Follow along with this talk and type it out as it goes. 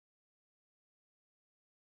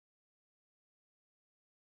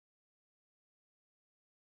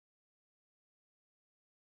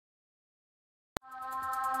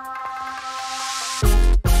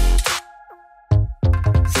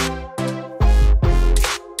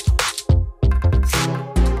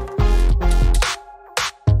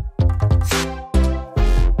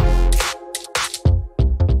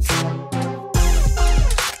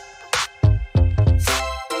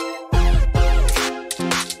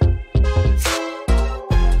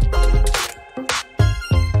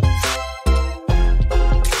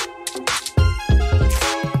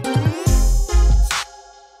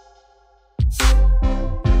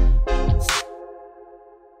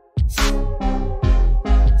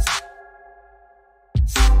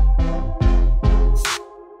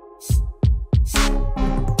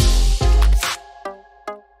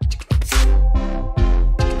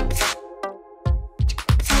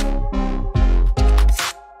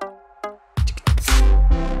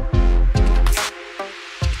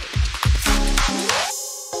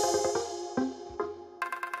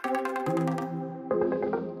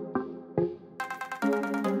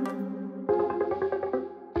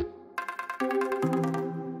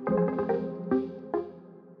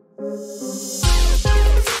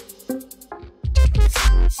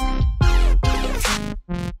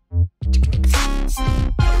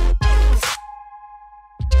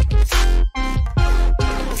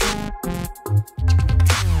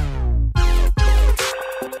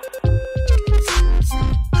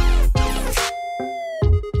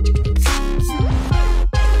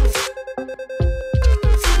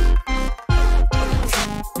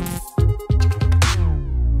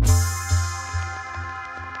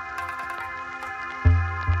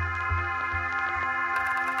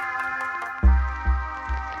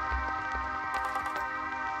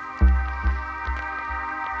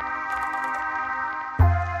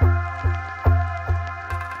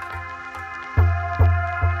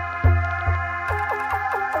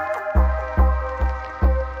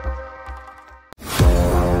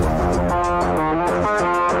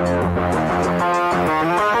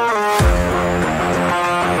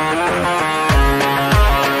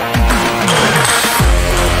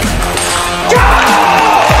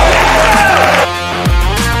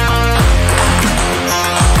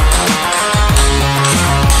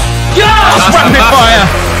rapid fire.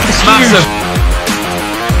 It's massive.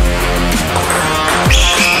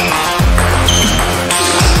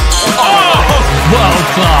 Oh, world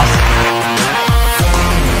class.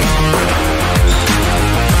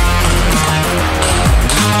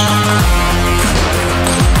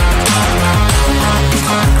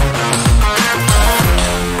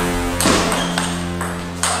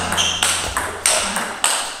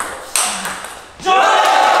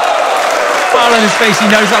 Smile on his face, he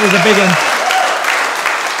knows that was a big one.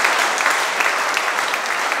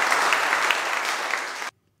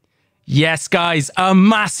 Yes, guys, a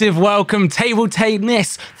massive welcome, table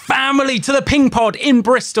tennis family, to the Ping Pod in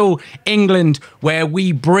Bristol, England, where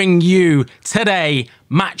we bring you today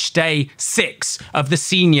match day 6 of the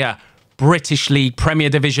Senior British League Premier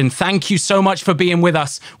Division. Thank you so much for being with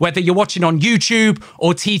us. Whether you're watching on YouTube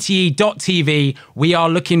or TTD.TV, we are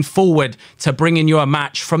looking forward to bringing you a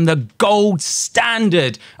match from the gold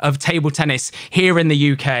standard of table tennis here in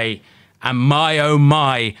the UK. And my, oh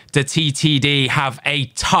my, the TTD have a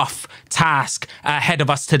tough task ahead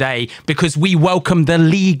of us today, because we welcome the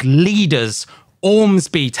league leaders,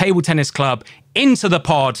 Ormesby Table Tennis Club, into the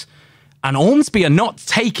pod. And Ormesby are not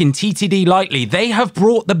taking TTD lightly. They have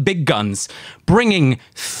brought the big guns, bringing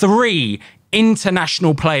 3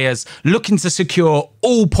 international players looking to secure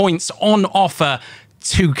all points on offer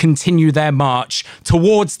to continue their march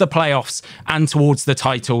towards the playoffs and towards the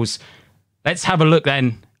titles. Let's have a look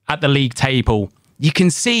then at the league table. You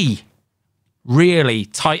can see really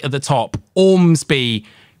tight at the top. Ormesby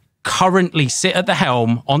currently sit at the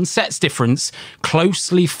helm on sets difference,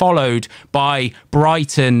 closely followed by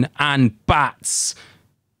Brighton and Bats.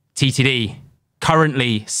 TTD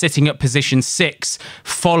currently sitting at position 6,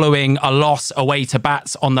 following a loss away to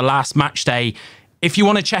Bats on the last match day. If you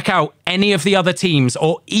want to check out any of the other teams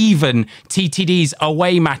or even TTD's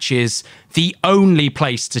away matches, the only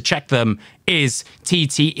place to check them is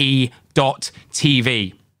TTE.TV.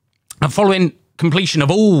 And following completion of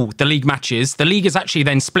all the league matches, the league is actually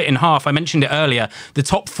then split in half. I mentioned it earlier. The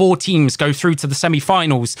top 4 teams go through to the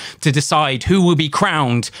semi-finals to decide who will be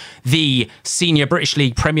crowned the Senior British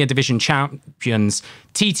League Premier Division champions.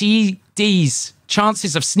 TTD's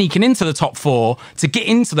chances of sneaking into the top 4 to get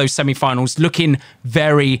into those semi-finals looking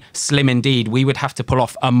very slim indeed. We would have to pull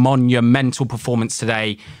off a monumental performance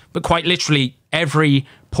today, but quite literally every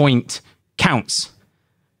point counts.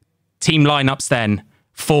 Team lineups then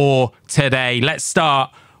for today. Let's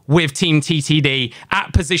start with Team TTD.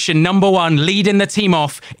 At position number 1, leading the team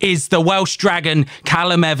off, is the Welsh Dragon,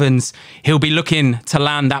 Callum Evans. He'll be looking to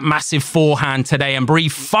land that massive forehand today and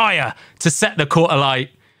breathe fire to set the court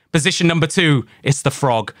alight. Position number 2, it's the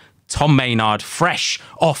Frog, Tom Maynard, fresh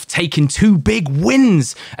off taking 2 big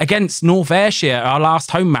wins against North Ayrshire, our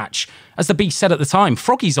last home match. As the Beast said at the time,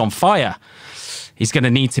 Froggy's on fire. He's going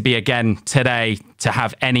to need to be again today to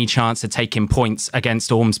have any chance of taking points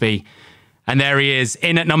against Ormesby. And there he is,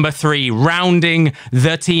 in at number 3, rounding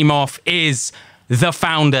the team off, is the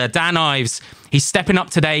founder, Dan Ives. He's stepping up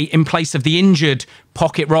today in place of the injured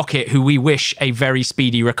Pocket Rocket, who we wish a very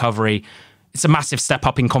speedy recovery. It's a massive step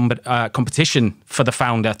up in competition for the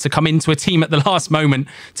founder to come into a team at the last moment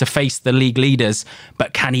to face the league leaders.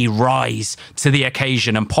 But can he rise to the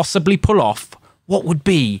occasion and possibly pull off what would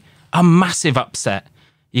be a massive upset?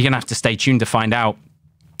 You're going to have to stay tuned to find out.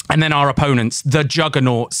 And then our opponents, the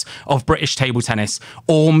juggernauts of British table tennis,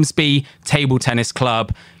 Ormesby Table Tennis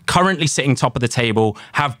Club, currently sitting top of the table,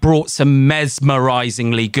 have brought some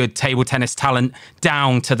mesmerisingly good table tennis talent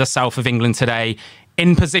down to the south of England today.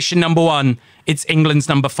 In position number 1, it's England's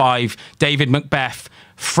number 5, David McBeath,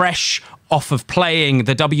 fresh off of playing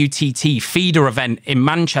the WTT feeder event in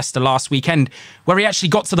Manchester last weekend, where he actually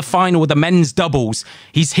got to the final with the men's doubles.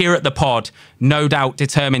 He's here at the pod, no doubt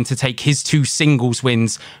determined to take his 2 singles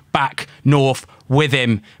wins back north with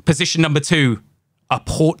him. Position number 2, a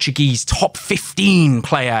Portuguese top 15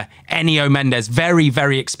 player, Enio Mendes, very,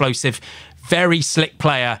 very explosive, very slick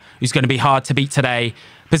player who's going to be hard to beat today.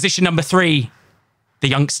 Position number 3, the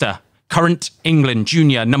youngster, current England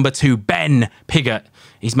junior number 2, Ben Piggott.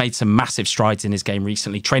 He's made some massive strides in his game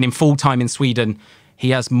recently, training full-time in Sweden.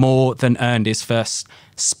 He has more than earned his first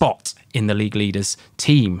spot in the league leaders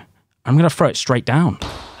team. I'm going to throw it straight down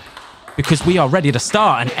because we are ready to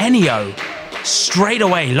start. And Enio, straight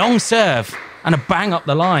away, long serve and a bang up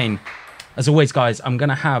the line. As always, guys, I'm going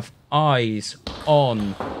to have eyes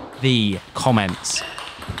on the comments.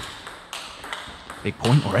 Big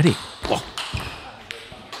point already. Whoa.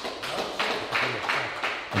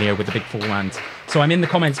 Enio with the big forehand. So I'm in the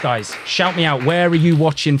comments, guys. Shout me out. Where are you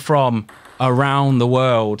watching from around the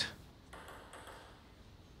world?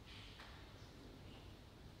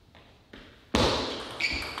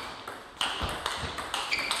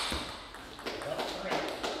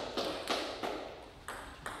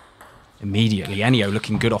 Immediately, Enio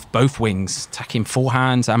looking good off both wings, attacking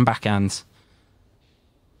forehands and backhands.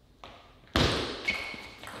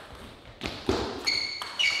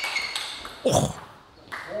 Oh,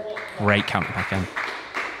 great counter backhand.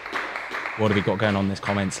 What have we got going on in this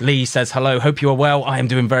comments? Lee says, hello, hope you are well. I am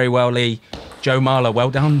doing very well, Lee. Joe Marler,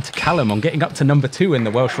 well done to Callum on getting up to number 2 in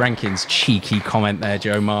the Welsh rankings. Cheeky comment there,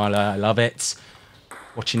 Joe Marler. I love it.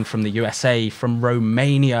 Watching from the USA, from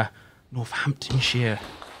Romania, Northamptonshire.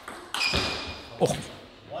 Oh,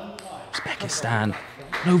 Uzbekistan,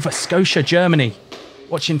 Nova Scotia, Germany.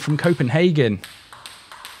 Watching from Copenhagen.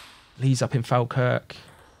 Lee's up in Falkirk.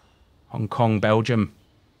 Hong Kong, Belgium.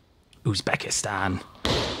 Uzbekistan.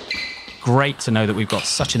 Great to know that we've got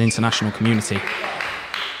such an international community.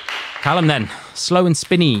 Callum then, slow and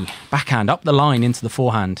spinny, backhand up the line into the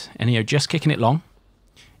forehand. Enio just kicking it long.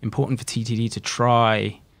 Important for TTD to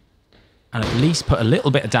try and at least put a little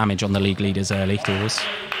bit of damage on the league leaders early doors.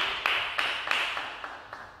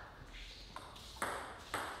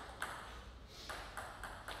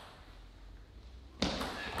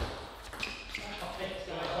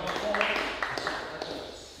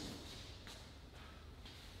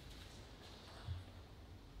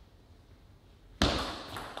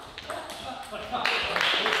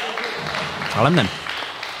 Callum then,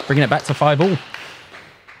 bringing it back to 5-all.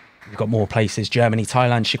 We've got more places: Germany,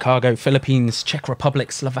 Thailand, Chicago, Philippines, Czech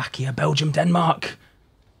Republic, Slovakia, Belgium, Denmark,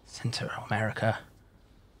 Central America.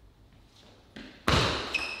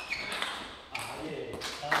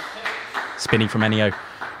 Spinny from Enio.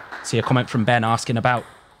 See a comment from Ben asking about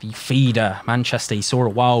the feeder, Manchester. He saw a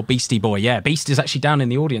wild beastie boy. Yeah, Beast is actually down in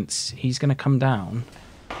the audience. He's going to come down.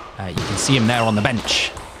 You can see him there on the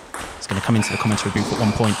bench. He's going to come into the commentary booth at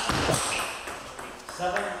one point.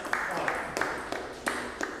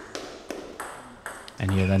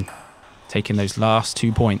 Enio then taking those last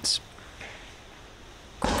 2 points.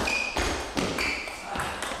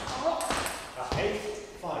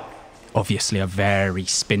 Obviously a very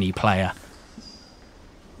spinny player.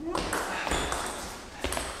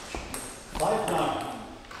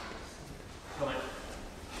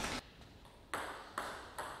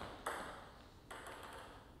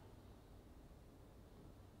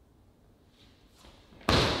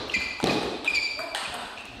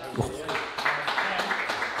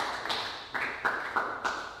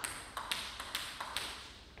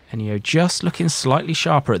 Enio just looking slightly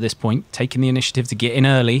sharper at this point, taking the initiative to get in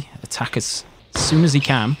early, attack as soon as he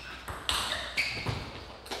can.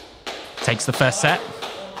 Takes the first set,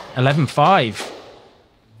 11-5.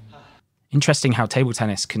 Interesting how table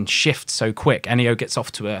tennis can shift so quick. Enio gets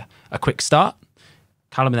off to a quick start.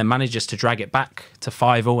 Callum then manages to drag it back to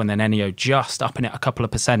 5-all, and then Enio just upping it a couple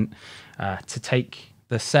of percent to take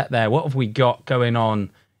the set there. What have we got going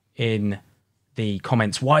on in the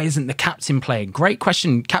comments? Why isn't the captain playing? Great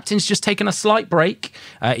question. Captain's just taken a slight break.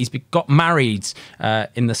 He's got married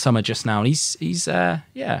in the summer just now.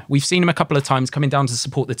 Yeah, we've seen him a couple of times coming down to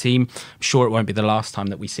support the team. I'm sure it won't be the last time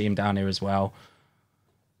that we see him down here as well.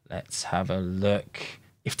 Let's have a look.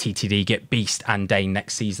 If TTD get Beast and Dane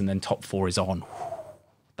next season, then top 4 is on.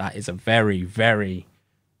 That is a very, very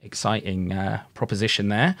exciting proposition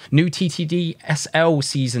there. New TTD SL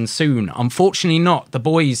season soon. Unfortunately not. The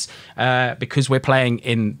boys, because we're playing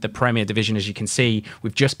in the Premier Division, as you can see,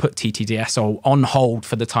 we've just put TTD SL on hold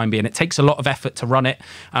for the time being. It takes a lot of effort to run it,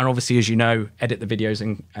 and obviously, as you know, edit the videos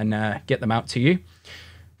and get them out to you.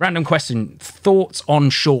 Random question. Thoughts on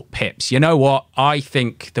short pips? You know what? I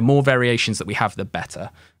think the more variations that we have, the better.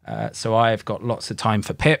 So I've got lots of time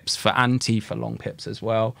for pips, for anti, for long pips as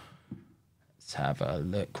well. Let's have a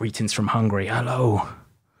look. Greetings from Hungary. Hello.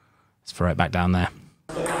 Let's throw it back down there.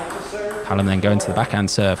 Callum then going to the backhand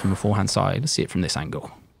serve from the forehand side. Let's see it from this angle.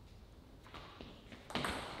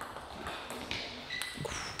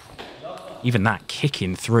 Even that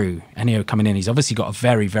kicking through. Enio coming in. He's obviously got a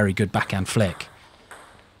very, very good backhand flick.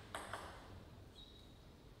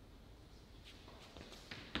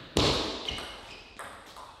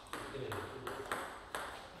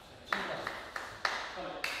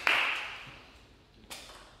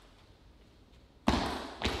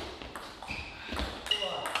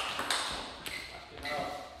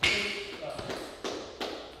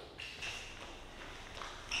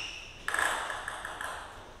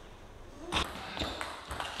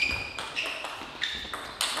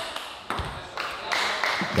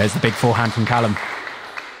 There's the big forehand from Callum.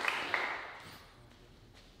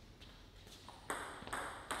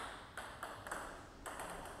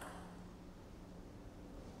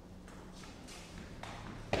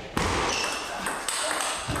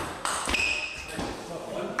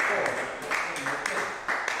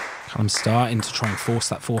 Callum's starting to try and force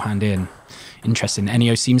that forehand in. Interesting.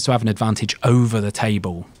 Enio seems to have an advantage over the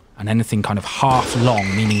table. And anything kind of half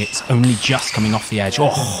long, meaning it's only just coming off the edge.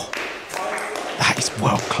 Oh, that is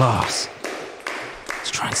world class.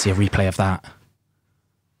 Let's try and see a replay of that.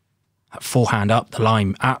 That forehand up the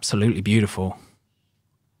line, absolutely beautiful.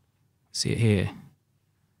 See it here.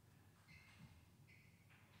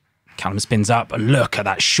 Callum spins up, and look at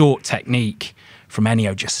that short technique from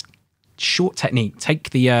Enio. Just short technique.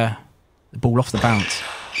 Take the ball off the bounce.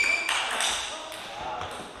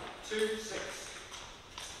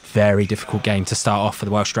 Very difficult game to start off for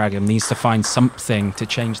the Welsh Dragon. Needs to find something to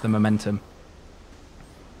change the momentum.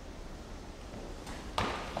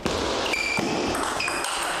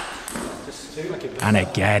 And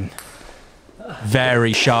again,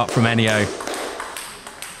 very sharp from Enio.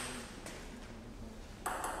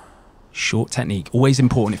 Short technique, always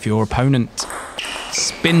important if your opponent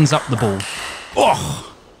spins up the ball.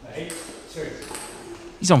 Oh!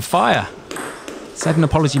 He's on fire. Said an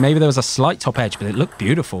apology, maybe there was a slight top edge, but it looked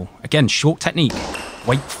beautiful. Again, short technique,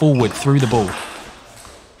 weight forward through the ball.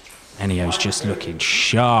 Enio's just looking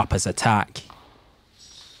sharp as attack.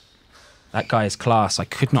 That guy is class. I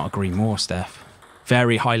could not agree more, Steph.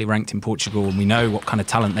 Very highly ranked in Portugal, and we know what kind of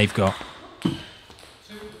talent they've got.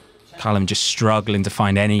 Callum just struggling to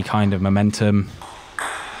find any kind of momentum.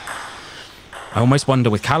 I almost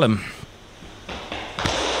wonder with Callum,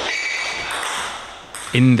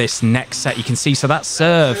 in this next set, you can see, so that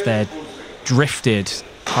serve there drifted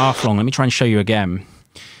half long. Let me try and show you again.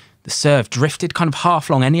 The serve drifted kind of half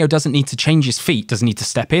long. Enio doesn't need to change his feet, doesn't need to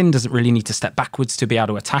step in, doesn't really need to step backwards to be able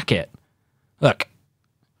to attack it. Look,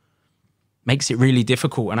 makes it really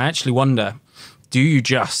difficult. And I actually wonder, do you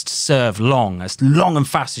just serve long and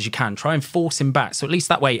fast as you can? Try and force him back. So at least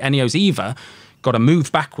that way, Enio's either got to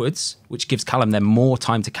move backwards, which gives Callum then more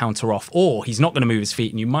time to counter off, or he's not going to move his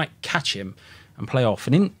feet and you might catch him and play off.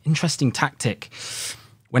 An interesting tactic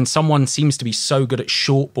when someone seems to be so good at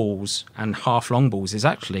short balls and half long balls is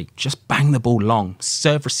actually just bang the ball long.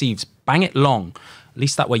 Serve receives, bang it long. At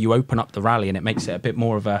least that way you open up the rally and it makes it a bit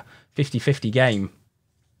more of a 50-50 game.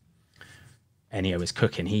 Enio is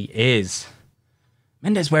cooking. He is.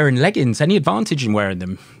 Mendes wearing leggings. Any advantage in wearing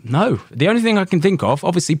them? No. The only thing I can think of,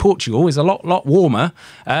 obviously Portugal is a lot warmer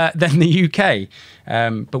than the UK.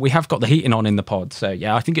 But we have got the heating on in the pod. So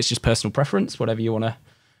yeah, I think it's just personal preference, whatever you want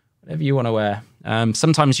to wear.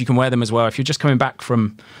 Sometimes you can wear them as well if you're just coming back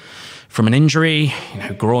from an injury,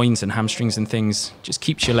 groins and hamstrings and things. Just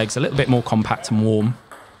keeps your legs a little bit more compact and warm.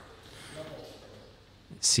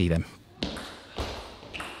 Let's see them.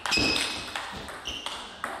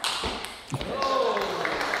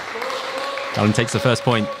 Callum takes the first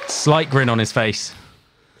point. Slight grin on his face.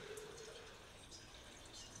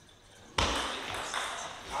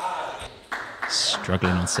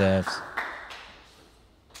 Struggling on serves.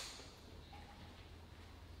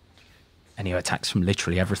 Enio attacks from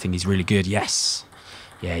literally everything. He's really good. Yes.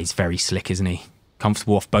 Yeah, he's very slick, isn't he?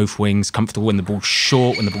 Comfortable off both wings. Comfortable when the ball's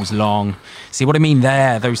short, when the ball's long. See what I mean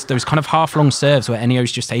there? Those kind of half-long serves where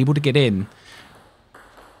Enio's just able to get in.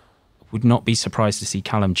 Would not be surprised to see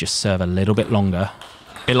Callum just serve a little bit longer.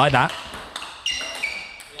 A bit like that.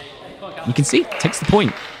 You can see, takes the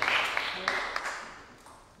point.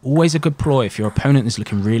 Always a good ploy if your opponent is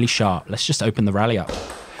looking really sharp. Let's just open the rally up.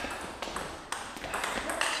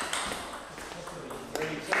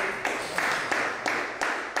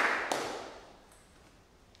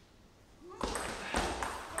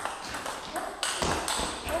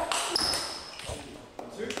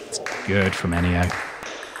 It's good from Enio.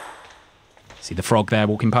 See the frog there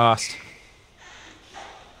walking past.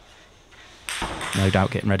 No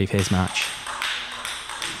doubt getting ready for his match.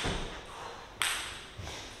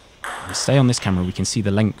 We'll stay on this camera, we can see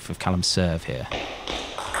the length of Callum's serve here.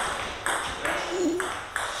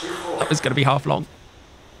 That was going to be half long.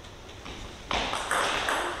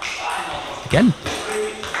 Again,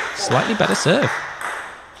 slightly better serve.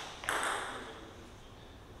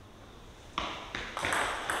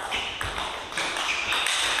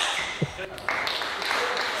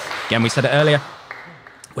 Again, we said it earlier,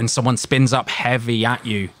 when someone spins up heavy at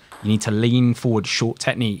you, you need to lean forward, short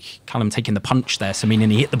technique. Callum taking the punch there, so meaning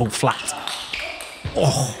he hit the ball flat.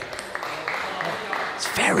 Oh, it's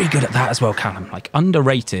very good at that as well, Callum. Like,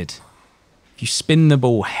 underrated. If you spin the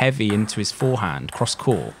ball heavy into his forehand, cross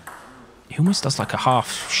court, he almost does like a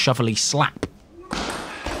half shovelly slap.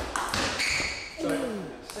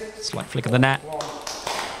 Slight flick of the net.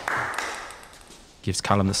 Gives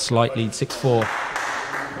Callum the slight lead, 6-4.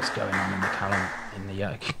 What's going on in the Callum in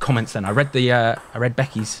the comments then? I read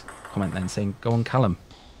Becky's comment then saying, "Go on, Callum.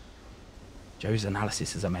 Joe's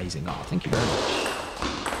analysis is amazing." Oh, thank you very much.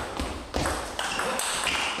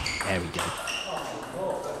 There we go.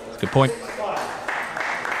 Good point.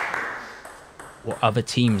 What other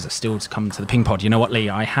teams are still to come to the ping pod? You know what, Lee?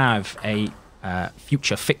 I have a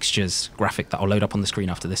future fixtures graphic that I'll load up on the screen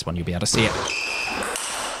after this one. You'll be able to see it.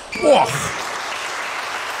 Whoa!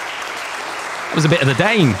 That was a bit of the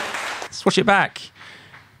Dane. Switch it back.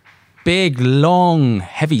 Big, long,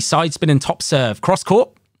 heavy side spin and top serve. Cross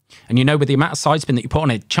court. And you know, with the amount of side spin that you put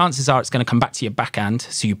on it, chances are it's going to come back to your backhand.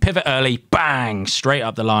 So you pivot early, bang, straight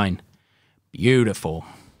up the line. Beautiful.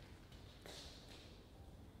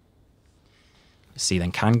 Let's see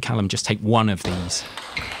then, can Callum just take one of these?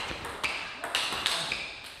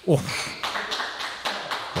 Oh.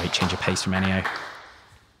 Great change of pace from Enio.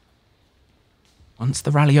 Once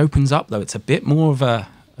the rally opens up, though, it's a bit more of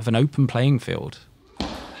an open playing field.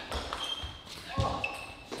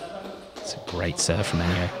 It's a great serve from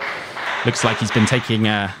Enio. Looks like he's been taking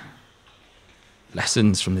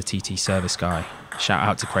lessons from the TT service guy. Shout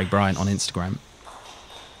out to Craig Bryant on Instagram.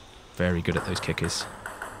 Very good at those kickers.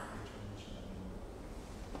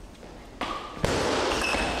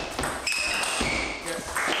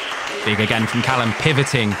 Big again from Callum,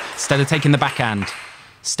 pivoting. Instead of taking the backhand,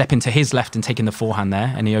 step into his left and taking the forehand there.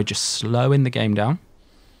 Enio just slowing the game down.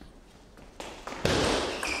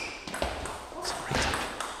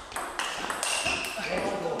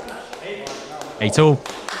 8-all.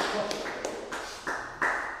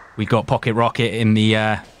 We got Pocket Rocket in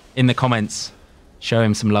the comments. Show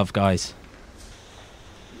him some love, guys.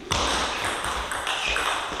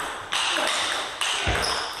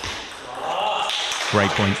 Great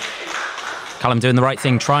point. Callum doing the right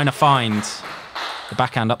thing, trying to find the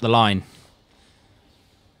backhand up the line.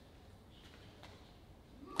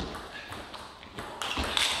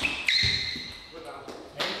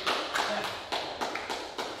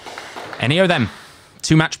 Enio then,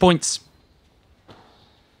 2 match points.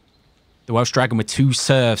 The Welsh Dragon with 2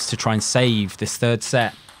 serves to try and save this third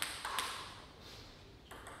set.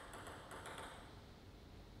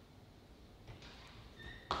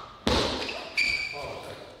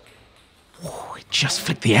 Oh, it just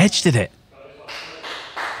flicked the edge, did it?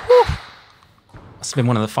 Whew. Must have been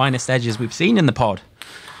one of the finest edges we've seen in the pod.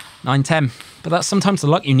 9-10. But that's sometimes the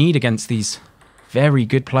luck you need against these very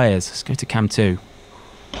good players. Let's go to cam 2.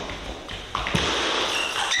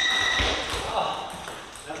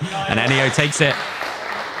 And Enio takes it.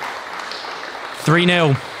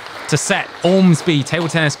 3-0 to set Ormesby Table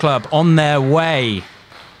Tennis Club on their way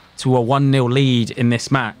to a 1-0 lead in this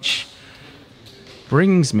match.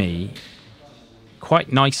 Brings me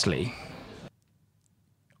quite nicely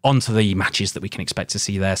onto the matches that we can expect to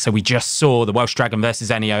see there. So we just saw the Welsh Dragon versus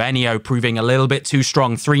Enio. Enio proving a little bit too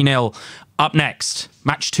strong. 3-0. Up next,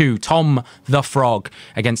 match 2, Tom the Frog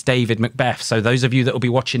against David McBeath. So those of you that will be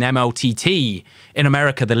watching MLTT in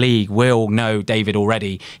America, the league, will know David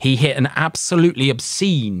already. He hit an absolutely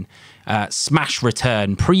obscene smash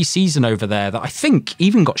return pre-season over there that I think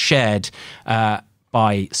even got shared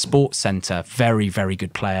by Sports Center. Very, very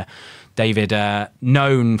good player. David,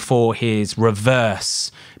 known for his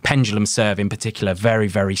reverse pendulum serve in particular, very,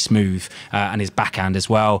 very smooth, and his backhand as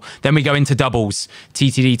well. Then we go into doubles,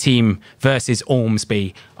 TTD Team versus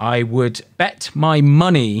Ormesby. I would bet my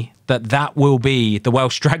money that that will be the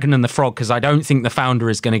Welsh Dragon and the Frog, because I don't think the founder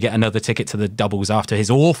is going to get another ticket to the doubles after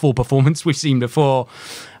his awful performance we've seen before.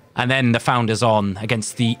 And then the founder's on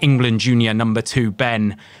against the England Junior #2,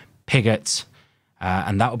 Ben Piggott.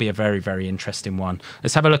 And that will be a very, very interesting one.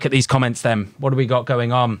 Let's have a look at these comments then. What do we got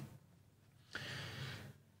going on?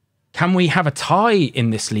 Can we have a tie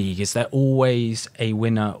in this league? Is there always a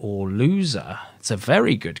winner or loser? It's a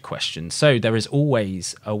very good question. So there is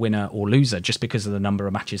always a winner or loser just because of the number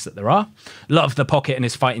of matches that there are. Love the Pocket and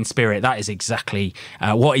his fighting spirit. That is exactly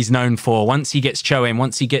what he's known for. Once he gets chowing,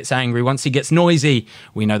 once he gets angry, once he gets noisy,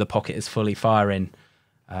 we know the Pocket is fully firing.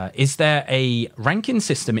 Is there a ranking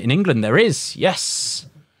system in England? There is, yes.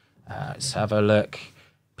 Let's have a look.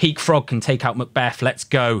 Peak Frog can take out McBeath. Let's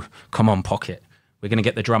go. Come on, Pocket. We're going to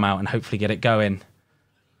get the drum out and hopefully get it going.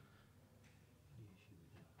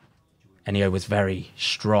 Enio was very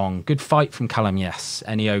strong. Good fight from Callum, yes.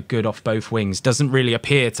 Enio good off both wings. Doesn't really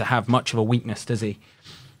appear to have much of a weakness, does he?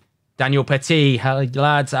 Daniel Petit, hey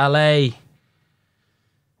lads, allez.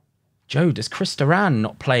 Joe, does Chris Duran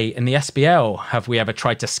not play in the SBL? Have we ever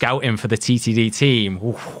tried to scout him for the TTD team?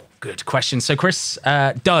 Ooh, good question. So Chris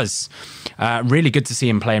does. Really good to see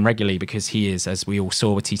him playing regularly because he is, as we all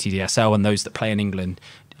saw with TTDSL and those that play in England,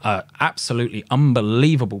 Absolutely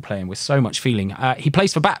unbelievable playing with so much feeling. He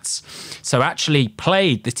plays for Bats, so actually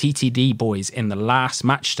played the TTD boys in the last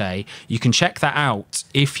match day. You can check that out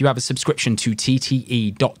if you have a subscription to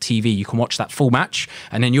TTE.tv. You can watch that full match,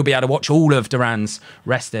 and then you'll be able to watch all of Duran's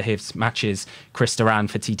rest of his matches. Chris Duran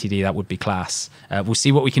for TTD, that would be class. We'll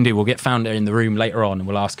see what we can do. We'll get Founder in the room later on, and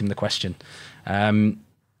we'll ask him the question.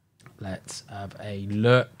 Let's have a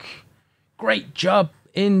look. Great job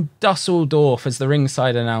in Dusseldorf as the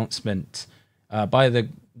ringside announcement. By the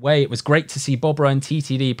way, it was great to see Bobro and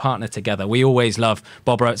TTD partner together. We always love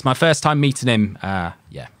Bobro. It's my first time meeting him.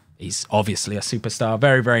 Yeah, he's obviously a superstar.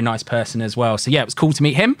 Very, very nice person as well. So yeah, it was cool to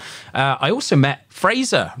meet him. I also met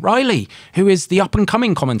Fraser Riley, who is the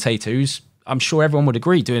up-and-coming commentator, who's, I'm sure everyone would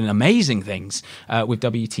agree, doing amazing things with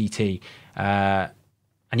WTT.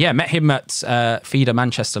 And yeah, met him at Feeder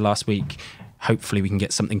Manchester last week. Hopefully we can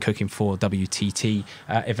get something cooking for WTT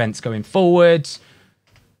events going forward.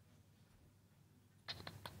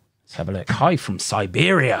 Let's have a look. Hi from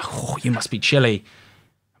Siberia. Oh, you must be chilly.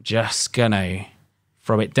 I'm just going to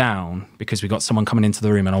throw it down because we've got someone coming into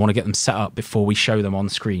the room and I want to get them set up before we show them on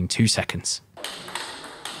screen. 2 seconds.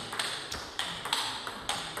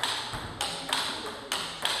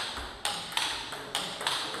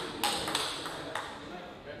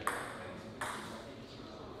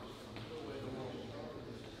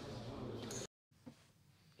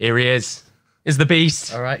 Here he is the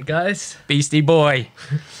beast. All right, guys. Beastie boy.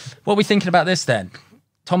 What are we thinking about this then?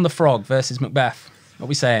 Tom the Frog versus McBeath. What are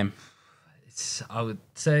we saying? I would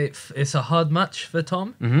say it's a hard match for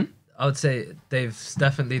Tom. I would say Dave's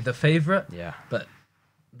definitely the favourite. Yeah. But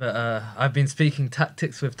I've been speaking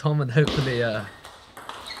tactics with Tom and hopefully, yeah.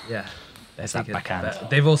 There's that backhand.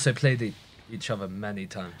 They've also played each other many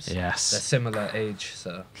times. Yes. They're similar age,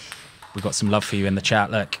 so. We've got some love for you in the chat.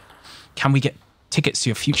 Look, can we get tickets to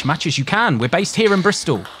your future matches? You can. We're based here in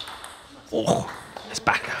Bristol. Oh, it's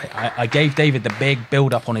back. I gave David the big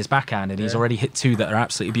build-up on his backhand, and he's already hit 2 that are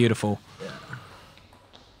absolutely beautiful. Yeah.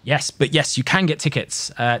 Yes, but yes, you can get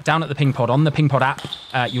tickets down at the Ping Pod, on the Ping Pod app.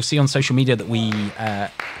 You'll see on social media that we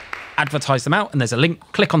advertise them out, and there's a link.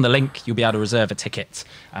 Click on the link. You'll be able to reserve a ticket,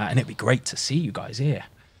 and it'd be great to see you guys here.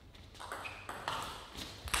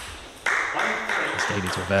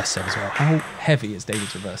 David's reverse serve as well. How heavy is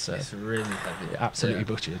David's reverse serve? It's really heavy. Absolutely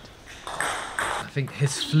butchered. I think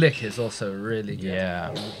his flick is also really good.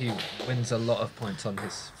 Yeah. He wins a lot of points on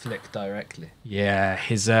his flick directly. Yeah,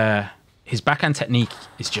 his backhand technique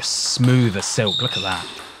is just smooth as silk. Look at that.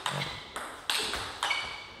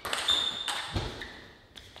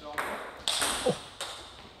 Oh.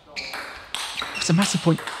 It's a massive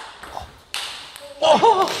point.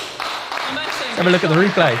 Oh. Let's have a look at the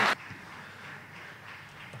replay.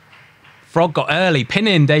 Frog got early,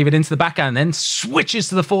 pinning David into the backhand, then switches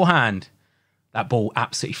to the forehand. That ball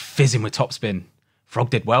absolutely fizzing with topspin. Frog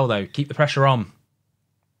did well, though. Keep the pressure on.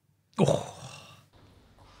 Oh.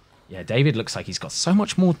 Yeah, David looks like he's got so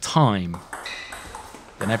much more time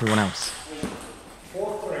than everyone else.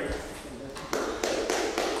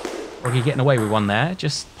 Froggy getting away with one there.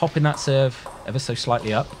 Just popping that serve ever so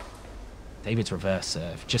slightly up. David's reverse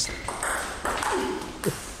serve. Just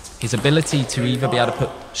his ability to either be able to put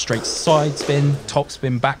straight side spin, top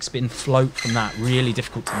spin, back spin, float from that, really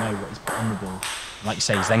difficult to know what he's put on the ball. Like you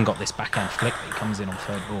say, he's then got this backhand flick that he comes in on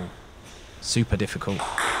third ball. Super difficult.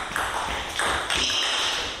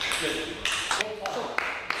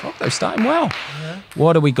 Frog, though, starting well. Yeah.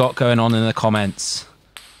 What do we got going on in the comments?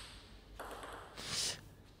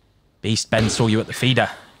 Beast Ben saw you at the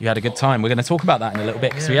feeder. You had a good time. We're going to talk about that in a little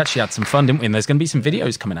bit because we actually had some fun, didn't we? And there's going to be some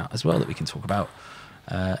videos coming out as well that we can talk about.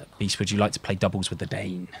 Beast, would you like to play doubles with the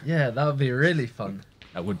Dane? Yeah, that would be really fun.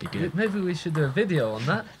 That would be good. Maybe we should do a video on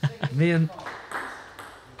that. Me and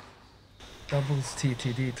doubles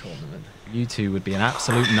TTD tournament. You two would be an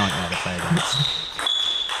absolute nightmare to play against.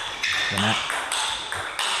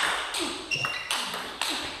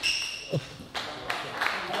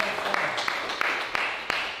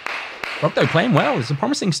 Frog, though, playing well. It's a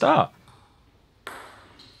promising start.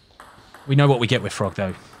 We know what we get with Frog,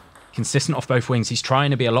 though. Consistent off both wings. He's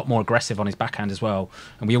trying to be a lot more aggressive on his backhand as well.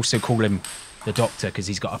 And we also call him the Doctor because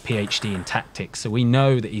he's got a PhD in tactics. So we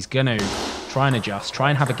know that he's going to try and adjust,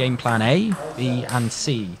 try and have a game plan A, B, and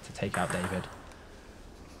C to take out David.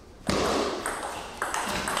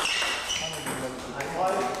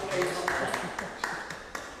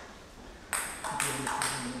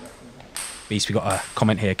 Beast, we got a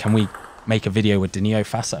comment here. Can we make a video with Enio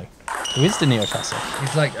Faso? Who is Enio Faso?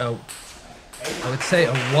 He's like I would say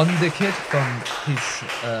a wonder kid from, he's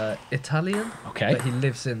Italian, okay, but he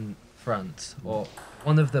lives in France, or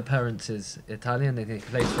one of the parents is Italian and he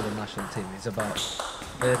plays for the national team. He's about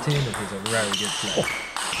 13 and he's a very good player.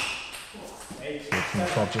 Good from the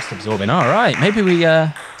Fob, just absorbing. All right, maybe we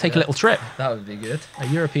take a little trip. That would be good. A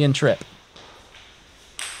European trip.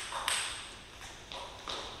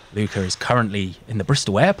 Luca is currently in the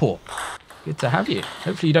Bristol airport. Good to have you.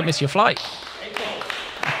 Hopefully you don't miss your flight.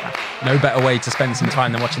 No better way to spend some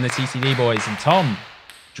time than watching the TTD boys. And Tom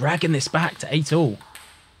dragging this back to 8-all.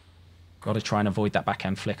 Got to try and avoid that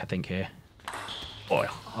backhand flick, I think, here.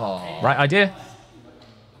 Oh. Right idea.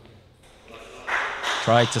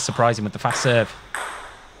 Tried to surprise him with the fast serve.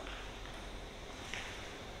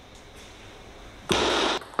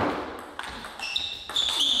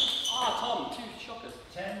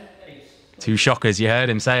 Two shockers, you heard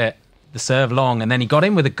him say it. The serve long, and then he got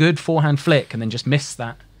in with a good forehand flick and then just missed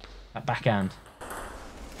that backhand.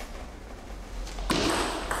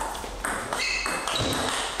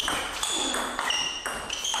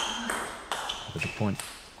 A good point.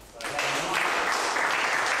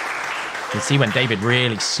 You can see when David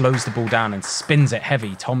really slows the ball down and spins it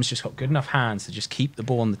heavy, Tom's just got good enough hands to just keep the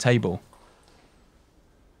ball on the table.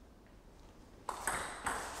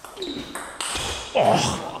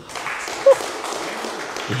 Oh!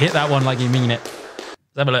 You hit that one like you mean it. Let's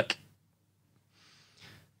have a look.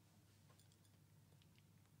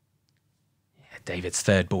 Yeah, David's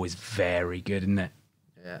third ball is very good, isn't it?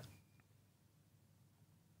 Yeah.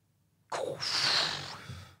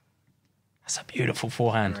 That's a beautiful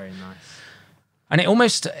forehand. Very nice. And it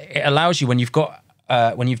allows you when you've got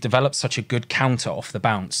when you've developed such a good counter off the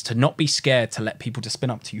bounce to not be scared to let people to spin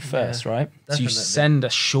up to you first, right? Definitely. So you send a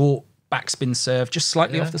short backspin serve just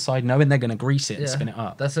slightly off the side, knowing they're going to grease it and spin it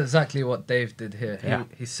up. That's exactly what Dave did here.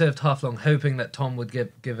 He served half long, hoping that Tom would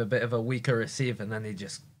give a bit of a weaker receive, and then he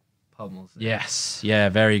just pummels it. Yes, yeah,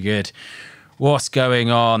 very good. What's going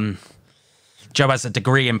on? Joe has a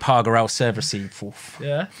degree in Pargarel serve receive.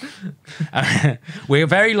 Yeah. We're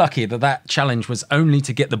very lucky that challenge was only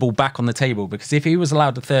to get the ball back on the table, because if he was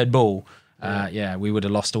allowed the third ball, we would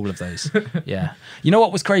have lost all of those. Yeah. You know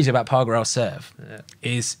what was crazy about Pargarel serve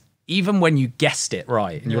is even when you guessed it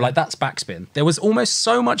right and you're like, that's backspin, there was almost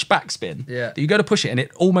so much backspin that you go to push it and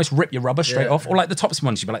it almost rip your rubber straight off. Or like the topspin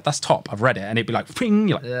ones, you'd be like, that's top, I've read it. And it'd be like, ping,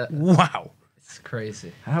 you're like, wow. It's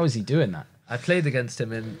crazy. How is he doing that? I played against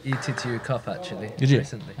him in ETTU Cup, actually. Did you?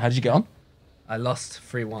 Recently. How did you get on? I lost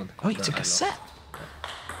 3-1. Oh, you took a set.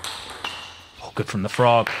 Oh, good from the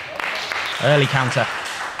frog. Early counter.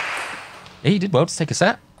 Yeah, he did well to take a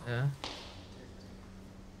set. Yeah.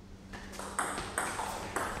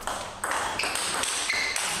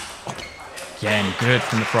 Again, good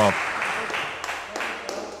from the frog.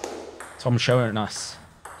 Tom's showing us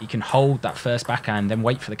he can hold that first backhand, then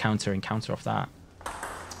wait for the counter and counter off that.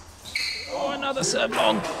 Oh, another serve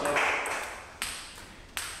long.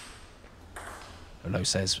 Lolo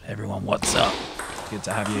says, everyone, what's up? Good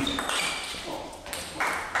to have you.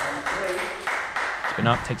 Spin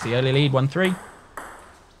up, takes the early lead, 1-3.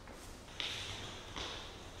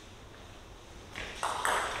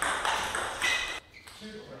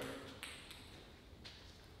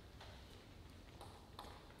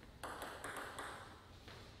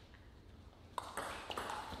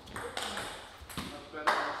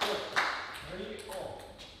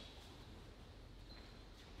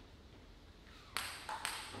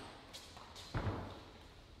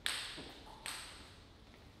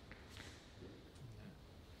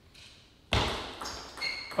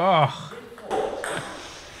 Oh,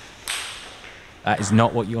 that is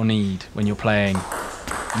not what you'll need when you're playing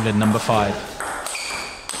England number 5.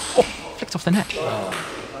 Oh, flicked off the net.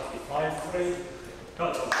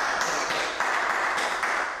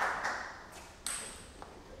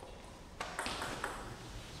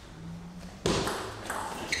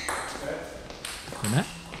 The net.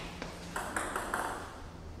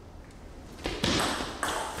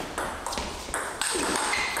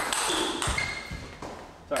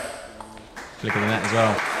 Flick of the net as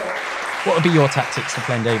well. What would be your tactics for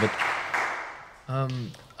playing David?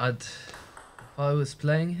 If I was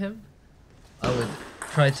playing him, I would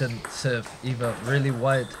try to serve either really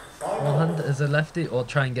wide forehand as a lefty or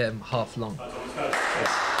try and get him half long.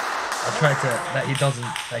 I try to that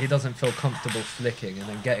he doesn't feel comfortable flicking and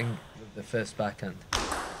then getting the first backhand.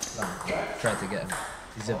 Try to get him.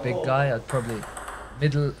 He's a big guy. I'd probably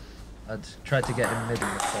I'd try to get him middle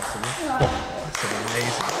if possible. Oh, that's an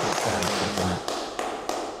amazing flick.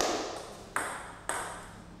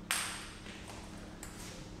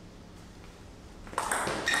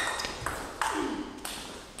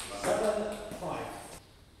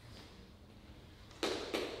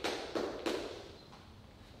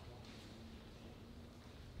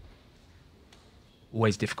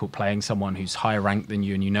 always difficult playing someone who's higher ranked than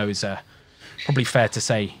you and you know is a, probably fair to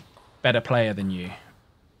say, better player than you.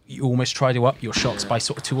 You almost try to up your shots by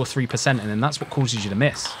sort of 2 or 3%, and then that's what causes you to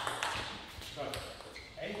miss.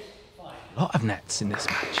 A lot of nets in this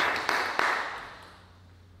match.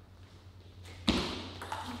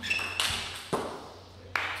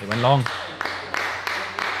 They went long.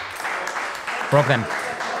 Frog them.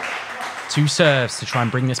 2 serves to try and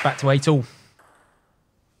bring this back to 8-all.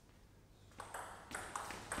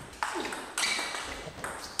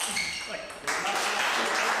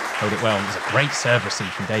 Hold it well. It was a great serve receive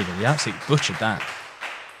from David. He absolutely butchered that.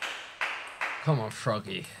 Come on,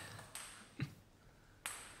 Froggy.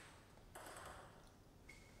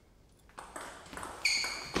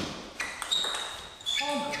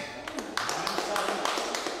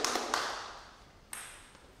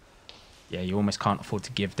 Yeah, you almost can't afford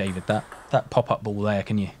to give David that pop-up ball there,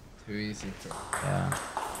 can you? Too easy for him. Yeah.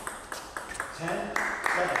 10,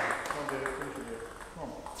 7.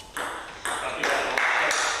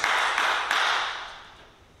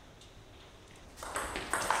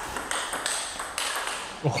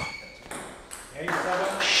 Oh.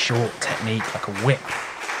 Short technique, like a whip.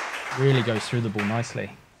 Really goes through the ball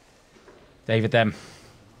nicely. David them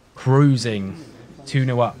cruising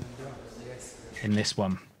 2-0 up in this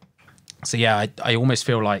one. So yeah, I almost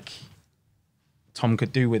feel like Tom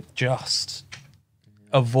could do with just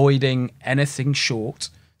avoiding anything short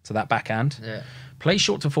to that backhand. Yeah. Play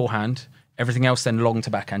short to forehand, everything else then long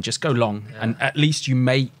to backhand. Just go long, and at least you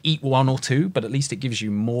may eat 1 or 2, but at least it gives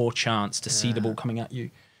you more chance to see the ball coming at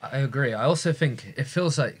you. I agree. I also think it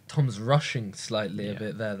feels like Tom's rushing slightly a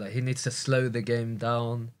bit there. Like he needs to slow the game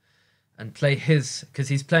down and play his, because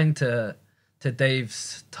he's playing to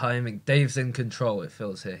Dave's timing. Dave's in control, it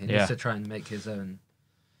feels here. He needs to try and make his own.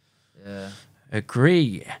 Yeah.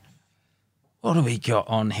 Agree. What do we got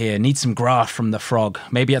on here? Need some graft from the Frog.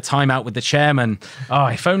 Maybe a timeout with the chairman. Oh,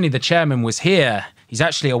 if only the chairman was here. He's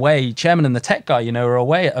actually away. Chairman and the tech guy, you know, are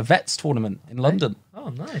away at a vets tournament in London. Oh,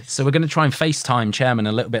 nice. So we're going to try and FaceTime chairman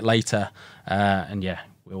a little bit later. And yeah,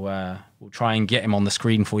 we'll try and get him on the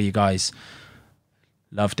screen for you guys.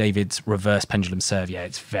 Love David's reverse pendulum serve. Yeah,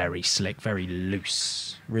 it's very slick, very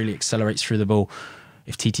loose. Really accelerates through the ball.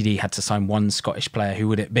 If TTD had to sign one Scottish player, who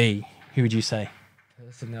would it be? Who would you say?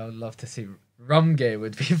 Personally, I would love to see Rumgay.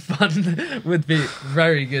 Would be fun. Would be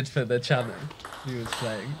very good for the channel he was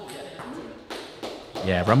playing.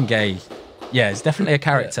 Yeah, Rumgay. Yeah, it's definitely a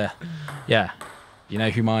character. Yeah. You know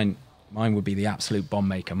who mine would be? The absolute bomb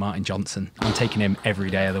maker, Martin Johnson. I'm taking him every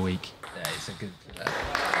day of the week. Yeah, he's a good player.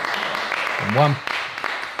 And one.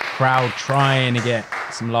 Crowd trying to get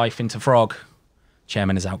some life into Frog.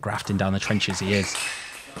 Chairman is out grafting down the trenches. He is.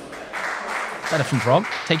 Better from Frog.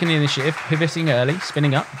 Taking the initiative, pivoting early,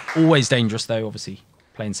 spinning up. Always dangerous though, obviously.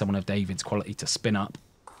 Playing someone of David's quality to spin up.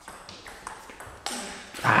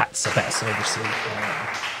 That's a better serve receive.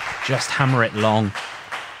 Just hammer it long.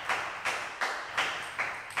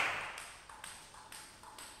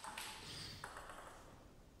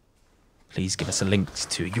 Please give us a link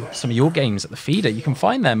to some of your games at the feeder. You can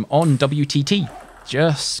find them on WTT.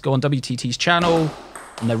 Just go on WTT's channel.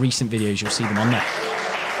 In their recent videos, you'll see them on there.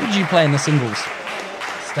 Who did you play in the singles?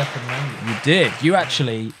 Stefan Mendes. You did. You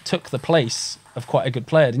actually took the place of quite a good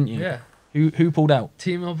player, didn't you? Yeah. Who pulled out?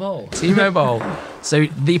 Timo Boll. Timo Boll. So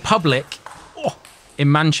the public in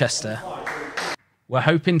Manchester were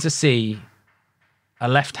hoping to see a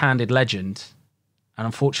left-handed legend, and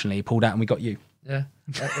unfortunately he pulled out and we got you. Yeah.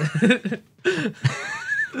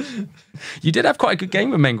 You did have quite a good game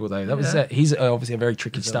with Mengel though. That was he's obviously a very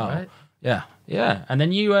tricky style. Right. Yeah. And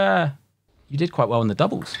then you did quite well in the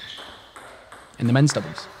doubles, in the men's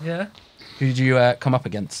doubles. Yeah. Who did you come up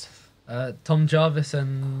against? Tom Jarvis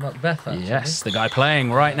and McBeath, actually. Yes, the guy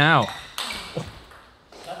playing right now. Oh.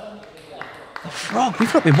 The Frog,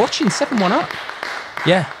 we've not been watching 7-1 up.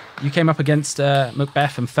 Yeah, you came up against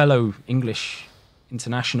McBeath and fellow English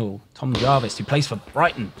international Tom Jarvis, who plays for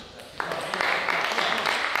Brighton.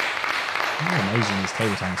 How amazing is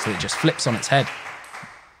table tennis that it just flips on its head.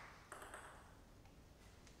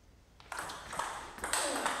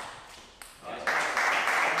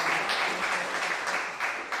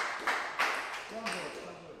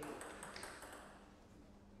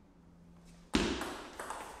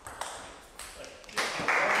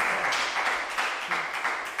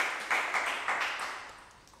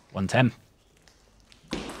 $110.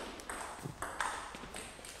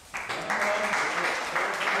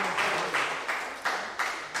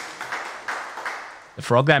 The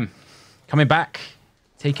Frog then, coming back,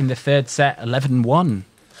 taking the third set, 11-1.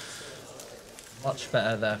 Much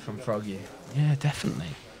better there from Froggy. Yeah, definitely.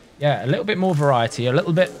 Yeah, a little bit more variety, a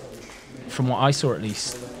little bit from what I saw at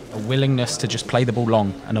least, a willingness to just play the ball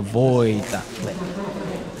long and avoid that flip.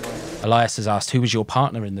 Elias has asked, who was your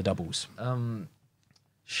partner in the doubles?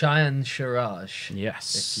 Cheyenne Siraj.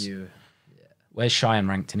 Yes. If you... Where's Cheyenne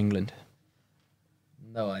ranked in England?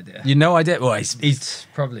 No idea. You no idea? Well, he's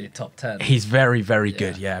probably top 10. He's very, very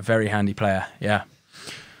good. Yeah, very handy player. Yeah.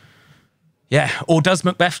 Yeah, or does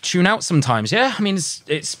McBeath tune out sometimes? Yeah, I mean,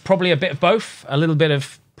 it's probably a bit of both. A little bit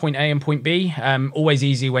of point A and point B. Always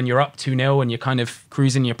easy when you're up 2-0 and you're kind of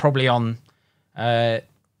cruising. You're probably on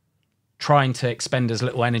trying to expend as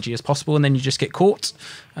little energy as possible, and then you just get caught.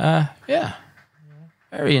 Yeah.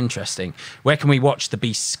 Very interesting. Where can we watch the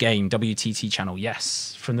Beasts game? WTT channel.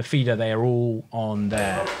 Yes, from the feeder, they are all on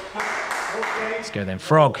there. Let's go then.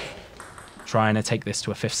 Frog trying to take this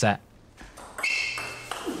to a 5th set.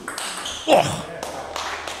 Oh.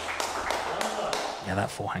 Yeah,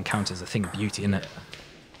 that forehand counter is a thing of beauty, isn't it?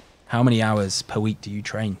 How many hours per week do you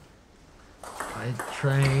train? I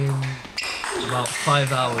train about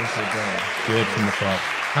 5 hours a day. Good from the Frog.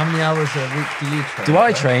 How many hours a week do you train? Do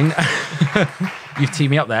I train? You've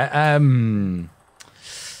teed me up there.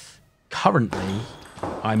 Currently,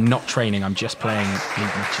 I'm not training. I'm just playing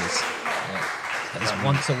league matches. Yeah. That's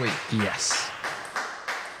once a week. Yes.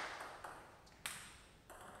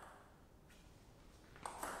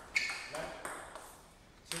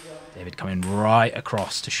 David coming right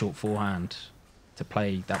across to short forehand to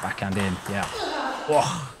play that backhand in. Yeah.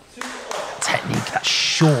 Oh, technique, that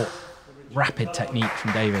short, rapid technique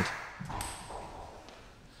from David.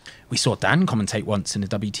 We saw Dan commentate once in a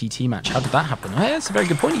WTT match. How did that happen? Oh, yeah, that's a very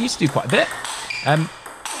good point. He used to do quite a bit. I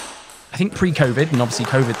think pre-COVID, and obviously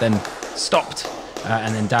COVID then stopped.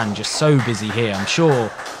 And then Dan just so busy here. I'm sure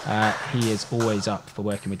he is always up for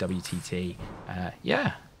working with WTT.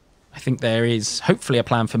 Yeah, I think there is hopefully a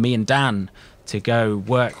plan for me and Dan to go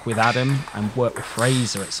work with Adam and work with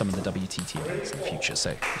Fraser at some of the WTT events in the future.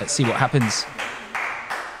 So let's see what happens.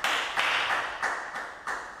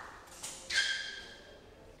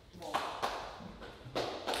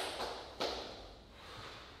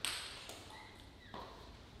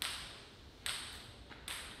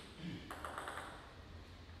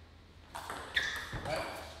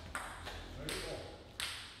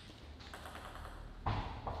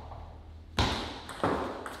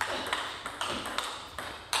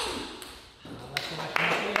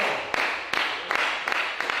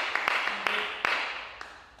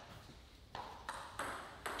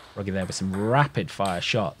 Ruggy there with some rapid fire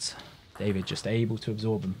shots. David just able to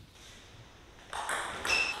absorb them.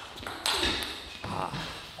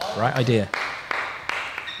 Right idea.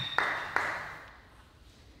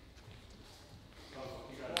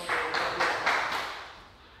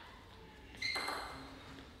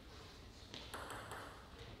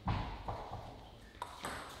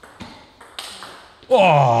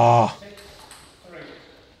 Oh!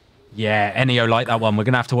 Yeah, Enio liked that one. We're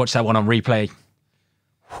going to have to watch that one on replay.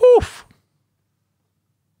 Whew.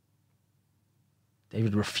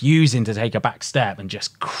 David refusing to take a back step and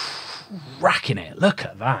just cracking it. Look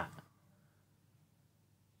at that.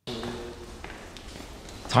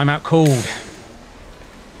 Timeout called.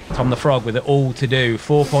 Tom the Frog with it all to do.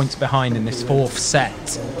 4 points behind in this 4th set.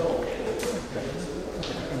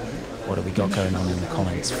 What have we got going on in the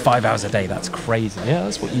comments? 5 hours a day, that's crazy. Yeah,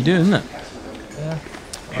 that's what you do, isn't it? Yeah.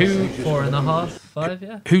 Who 4.5, 5,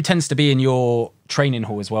 yeah. Who tends to be in your training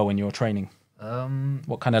hall as well when you're training?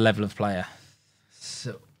 What kind of level of player?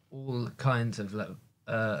 So all kinds of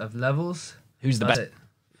levels. Who's the best?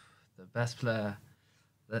 The best player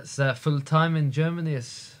that's full time in Germany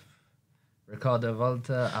is Ricardo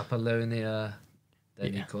Walter, Apollonia,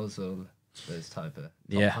 Danny Kozul, those type of top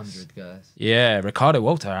 100 guys. Yeah, Ricardo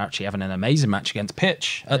Walter actually having an amazing match against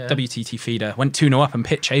Pitch at WTT Feeder. Went 2-0 up and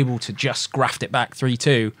Pitch able to just graft it back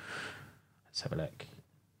 3-2. Let's have a look.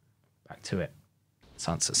 Back to it. Let's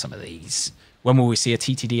answer some of these. When will we see a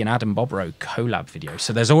TTD and Adam Bobrow collab video?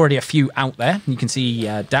 So there's already a few out there. You can see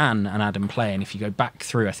Dan and Adam playing. If you go back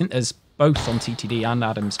through, I think there's both on TTD and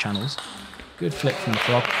Adam's channels. Good flip from the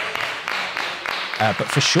Frog. But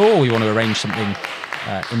for sure, we want to arrange something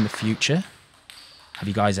in the future. Have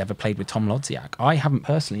you guys ever played with Tom Lodziak? I haven't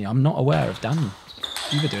personally. I'm not aware of Dan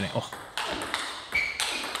either doing it. Oh.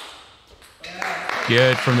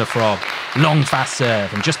 Good from the Frog. Long, fast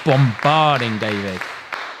serve and just bombarding David.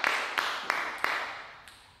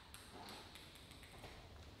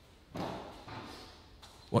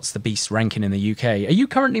 What's the Beast ranking in the UK? Are you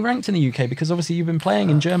currently ranked in the UK? Because obviously you've been playing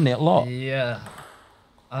in Germany a lot. Yeah.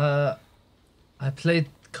 I played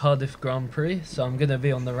Cardiff Grand Prix, so I'm going to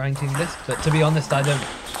be on the ranking list. But to be honest, I don't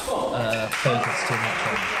focus too much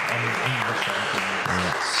on English ranking.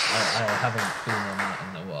 I haven't been on that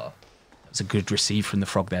in a while. It's a good receive from the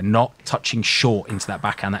Frog there. Not touching short into that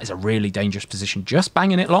backhand. That is a really dangerous position. Just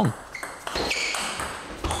banging it long.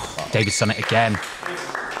 David's done it again.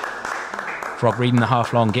 Frog reading the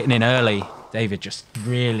half long, getting in early. David just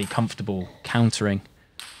really comfortable countering.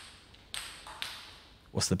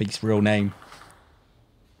 What's the beast's real name?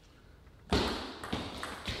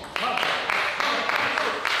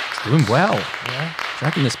 Doing well. Yeah.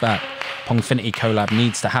 Dragging this back. Pongfinity collab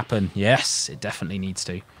needs to happen. Yes, it definitely needs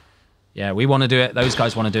to. Yeah, we want to do it. Those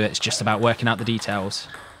guys want to do it. It's just about working out the details.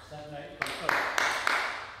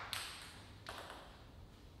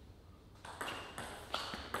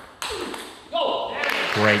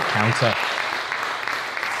 Great counter.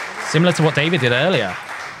 Similar to what David did earlier.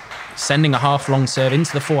 Sending a half-long serve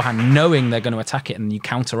into the forehand, knowing they're going to attack it, and you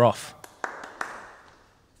counter off.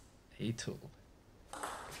 Flick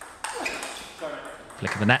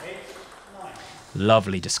of the net.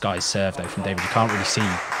 Lovely disguised serve, though, from David. You can't really see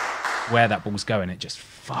where that ball's going. It just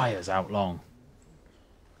fires out long.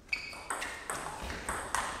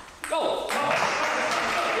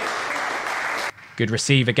 Good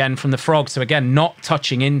receive again from the Frog. So again, not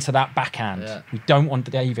touching into that backhand. Yeah. We don't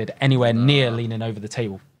want David anywhere near leaning over the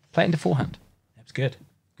table. Play it into forehand. That was good.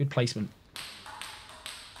 Good placement.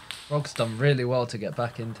 Frog's done really well to get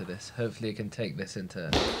back into this. Hopefully he can take this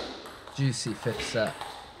into juicy 5th set.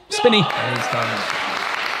 Spinny. And he's done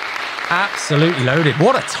it. Absolutely loaded.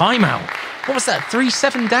 What a timeout. What was that?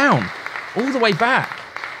 3-7 down. All the way back.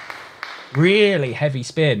 Really heavy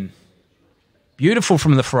spin. Beautiful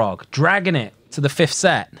from the Frog. Dragging it to the 5th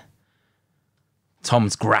set.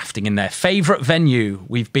 Tom's grafting in there. Favourite venue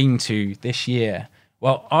we've been to this year?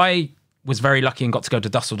 Well, I was very lucky and got to go to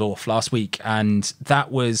Dusseldorf last week, and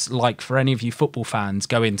that was like, for any of you football fans,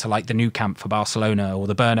 going to like the new camp for Barcelona or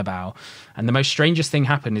the Bernabeu. And the most strangest thing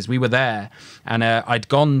happened is we were there, and I'd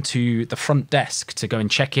gone to the front desk to go and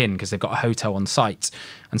check in because they've got a hotel on site,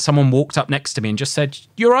 and someone walked up next to me and just said,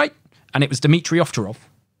 "You all right?" And it was Dmitry Ovtcharov.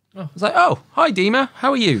 I was like, "Oh, hi Dima,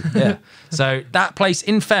 how are you?" Yeah. So that place,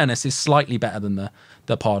 in fairness, is slightly better than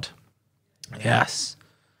the pod. Yes.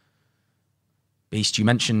 Beast, you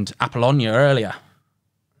mentioned Apollonia earlier.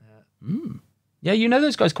 Yeah, you know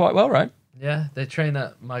those guys quite well, right? Yeah, they train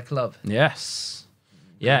at my club. Yes.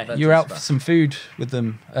 Yeah, you were out for some food with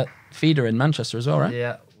them at Feeder in Manchester as well, right?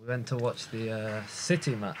 Yeah, we went to watch the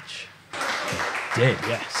City match. Did,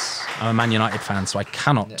 yes. I'm a Man United fan, so I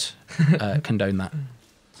cannot condone that.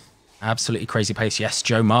 Absolutely crazy pace. Yes,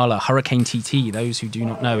 Joe Marler, Hurricane TT, those who do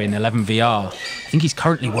not know, in 11 VR. I think he's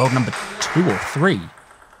currently world number 2 or 3. He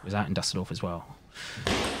was out in Dusseldorf as well.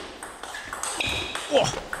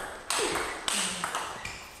 Oh!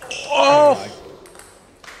 Oh!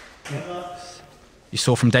 You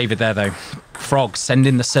saw from David there, though. Frog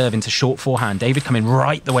sending the serve into short forehand. David coming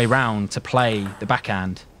right the way round to play the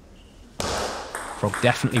backhand. Frog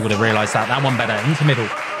definitely would have realised that. That one better, into middle.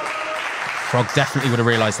 Frog definitely would have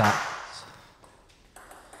realised that.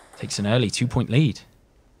 Takes an early 2-point lead.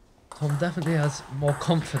 Tom definitely has more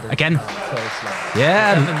confidence. Again.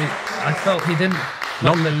 Yeah. I felt he didn't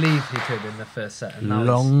believe he could in the first set. And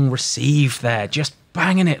long receive there. Just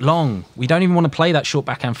banging it long. We don't even want to play that short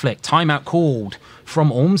backhand flick. Timeout called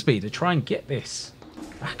from Ormesby to try and get this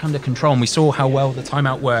back under control. And we saw how well the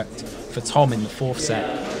timeout worked for Tom in the 4th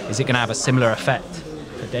set. Is it going to have a similar effect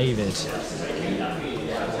for David?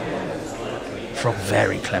 Frog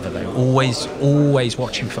very clever though. Always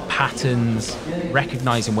watching for patterns,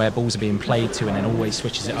 recognising where balls are being played to, and then always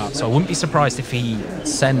switches it up. So I wouldn't be surprised if he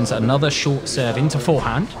sends another short serve into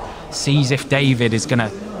forehand, sees if David is going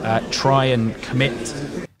to try and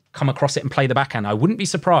come across it and play the backhand. I wouldn't be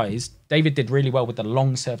surprised. David did really well with the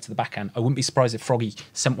long serve to the backhand. I wouldn't be surprised if Froggy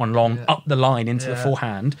sent one long up the line into the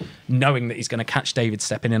forehand, knowing that he's going to catch David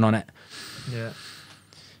stepping in on it. Yeah.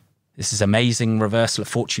 This is amazing reversal of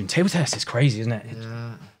fortune. Table tennis is crazy, isn't it?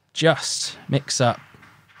 Yeah. Just mix up.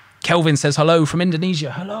 Kelvin says hello from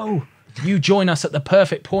Indonesia. Hello. You join us at the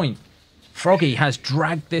perfect point. Froggy has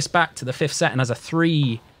dragged this back to the 5th set and has a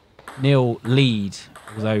 3-0 lead.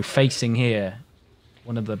 Although facing here,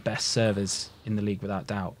 one of the best servers in the league without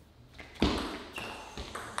doubt.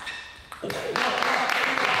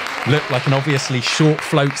 Looked like an obviously short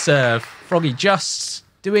float serve. Froggy just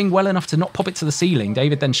doing well enough to not pop it to the ceiling.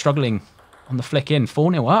 David then struggling on the flick in.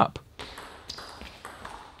 4-0 up.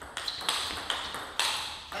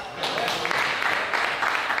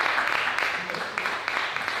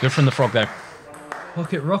 Good from the Frog, though.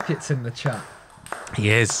 Pocket Rocket's in the chat.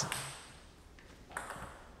 He is.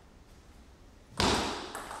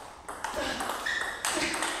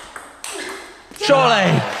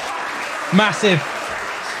 Surely. Massive.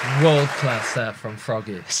 World class there from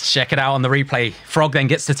Froggy. Let's check it out on the replay. Frog then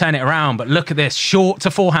gets to turn it around, but look at this. Short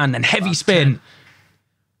to forehand and heavy spin.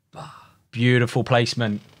 Beautiful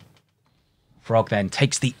placement. Frog then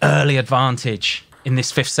takes the early advantage in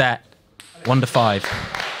this 5th set. 1-5.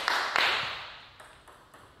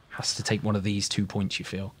 Has to take one of these 2 points, you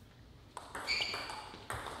feel.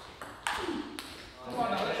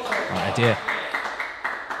 Right idea.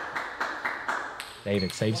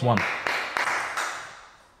 David saves one.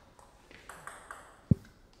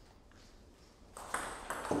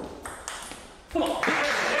 Come on.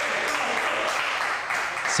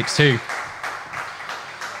 6-2.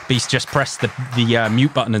 Beast just pressed the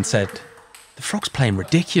mute button and said, "The Frog's playing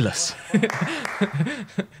ridiculous."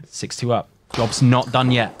 6-2 up. Job's not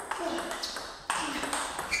done yet.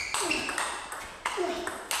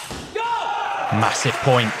 Massive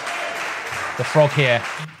point. The Frog here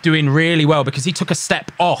doing really well because he took a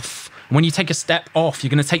step off. When you take a step off, you're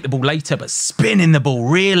going to take the ball later, but spinning the ball,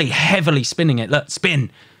 really heavily spinning it. Look,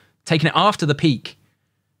 spin. Taking it after the peak.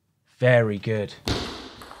 Very good.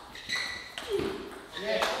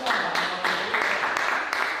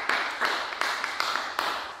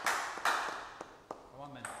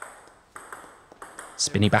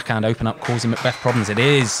 Spinny backhand open up, causing McBeath problems. It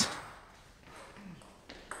is.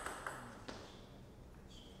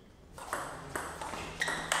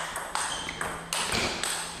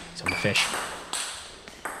 It's on the fish.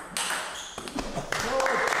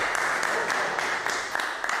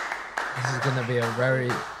 This is going to be a very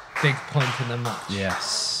big point in the match.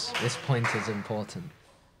 Yes. This point is important.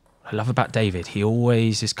 What I love about David, he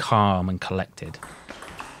always is calm and collected.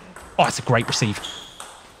 Oh, it's a great receive.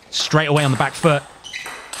 Straight away on the back foot.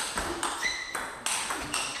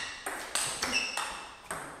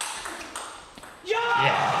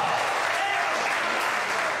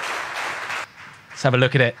 Let's have a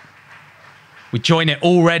look at it. We join it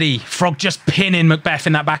already. Frog just pinning McBeath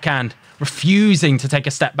in that backhand, refusing to take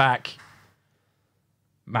a step back.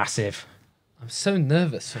 Massive. I'm so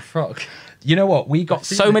nervous for Frog. You know what? We got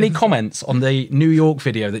so many comments on the New York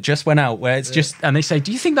video that just went out where it's just, and they say,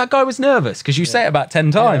 "Do you think that guy was nervous? Because you say it about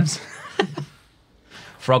 10 times." Yeah.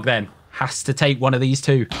 Frog then has to take one of these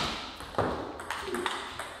two.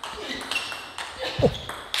 Oh.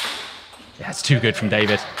 Yeah, it's too good from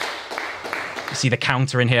David. You see the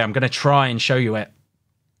counter in here. I'm going to try and show you it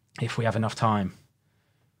if we have enough time.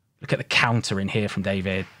 Look at the counter in here from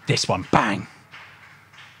David. This one, bang.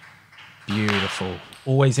 Beautiful.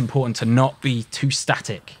 Always important to not be too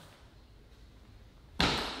static.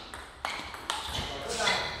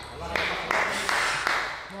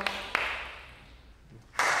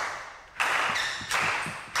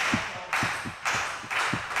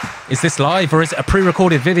 Is this live or is it a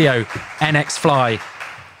pre-recorded video? NX Fly.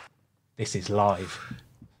 This is live.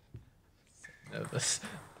 Nervous.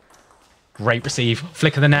 Great receive.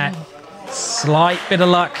 Flick of the net. Slight bit of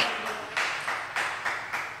luck.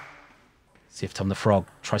 See if Tom the Frog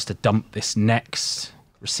tries to dump this next.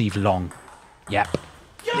 Receive long. Yep.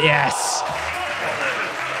 Yes!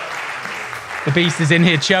 The Beast is in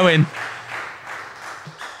here showing.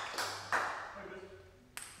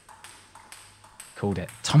 Called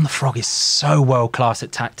it. Tom the Frog is so world class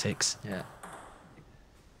at tactics. Yeah.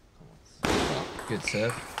 Good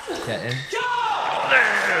serve. Get in.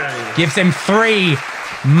 Gives him 3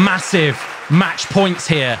 massive match points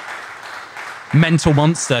here. Mental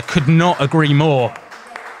monster. Could not agree more.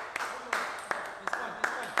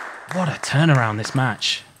 What a turnaround this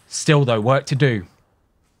match. Still, though, work to do.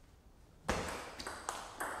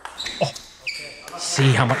 Oh.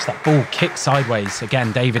 See how much that ball kicks sideways.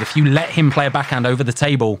 Again, David, if you let him play a backhand over the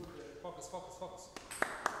table.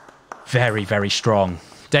 Very, very strong.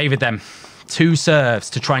 David then. 2 serves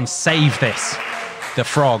to try and save this. The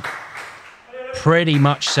Frog. Pretty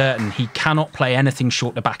much certain he cannot play anything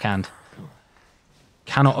short the backhand.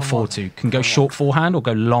 Cannot afford to. Can go short forehand or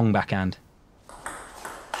go long backhand.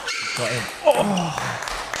 Got in. Oh.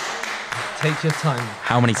 Take your time.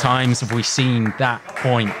 How many times have we seen that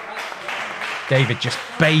point? David just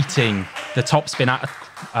baiting the topspin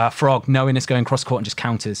at Frog, knowing it's going cross court and just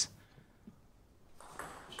counters.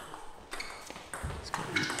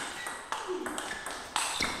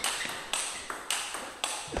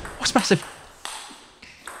 What's massive?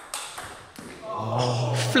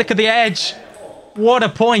 Oh, flick of the edge. What a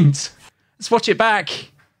point. Let's watch it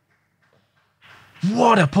back.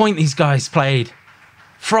 What a point these guys played.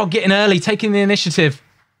 Frog getting early, taking the initiative.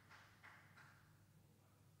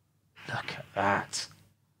 Look at that.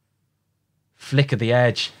 Flick of the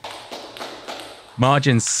edge.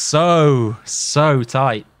 Margins so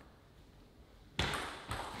tight.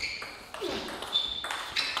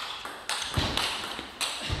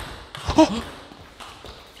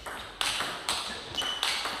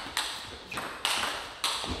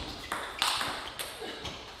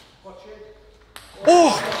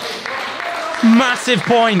 Oh! Massive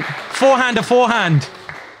point. Forehand to forehand.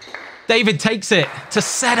 David takes it to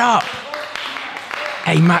set up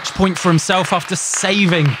a match point for himself after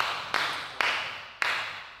saving.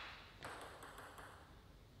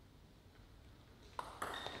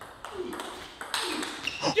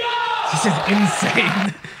 This is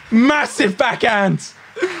insane. Massive backhand.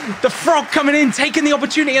 The frog coming in, taking the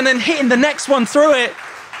opportunity and then hitting the next one through it.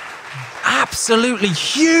 Absolutely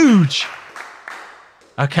huge.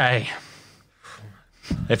 Okay.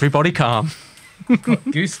 Everybody calm. Got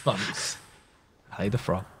goosebumps. Play the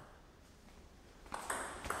frog.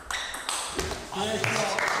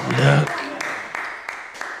 Look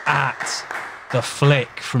at the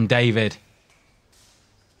flick from David.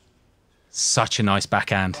 Such a nice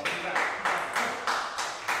backhand.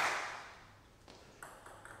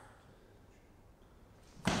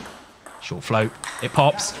 Short float. It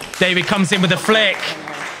pops. David comes in with a flick.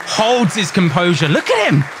 Holds his composure. Look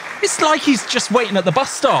at him. It's like he's just waiting at the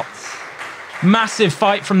bus stop. Massive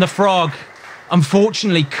fight from the frog.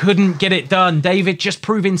 Unfortunately, couldn't get it done. David just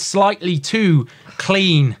proving slightly too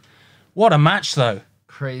clean. What a match, though.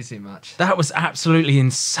 Crazy match. That was absolutely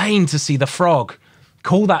insane to see the frog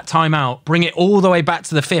call that timeout, bring it all the way back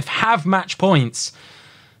to the fifth, have match points.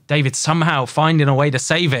 David somehow finding a way to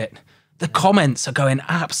save it. The comments are going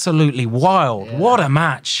absolutely wild. Yeah. What a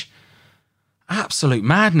match. Absolute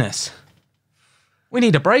madness. We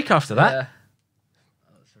need a break after that. Yeah.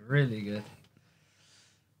 That was really good.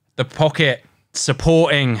 The pocket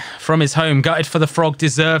supporting from his home. Gutted for the frog.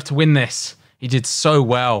 Deserved to win this. He did so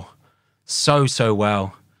well. So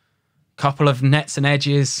well. Couple of nets and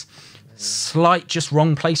edges. Slight just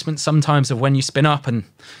wrong placement sometimes of when you spin up, and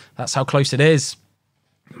that's how close it is.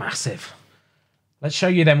 Massive. Let's show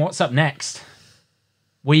you then what's up next.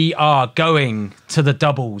 We are going to the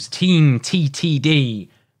doubles. Team TTD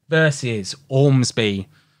versus Ormesby.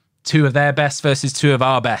 Two of their best versus two of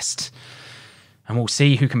our best. And we'll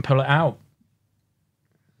see who can pull it out.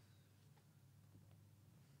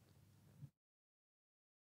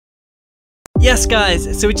 Yes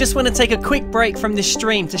guys, so we just want to take a quick break from this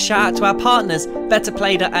stream to shout out to our partners,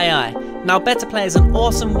 betterplay.ai. Now Betterplay is an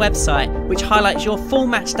awesome website which highlights your full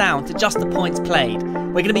match down to just the points played.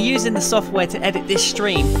 We're going to be using the software to edit this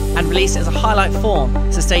stream and release it as a highlight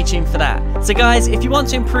form, so stay tuned for that. So guys, if you want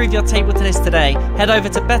to improve your table tennis today, head over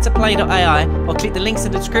to betterplay.ai or click the links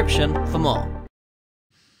in the description for more.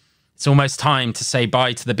 It's almost time to say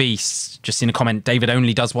bye to the beast. Just in a comment, David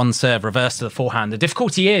only does one serve, reverse to the forehand. The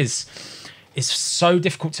difficulty is it's so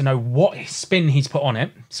difficult to know what spin he's put on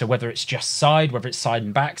it. So whether it's just side, whether it's side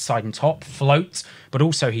and back, side and top, float, but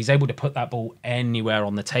also he's able to put that ball anywhere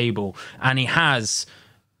on the table. And he has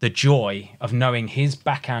the joy of knowing his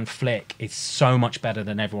backhand flick is so much better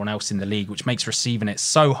than everyone else in the league, which makes receiving it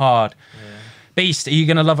so hard. Yeah. Beast, are you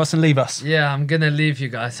going to love us and leave us? Yeah, I'm going to leave you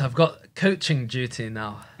guys. I've got coaching duty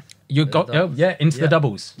now. You got, into the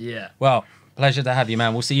doubles. Yeah. Well, pleasure to have you,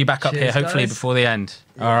 man. We'll see you back up here, hopefully, guys, before the end.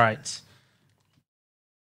 Yeah. All right.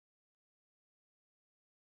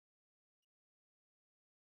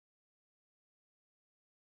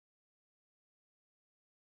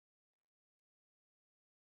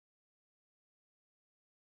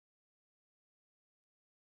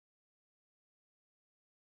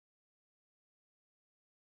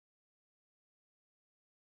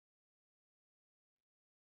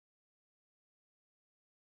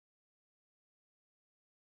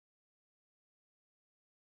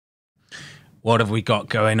 What have we got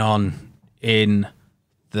going on in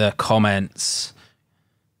the comments?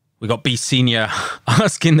 We got Beast Senior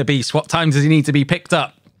asking the Beast, what time does he need to be picked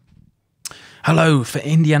up? Hello for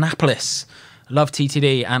Indianapolis. Love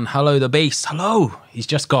TTD and hello the Beast. Hello. He's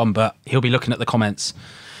just gone, but he'll be looking at the comments.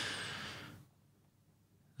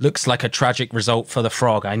 Looks like a tragic result for the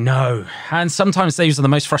frog. I know. And sometimes these are the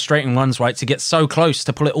most frustrating ones, right? To get so close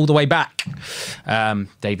to pull it all the way back.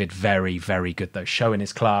 David, very, very good though. Showing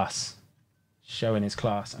his class. Showing his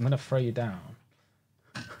class. I'm going to throw you down.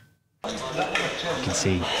 You can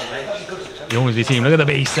see the Ormesby team. Look at the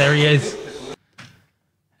Beast. There he is.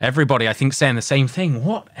 Everybody, I think, saying the same thing.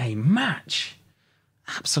 What a match.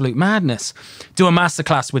 Absolute madness. Do a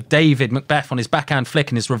masterclass with David McBeath on his backhand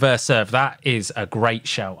flick and his reverse serve. That is a great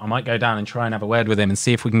shout. I might go down and try and have a word with him and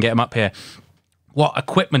see if we can get him up here. What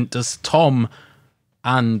equipment does Tom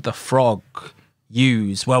and the frog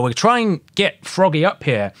use? Well, we'll try and get Froggy up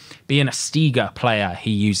here. Being a Stiga player,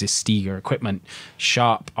 he uses Stiga equipment.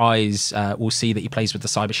 Sharp eyes will see that he plays with the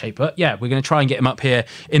Cyber Shape. But yeah, we're going to try and get him up here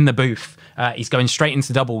in the booth. He's going straight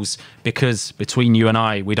into doubles because between you and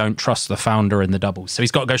I, we don't trust the founder in the doubles. So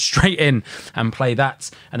he's got to go straight in and play that.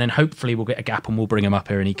 And then hopefully we'll get a gap and we'll bring him up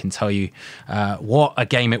here and he can tell you what a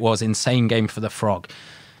game it was. Insane game for the Frog.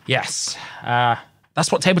 Yes. That's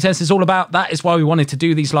what table tennis is all about. That is why we wanted to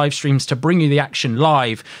do these live streams, to bring you the action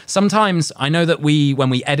live. Sometimes I know that when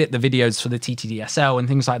we edit the videos for the TTDSL and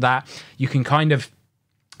things like that, you can kind of,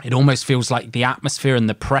 it almost feels like the atmosphere and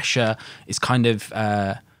the pressure is kind of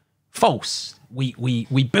false.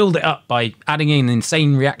 We build it up by adding in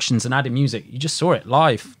insane reactions and adding music. You just saw it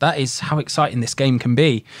live. That is how exciting this game can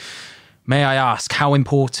be. May I ask, how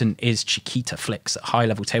important is Chiquita flicks at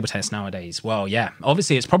high-level table tennis nowadays? Well, yeah,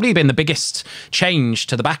 obviously it's probably been the biggest change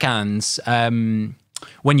to the backhands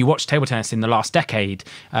when you watch table tennis in the last decade.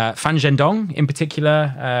 Fan Zhendong in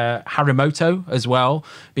particular, Harimoto as well,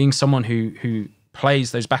 being someone who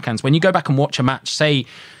plays those backhands. When you go back and watch a match, say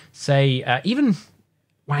even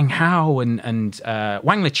Wang Hao and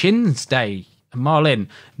Wang Lechin's day, and Marlin,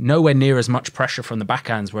 nowhere near as much pressure from the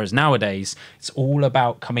backhands, whereas nowadays it's all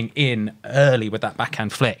about coming in early with that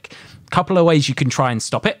backhand flick. A couple of ways you can try and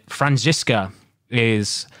stop it. Franziska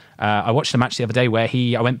is, I watched the match the other day where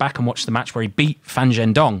I went back and watched the match where he beat Fan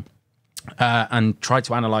Zhendong and tried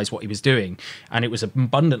to analyse what he was doing. And it was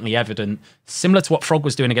abundantly evident, similar to what Frog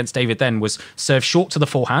was doing against David then, was serve short to the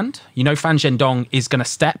forehand. You know Fan Zhendong is going to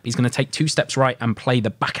step, he's going to take 2 steps right and play the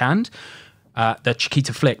backhand. The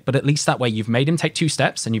Chiquita flick, but at least that way you've made him take 2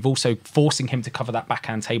 steps and you've also forcing him to cover that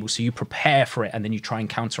backhand table, so you prepare for it and then you try and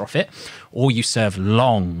counter off it, or you serve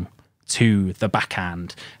long to the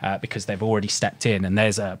backhand because they've already stepped in. And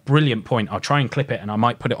there's a brilliant point, I'll try and clip it and I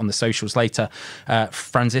might put it on the socials later.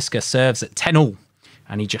 Franziska serves at 10-all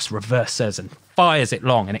and he just reverse serves and fires it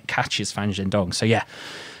long and it catches Fan Zhendong. So yeah,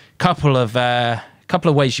 couple of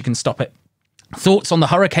ways you can stop it. Thoughts on the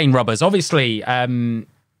hurricane rubbers? Obviously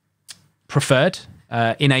preferred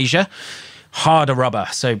in Asia. Harder rubber,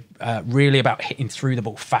 so really about hitting through the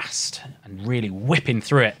ball fast and really whipping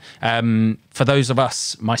through it. For those of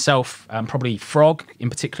us, myself, probably Frog in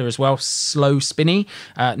particular as well, slow spinny,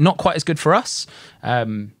 not quite as good for us.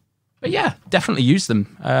 But yeah, definitely use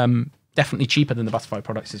them. Definitely cheaper than the Butterfly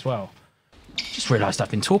products as well. Just realised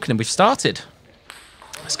I've been talking and we've started.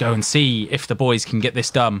 Let's go and see if the boys can get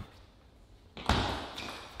this done.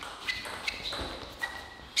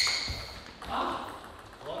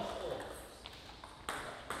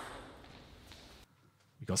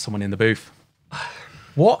 Got someone in the booth.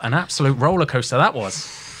 What an absolute roller coaster that was.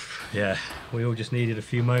 Yeah, we all just needed a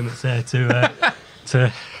few moments there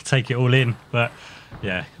to take it all in. But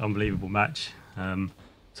yeah, unbelievable match. Tom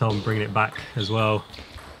bringing it back as well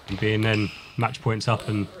and being then match points up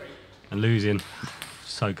and losing.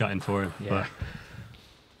 So gutting for him. Yeah. But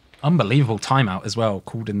unbelievable timeout as well,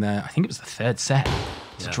 called in there. I think it was the 3rd set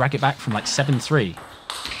to drag it back from like 7-3.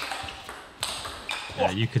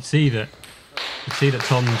 Yeah, you could see that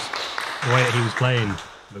Tom's, the way that he was playing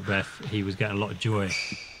McBeath, he was getting a lot of joy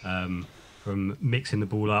from mixing the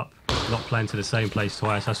ball up, not playing to the same place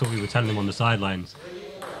twice. That's what we were telling him on the sidelines,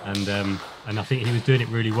 and I think he was doing it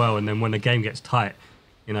really well. And then when the game gets tight,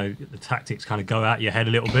 you know, the tactics kind of go out your head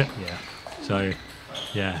a little bit. Yeah. So,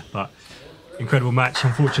 yeah, but incredible match.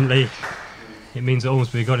 Unfortunately, it means that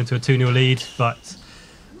Ormesby got into a 2-0 lead, but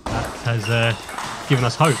that has given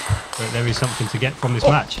us hope that there is something to get from this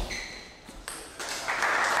match.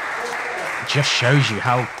 Just shows you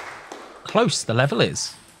how close the level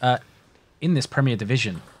is in this Premier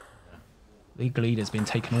Division. League lead has been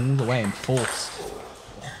taken all the way and forced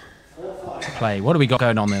to play. What do we got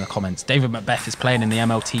going on in the comments? David McBeath is playing in the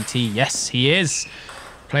MLTT. Yes, he is.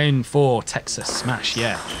 Playing for Texas Smash.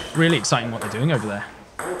 Yeah, really exciting what they're doing over there.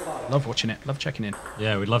 Love watching it. Love checking in.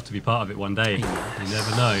 Yeah, we'd love to be part of it one day. Yes. You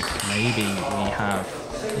never know. Maybe we have,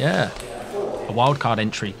 a wildcard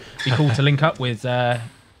entry. Be cool to link up with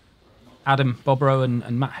Adam Bobrow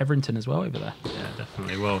and Matt Heverington as well over there. Yeah,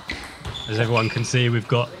 definitely. Well, as everyone can see, we've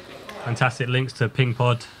got fantastic links to Ping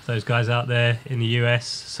Pod, those guys out there in the US.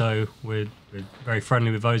 So we're very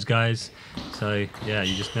friendly with those guys. So yeah,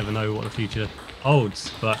 you just never know what the future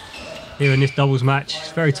holds. But here in this doubles match,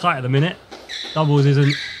 it's very tight at the minute. Doubles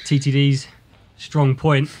isn't TTD's strong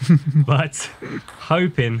point, but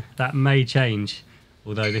hoping that may change.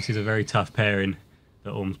 Although this is a very tough pairing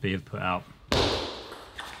that Ormesby have put out.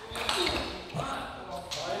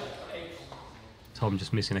 Tom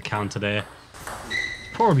just missing a counter there.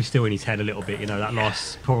 Probably still in his head a little bit, you know, that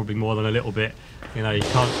loss, probably more than a little bit. You know, you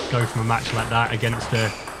can't go from a match like that against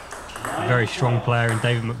a very strong player in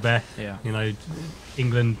David McBeath. Yeah. You know,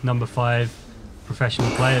 England #5 professional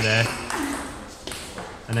player there,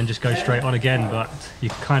 and then just go straight on again. But you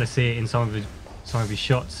can kind of see it in some of his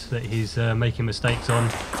shots that he's making mistakes on.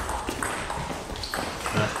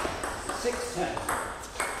 But 6-10.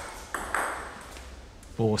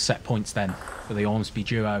 4 set points then for the Ormesby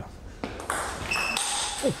duo.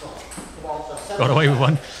 Got away with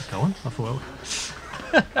one. go on, I thought.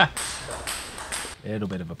 A little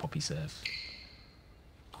bit of a poppy serve.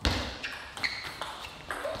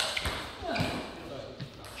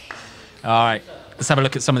 All right, let's have a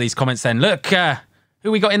look at some of these comments then. Look,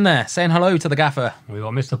 who we got in there saying hello to the gaffer. We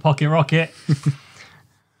got Mr. Pocket Rocket.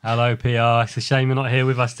 Hello, PR. It's a shame you're not here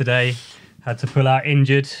with us today. Had to pull out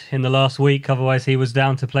injured in the last week, otherwise he was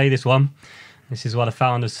down to play this one. This is why the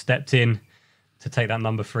founders stepped in to take that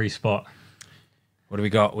 #3 spot. What do we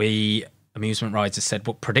got? Amusement Rides has said,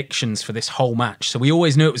 what predictions for this whole match? So we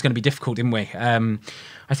always knew it was going to be difficult, didn't we? I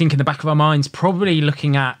think in the back of our minds, probably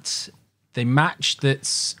looking at the match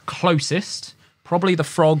that's closest, probably the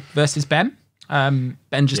Frog versus Ben. Ben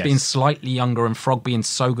just being slightly younger and Frog being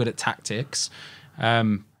so good at tactics.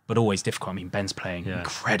 But always difficult. I mean, Ben's playing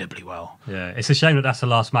incredibly well. Yeah, it's a shame that that's the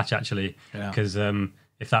last match, actually, because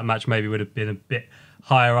if that match maybe would have been a bit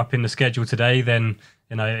higher up in the schedule today, then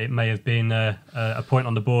it may have been a point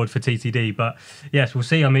on the board for TTD. But yes, we'll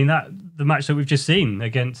see. I mean, the match that we've just seen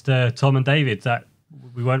against Tom and David, that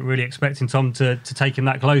we weren't really expecting Tom to take him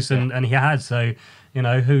that close, and he had. So,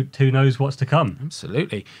 who knows what's to come?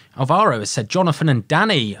 Absolutely. Alvaro has said, Jonathan and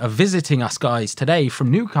Danny are visiting us guys today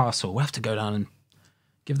from Newcastle. We'll have to go down and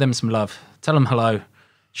give them some love. Tell them hello.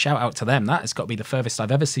 Shout out to them. That has got to be the furthest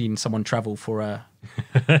I've ever seen someone travel for a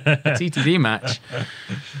TTD match.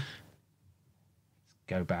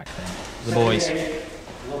 Go back then. The boys. We've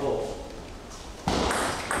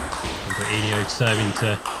got Enio serving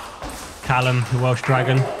to Callum, the Welsh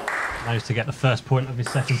Dragon. Managed to get the first point of his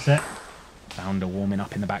second set. Founder warming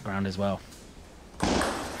up in the background as well.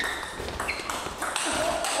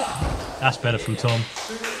 That's better from Tom.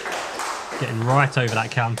 Getting right over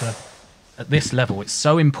that counter. At this level, it's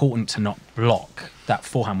so important to not block that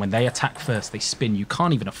forehand. When they attack first, they spin. You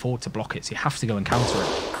can't even afford to block it, so you have to go and counter it.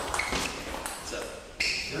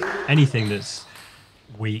 Anything that's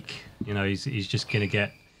weak, he's just gonna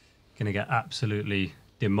get absolutely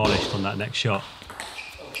demolished on that next shot.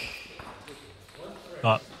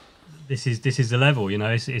 But this is the level,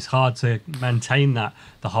 it's hard to maintain that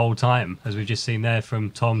the whole time, as we've just seen there from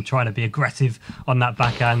Tom, trying to be aggressive on that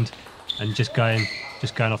backhand and just going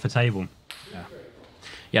off the table.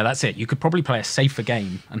 Yeah, that's it. You could probably play a safer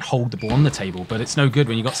game and hold the ball on the table, but it's no good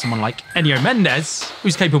when you've got someone like Enio Mendes,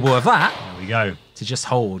 who's capable of that. There we go. To just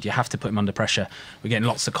hold. You have to put him under pressure. We're getting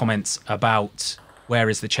lots of comments about where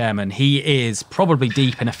is the chairman. He is probably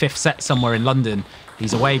deep in a 5th set somewhere in London.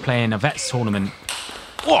 He's away playing a Vets tournament.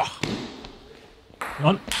 Oh!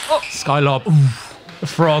 On. Oh, Skylob. The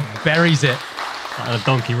Frog buries it. A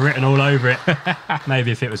donkey written all over it.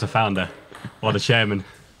 Maybe if it was a founder or the chairman.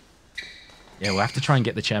 Yeah, we'll have to try and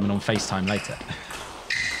get the chairman on FaceTime later.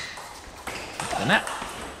 The net.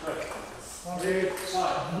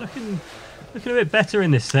 Looking a bit better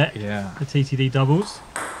in this set. Yeah. The TTD doubles.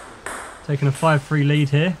 Taking a 5-3 lead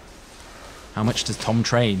here. How much does Tom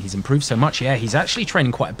train? He's improved so much. Yeah, he's actually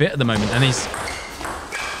training quite a bit at the moment, and he's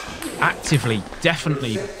actively,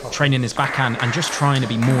 definitely training his backhand and just trying to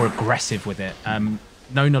be more aggressive with it.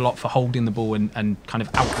 Known a lot for holding the ball and kind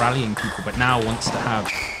of out-rallying people, but now wants to have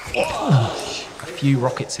a few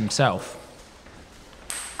rockets himself.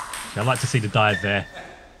 I'd like to see the dive there.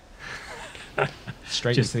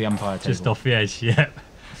 Straight into the umpire table. Just off the edge, yep.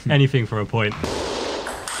 Anything for a point.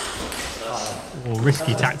 Or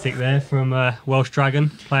risky tactic there from Welsh Dragon,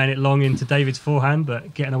 playing it long into David's forehand,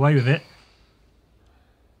 but getting away with it.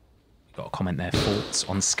 Got a comment there, thoughts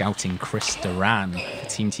on scouting Chris Duran for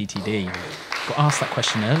Team TTD. Got asked that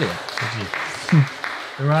question earlier.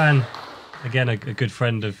 Duran, again, a good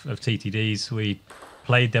friend of TTD's. We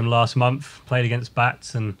played them last month, played against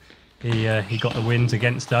Bats, and he got the wins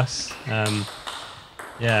against us.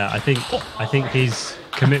 Yeah, I think his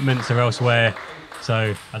commitments are elsewhere,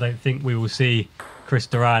 so I don't think we will see Chris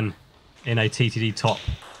Duran in a TTD top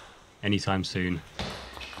anytime soon.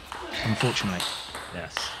 Unfortunately.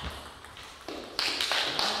 Yes.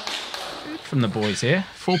 Good from the boys here.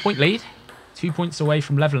 4-point lead. 2 points away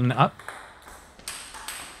from levelling it up.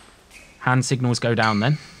 Hand signals go down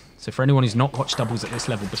then. So for anyone who's not watched doubles at this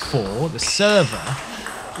level before, the server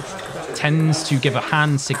tends to give a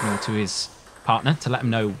hand signal to his partner to let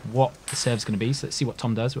him know what the serve's going to be. So let's see what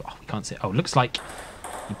Tom does. Oh, we can't see it. Oh, it looks like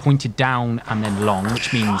he pointed down and then long,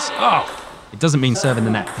 which means, It doesn't mean serving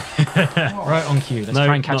the net. Right on cue. Let's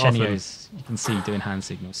try and catch not often. Enio's. You can see doing hand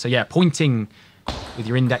signals. So yeah, pointing with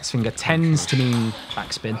your index finger tends to mean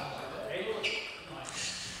backspin.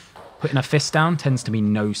 Putting a fist down tends to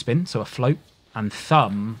mean no spin, so a float. And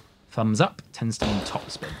thumbs up, tends to mean top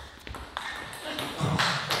spin.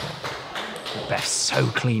 Beth's so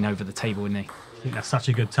clean over the table, isn't he? I think that's such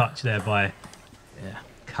a good touch there by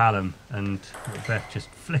Callum, and Beth just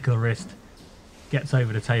flick of the wrist, gets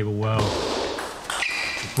over the table well,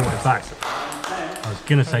 brought it back. I was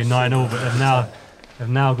gonna say 9-all, but they've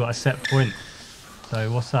now got a set point. So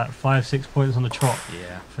what's that? 5-6 points on the trot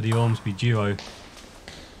for the Ormesby duo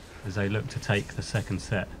as they look to take the second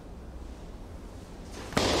set.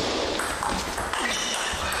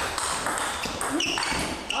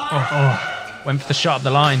 Went for the shot up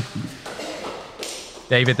the line.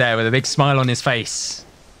 David there with a big smile on his face.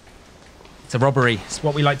 It's a robbery. It's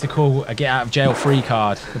what we like to call a get out of jail free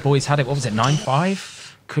card. The boys had it, what was it,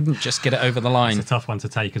 9-5? Couldn't just get it over the line. It's a tough one to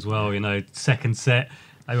take as well, you know, second set.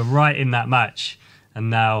 They were right in that match, and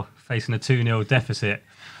now facing a 2-0 deficit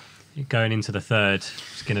going into the third.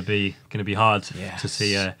 It's going to be hard to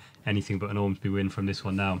see anything but an Ormesby win from this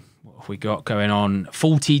one now. What have we got going on?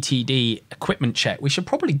 Full TTD equipment check. We should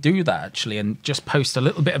probably do that actually and just post a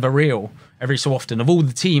little bit of a reel every so often of all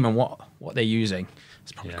the team and what they're using.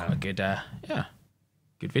 It's probably quite a good,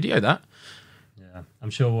 good video that. Yeah,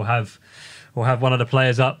 I'm sure we'll have one of the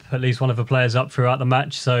players up, at least one of the players up throughout the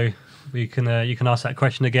match, so we can you can ask that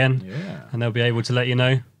question again, and they'll be able to let you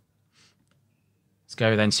know. Let's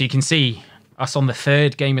go then. So you can see us on the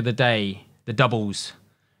third game of the day, the doubles.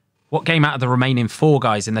 What game out of the remaining 4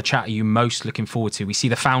 guys in the chat are you most looking forward to? We see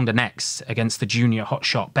the founder next against the junior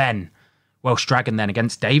hotshot Ben. Welsh Dragon then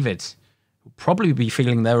against David. Will probably be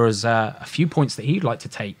feeling there was a few points that he'd like to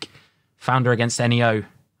take. Founder against Enio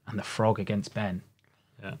and the Frog against Ben.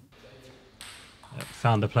 Yeah.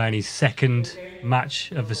 Founder playing his second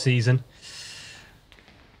match of the season.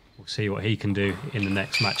 We'll see what he can do in the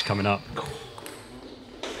next match coming up.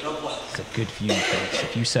 It's a good view, folks.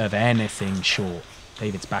 If you serve anything short,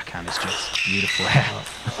 David's backhand is just beautiful.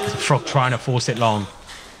 The Frog trying to force it long.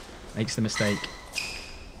 Makes the mistake.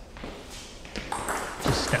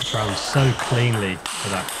 Just steps around so cleanly for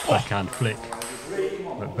that backhand flick.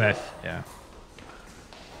 McBeath. Yeah.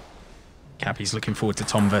 Cappy's looking forward to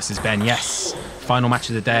Tom versus Ben. Yes. Final match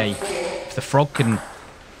of the day. If the Frog can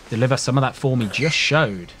deliver some of that form he just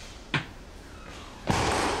showed, it's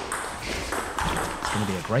going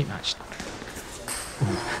to be a great match.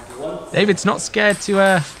 David's not scared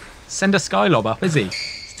to send a sky lob up, is he?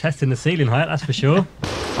 He's testing the ceiling height, that's for sure.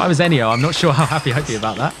 If I was Enio, I'm not sure how happy I'd be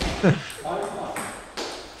about that.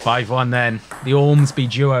 5-1 then. The Ormesby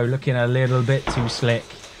duo looking a little bit too slick.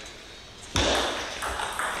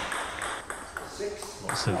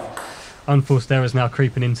 Lots of unforced errors now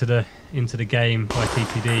creeping into the game by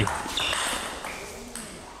TTD.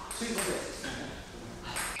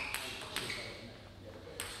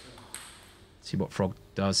 See what Frog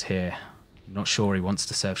does here. I'm not sure he wants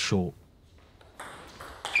to serve short.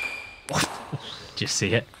 Just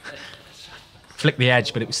see it. Flick the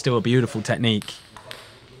edge, but it was still a beautiful technique.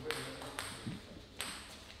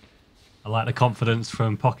 I like the confidence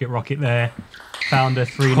from Pocket Rocket there. Founder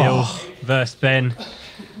 3-0 versus Ben.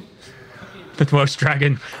 The Welsh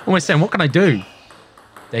Dragon. Almost saying, what can I do?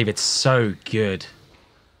 David's so good.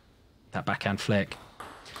 That backhand flick.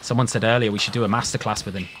 Someone said earlier we should do a masterclass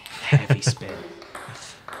with him. Heavy spin.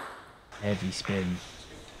 Heavy spin.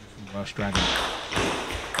 Welsh Dragon.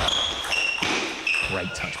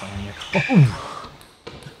 Great touch by Enio. Oh.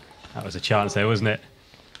 That was a chance there, wasn't it?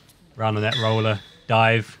 Round the net roller,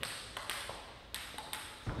 dive.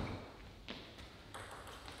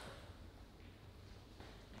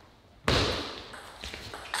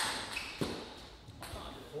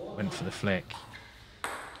 Went for the flick.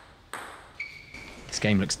 This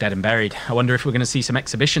game looks dead and buried. I wonder if we're going to see some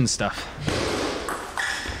exhibition stuff.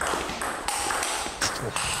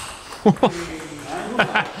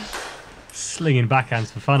 Slinging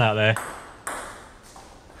backhands for fun out there.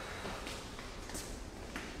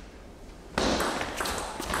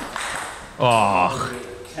 Oh,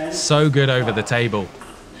 so good over the table.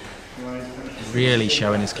 Really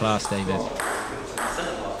showing his class, David.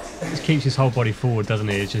 Just keeps his whole body forward, doesn't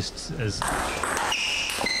he? It's just as...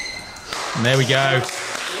 And there we go.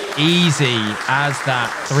 Easy as that.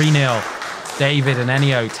 3-0. David and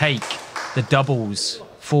Enio take the doubles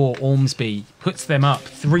for Ormesby. Puts them up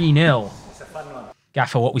 3-0.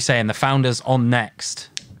 Gaffer, what we saying? The founder's on next.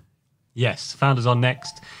 Yes, founder's on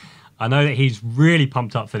next. I know that he's really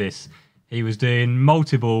pumped up for this. He was doing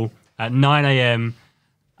multiple at 9 AM,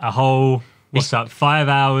 a whole what's up, 5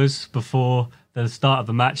 hours before the start of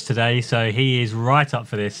the match today. So he is right up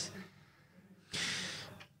for this.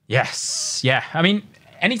 Yes. Yeah. I mean,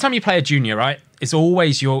 anytime you play a junior, right, it's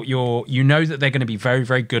always you know that they're going to be very,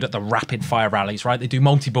 very good at the rapid fire rallies, right? They do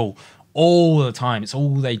multi-ball all the time. It's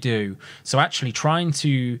all they do. So actually trying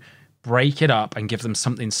to break it up and give them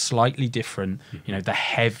something slightly different, you know, the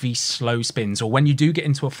heavy, slow spins, or when you do get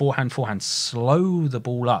into a forehand, slow the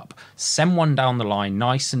ball up, send one down the line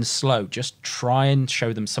nice and slow. Just try and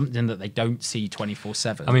show them something that they don't see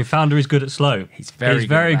 24/7. I mean, Founder is good at slow. He's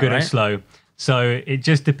very good at slow. So it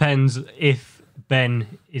just depends if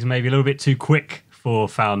Ben is maybe a little bit too quick for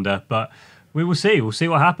Founder, but we will see. We'll see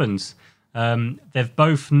what happens. They've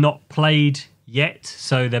both not played yet,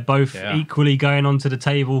 so they're both equally going onto the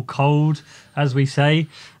table cold, as we say.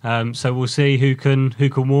 So we'll see who can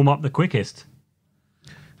warm up the quickest.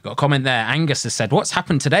 Got a comment there. Angus has said, "What's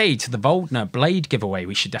happened today to the Voldner Blade giveaway?"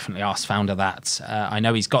 We should definitely ask Founder that. I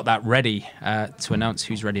know he's got that ready to announce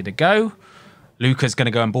who's ready to go. Luca's going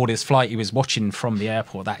to go and board his flight. He was watching from the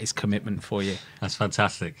airport. That is commitment for you. That's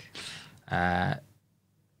fantastic. I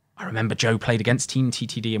remember Joe played against Team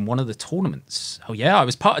TTD in one of the tournaments. Oh, yeah, I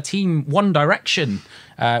was part of Team One Direction.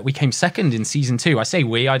 We came second in Season 2. I say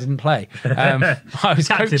we, I didn't play. I was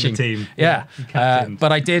coaching. The team. Yeah.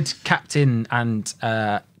 But I did captain and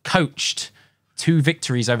coached 2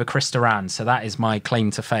 victories over Chris Duran, so that is my claim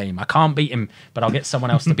to fame. I can't beat him, but I'll get someone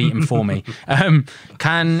else to beat him for me.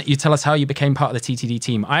 Can you tell us how you became part of the TTD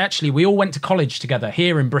team? We all went to college together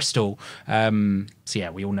here in Bristol. So yeah,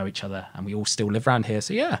 we all know each other and we all still live around here.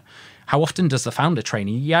 So yeah, how often does the Founder train?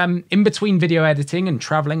 He, in between video editing and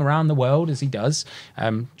traveling around the world as he does,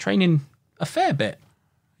 training a fair bit.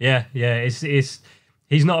 Yeah.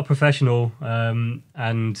 He's not a professional,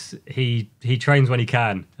 and he trains when he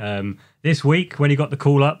can. This week, when he got the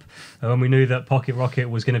call up, when we knew that Pocket Rocket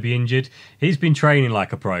was going to be injured, he's been training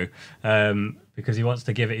like a pro because he wants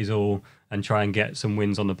to give it his all and try and get some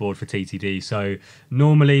wins on the board for TTD. So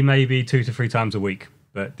normally maybe 2 to 3 times a week,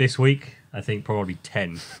 but this week I think probably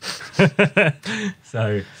 10.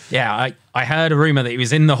 So yeah, I heard a rumor that he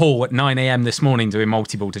was in the hall at 9 a.m. this morning doing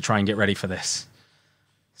multi-ball to try and get ready for this.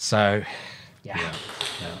 So yeah.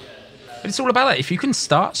 But it's all about that. If you can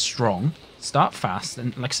start strong, start fast,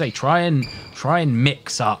 and like I say, try and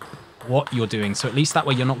mix up what you're doing. So at least that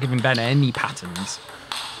way you're not giving Ben any patterns.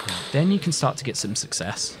 Then you can start to get some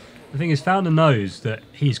success. The thing is, Founder knows that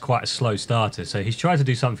he's quite a slow starter, so he's tried to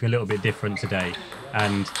do something a little bit different today,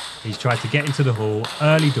 and he's tried to get into the hall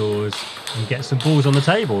early doors and get some balls on the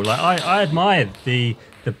table. Like I admired the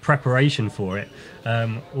preparation for it.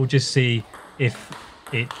 We'll just see if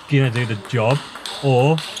it's gonna do the job,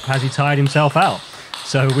 or has he tired himself out?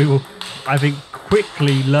 So we will, I think,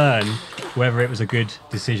 quickly learn whether it was a good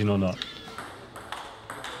decision or not.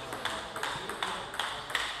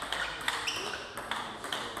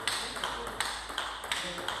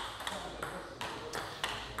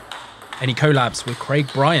 Any collabs with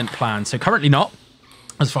Craig Bryant planned? So currently not.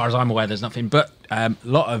 As far as I'm aware, there's nothing, but a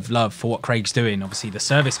lot of love for what Craig's doing. Obviously, the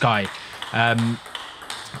service guy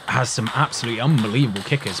has some absolutely unbelievable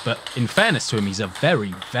kickers, but in fairness to him, he's a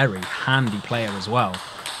very, very handy player as well.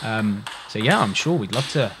 So yeah, I'm sure we'd love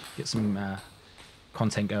to get some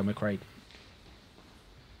content going with Craig.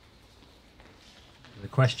 The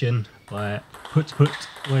question by Put,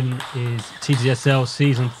 when is TTDSL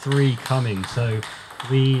Season 3 coming? So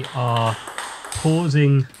we are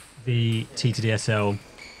pausing the TTDSL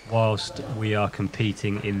whilst we are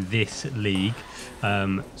competing in this league.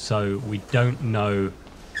 So we don't know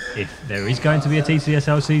if there is going to be a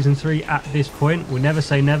TTDSL Season 3 at this point. We'll never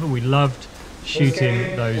say never. We loved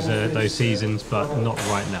shooting those seasons, but not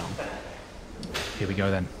right now. Here we go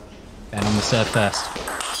then. Ben on the serve first.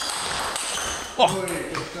 Oh.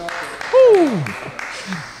 Woo.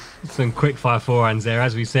 Some quick fire forehands there.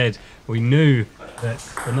 As we said, we knew that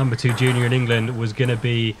the number 2 junior in England was going to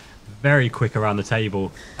be very quick around the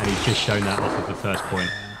table, and he's just shown that off of the first point.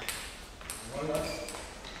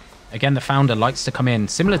 Again, the Founder likes to come in,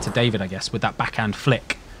 similar to David, I guess, with that backhand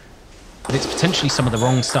flick. But it's potentially some of the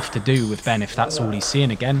wrong stuff to do with Ben if that's all he's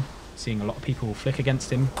seeing again. Seeing a lot of people flick against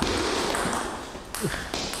him.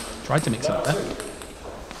 Oof. Tried to mix it up there.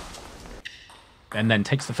 Ben then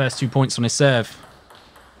takes the first 2 points on his serve.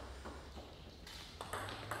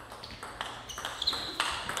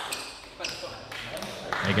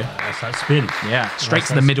 There you go. That's that spin. Yeah, straight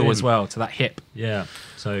to the middle as well, to that hip. Yeah,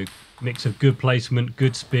 so mix of good placement,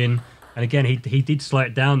 good spin. And again, he did slow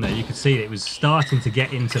it down there. You could see it was starting to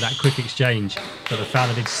get into that quick exchange, but the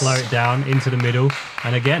Founder did slow it down into the middle.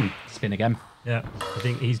 And again, spin again. Yeah, I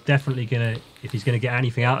think he's definitely going to, if he's going to get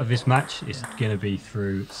anything out of this match, it's going to be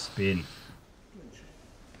through spin.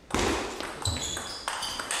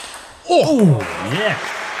 Oh, Yeah,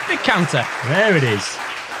 big counter. there it is.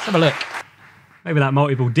 Let's have a look. Maybe that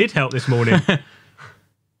multi-ball did help this morning.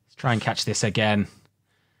 Let's try and catch this again.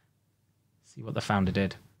 See what the founder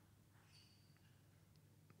did.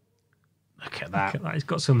 Look at that. He's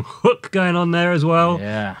got some hook going on there as well.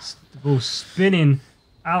 Yeah. The ball spinning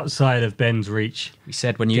outside of Ben's reach. We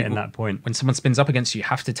said when you Getting that point. when someone spins up against you, you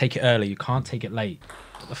have to take it early. You can't take it late.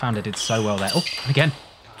 But the founder did so well there. Oh, and again.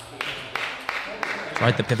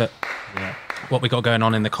 Tried the pivot. Yeah. What we got going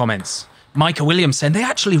on in the comments. Micah Williams saying they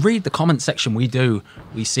actually read the comment section. We do.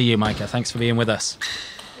 We see you, Micah. Thanks for being with us.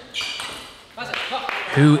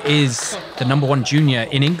 Who is the #1 junior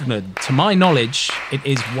in England? To my knowledge, it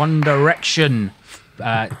is One Direction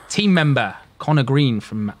team member Connor Green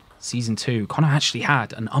from season 2. Connor actually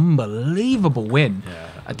had an unbelievable win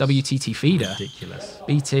at WTT Feeder. Ridiculous.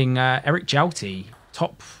 Beating Eric Jouty,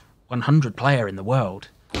 top 100 player in the world.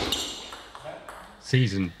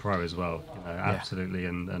 Seasoned pro as well, absolutely.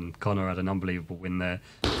 And Connor had an unbelievable win there.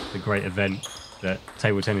 The great event that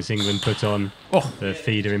Table Tennis England put on, the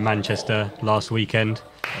feeder in Manchester last weekend.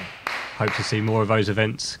 Hope to see more of those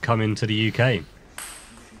events come into the UK.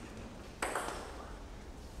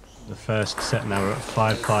 The first set now at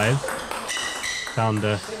 5-5.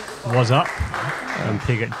 Founder was up, and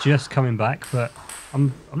Piggott just coming back, but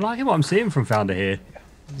I'm liking what I'm seeing from Founder here.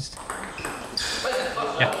 Just,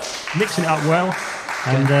 mixing it up well.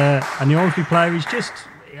 And the Ormesby player is just,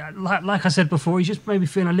 like I said before, he's just maybe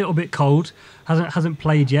feeling a little bit cold. Hasn't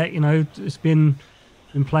played yet. It's been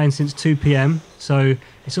playing since 2 p.m. So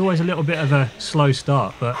it's always a little bit of a slow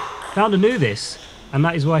start. But Founder knew this, and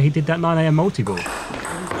that is why he did that 9 a.m. multi-ball.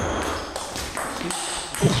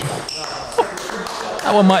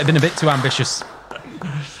 That one might have been a bit too ambitious.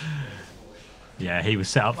 Yeah, he was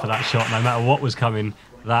set up for that shot. No matter what was coming,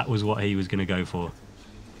 that was what he was going to go for.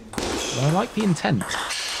 Well, I like the intent.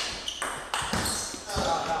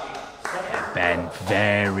 Ben,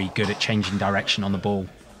 very good at changing direction on the ball.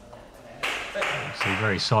 So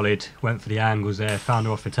very solid. Went for the angles there.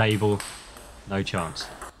 Founder off the table. No chance.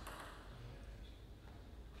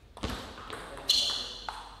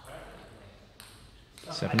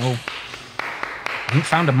 Seven all. I think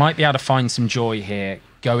Founder might be able to find some joy here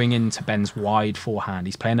going into Ben's wide forehand.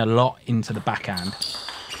 He's playing a lot into the backhand.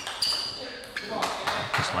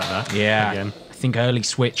 Just like that. Yeah. Again. I think early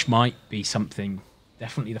switch might be something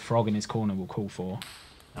definitely the frog in his corner will call for.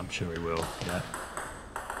 I'm sure he will, yeah.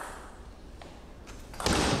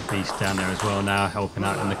 Beast down there as well now, helping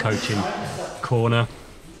out in the coaching corner,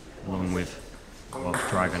 along with Rob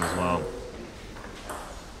Dragon as well.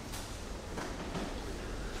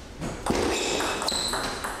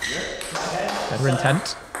 Better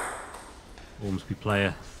intent. Ormesby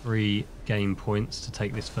player, 3 game points to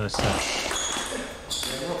take this first set.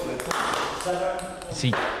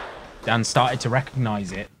 See, Dan started to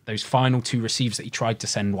recognise it. Those final 2 receives that he tried to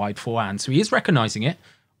send wide forehand. So he is recognising it.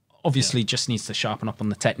 Obviously, just needs to sharpen up on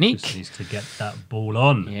the technique. Just needs to get that ball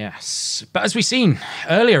on. Yes. But as we've seen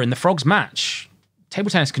earlier in the Frogs match, table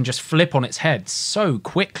tennis can just flip on its head so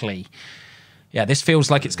quickly. Yeah, this feels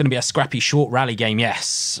like it's going to be a scrappy short rally game.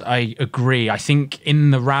 Yes, I agree. I think in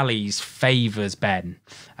the rallies favours Ben.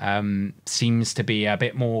 Seems to be a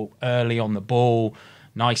bit more early on the ball.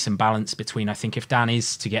 Nice and balanced between. I think if Dan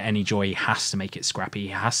is to get any joy, he has to make it scrappy. He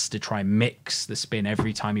has to try and mix the spin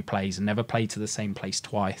every time he plays and never play to the same place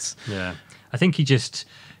twice. Yeah, I think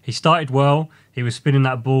he started well. He was spinning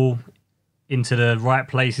that ball into the right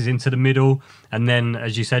places, into the middle. And then,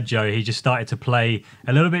 as you said, Joe, he just started to play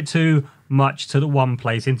a little bit too much to the one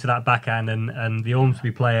place, into that backhand. And the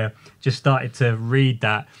Ormesby player just started to read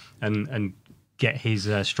that and get his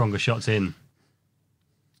stronger shots in.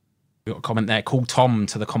 We've got a comment there. Call Tom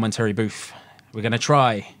to the commentary booth. We're going to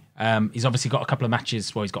try. He's obviously got a couple of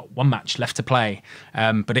matches. Well, he's got 1 match left to play,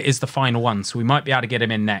 but it is the final one, so we might be able to get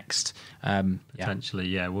him in next. Potentially,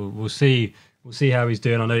 yeah. We'll see. We'll see how he's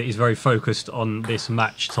doing. I know he's very focused on this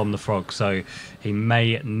match, Tom the Frog, so he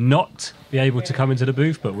may not be able to come into the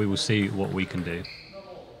booth, but we will see what we can do.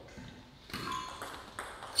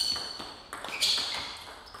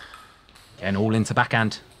 Again, all into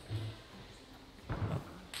backhand.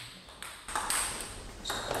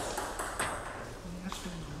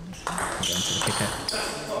 Going to the kicker.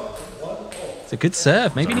 It's a good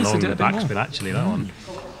serve. Maybe he needs to do it a bit more. Backspin, actually, that one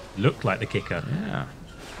looked like the kicker. Yeah.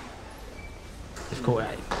 Difficult.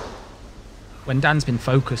 When Dan's been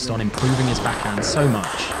focused on improving his backhand so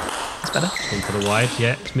much, it's better. Into the wide,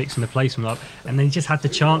 yeah, it's mixing the placement up, and then he just had the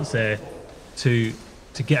chance there to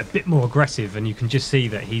get a bit more aggressive, and you can just see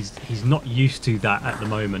that he's not used to that at the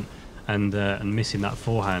moment, and missing that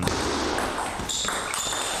forehand.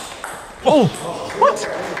 Oh, what?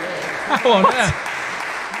 How on earth?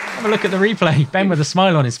 Have a look at the replay. Ben with a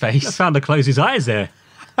smile on his face. I found to close his eyes there.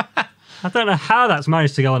 I don't know how that's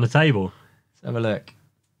managed to go on the table. Let's have a look.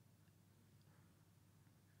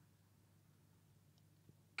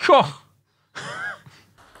 Cool.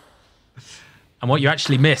 And what you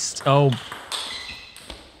actually missed,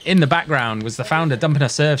 in the background was the founder dumping a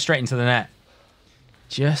serve straight into the net.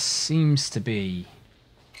 Just seems to be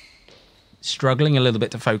struggling a little bit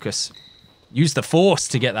to focus. Used the force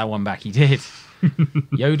to get that one back. He did.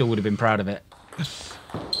 Yoda would have been proud of it.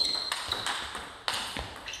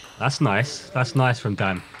 That's nice. That's nice from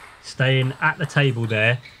Dan. Staying at the table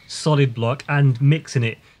there, solid block, and mixing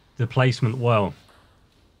it, the placement well.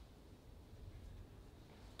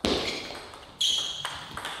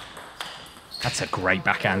 That's a great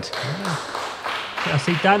backhand. I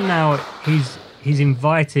see Dan now, he's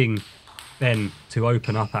inviting Ben to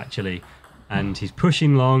open up actually. And he's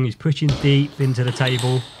pushing long, he's pushing deep into the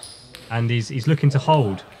table, and he's looking to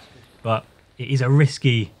hold. But it is a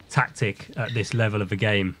risky tactic at this level of the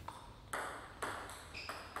game.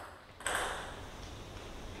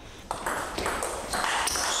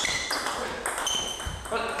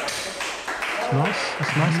 That's nice.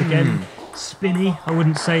 That's nice again. Spinny. I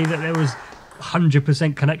wouldn't say that there was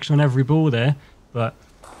 100% connection on every ball there, but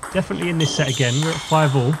definitely in this set again. We're at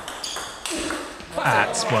 5-all.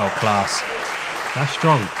 That's world class. That's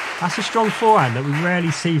strong. That's a strong forehand that we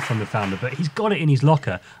rarely see from the founder, but he's got it in his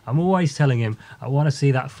locker. I'm always telling him, I want to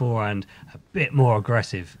see that forehand a bit more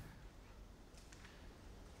aggressive.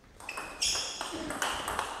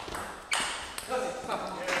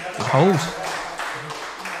 Hold.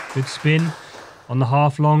 Good spin on the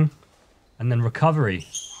half long, and then recovery.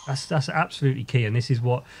 That's absolutely key, and this is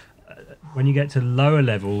what, when you get to lower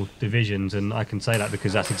level divisions, and I can say that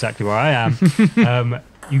because that's exactly where I am,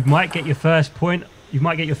 you might get your first point, you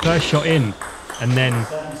might get your first shot in, and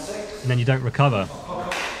then you don't recover.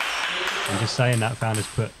 I'm just saying that founder's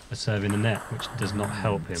put a serve in the net, which does not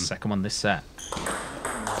help him. Second one this set.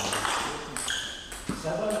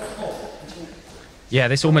 Yeah,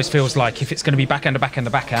 this almost feels like if it's going to be backhand to backhand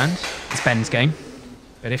to backhand, it's Ben's game.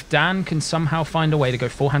 But if Dan can somehow find a way to go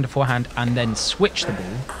forehand to forehand and then switch the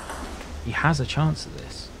ball, he has a chance at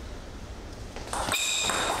this.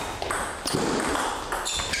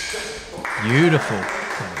 Beautiful.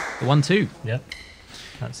 The 1-2. Yep,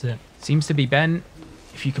 that's it. Seems to be Ben.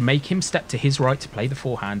 If you can make him step to his right to play the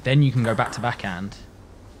forehand, then you can go back to backhand.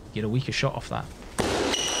 Get a weaker shot off that.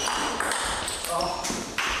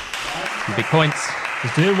 2 big points.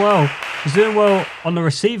 He's doing well. He's doing well on the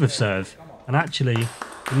receive of serve. And actually,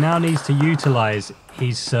 he now needs to utilise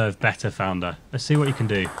his serve better, founder. Let's see what you can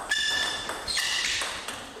do.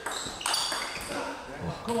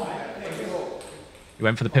 He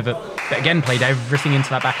went for the pivot, but again played everything into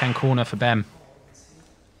that backhand corner for Ben.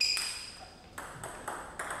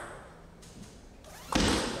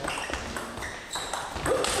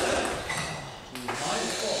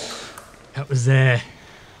 That was there.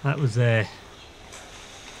 That was there.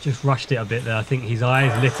 Just rushed it a bit there. I think his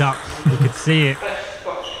eyes lit up. You could see it.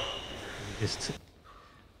 He just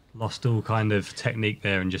lost all kind of technique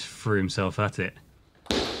there and just threw himself at it.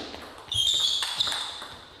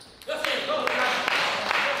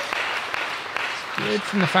 Good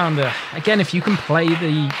from the founder. Again, if you can play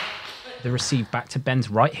the receive back to Ben's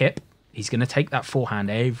right hip, he's going to take that forehand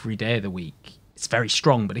every day of the week. It's very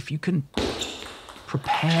strong, but if you can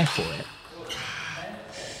prepare for it.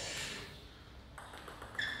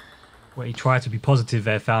 Well, he tried to be positive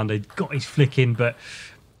there, founder. He got his flick in, but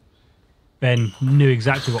Ben knew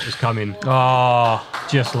exactly what was coming. Oh,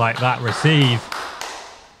 Just like that receive.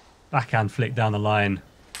 Backhand flick down the line.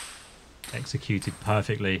 Executed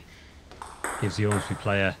perfectly. Gives the Ormesby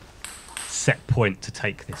player set point to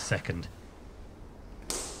take this second.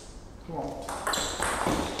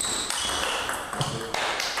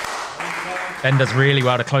 Ben does really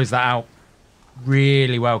well to close that out.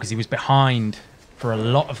 Really well, because he was behind for a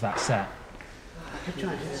lot of that set.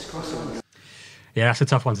 Yeah, that's a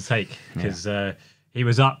tough one to take because he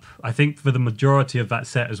was up, I think, for the majority of that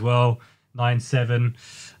set as well, 9-7.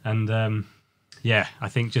 And yeah, I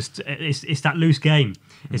think just it's that loose game.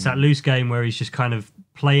 It's that loose game where he's just kind of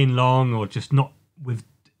playing long or just not with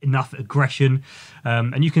enough aggression.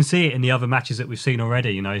 And you can see it in the other matches that we've seen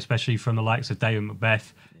already, you know, especially from the likes of David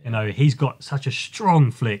McBeath. You know, he's got such a strong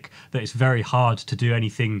flick that it's very hard to do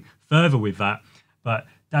anything further with that. But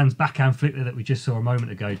Dan's backhand flick that we just saw a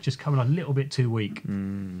moment ago, just coming a little bit too weak.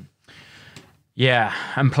 Yeah,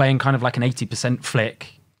 and playing kind of like an 80%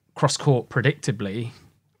 flick cross-court predictably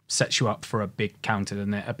sets you up for a big counter,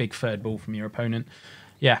 doesn't it? A big third ball from your opponent.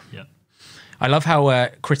 Yeah. Yeah. I love how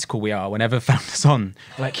critical we are whenever Founder's on.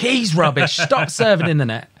 Like, he's rubbish. Stop serving in the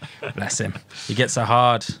net. Bless him. He gets so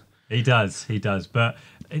hard. He does. But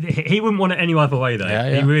he wouldn't want it any other way, though.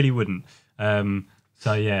 Yeah. He really wouldn't.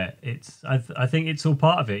 So yeah, I think it's all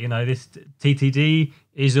part of it. You know, this TTD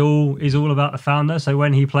is all about the Founder. So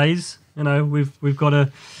when he plays, you know, we've got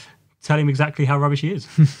to tell him exactly how rubbish he is.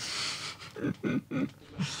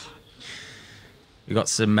 We got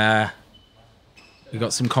some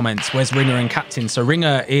comments. Where's Ringer and Captain? So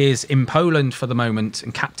Ringer is in Poland for the moment,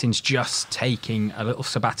 and Captain's just taking a little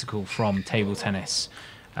sabbatical from table tennis.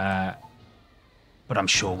 But I'm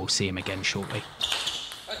sure we'll see him again shortly.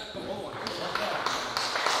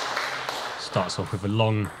 Starts off with a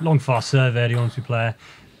long fast serve there, the Ormesby player.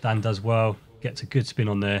 Dan does well, gets a good spin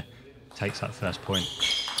on there, takes that first point.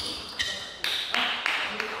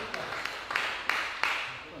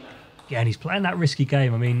 Again, he's playing that risky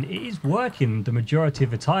game. I mean, it is working the majority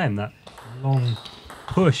of the time, that long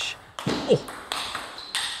push.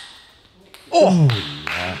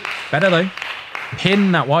 Yeah. Better though.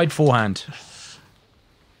 Pin that wide forehand.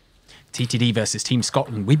 TTD versus Team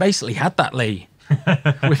Scotland. We basically had that, Lee.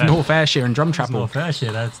 With North Ayrshire and Drumchapel. North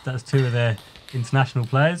Ayrshire, that's two of their international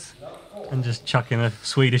players, and just chucking a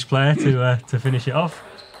Swedish player to finish it off.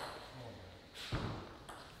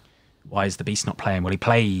 Why is the Beast not playing? Well, he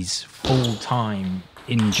plays full time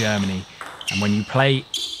in Germany, and when you play,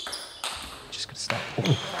 just gonna stop.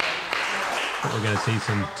 Thought we're going to see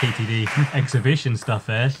some TTD exhibition stuff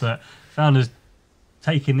there, but Founder's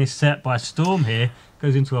taking this set by storm here.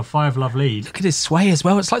 Goes into a 5-love lead. Look at his sway as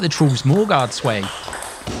well. It's like the Truls Morgard sway.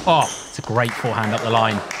 Oh, it's a great forehand up the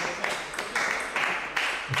line.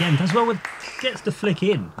 Again, does well with, gets the flick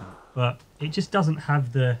in, but it just doesn't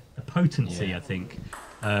have the potency, I think,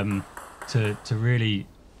 to really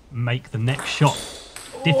make the next shot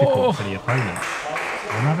difficult for the opponent.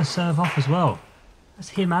 Another serve off as well. That's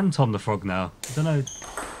him and Tom the Frog now. I don't know, is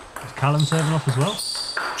Callum serving off as well?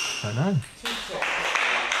 I don't know.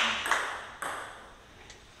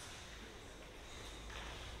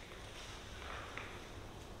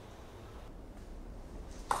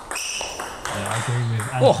 I agree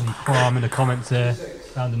with Anthony Quam in the comments there.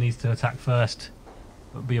 Founder needs to attack first,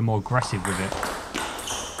 but be more aggressive with it.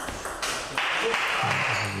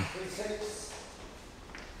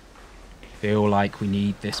 Feel like we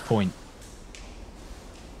need this point.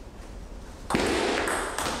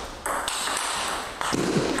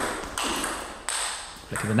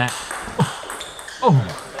 Look at the net.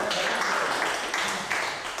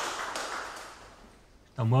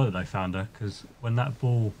 Done well though, Founder, because when that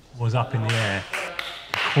ball was up in the air,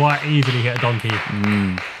 quite easily hit a donkey.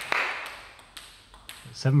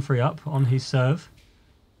 7-3 up on his serve.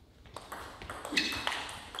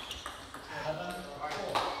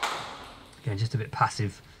 Again, just a bit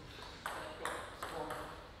passive.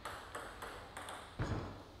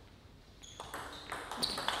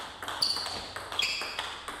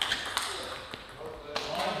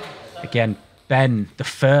 Again, Ben, the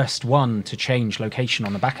first one to change location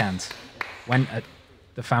on the backhand, went at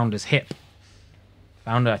the Founder's hip.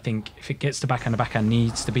 Founder, I think, if it gets to backhand, the backhand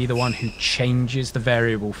needs to be the one who changes the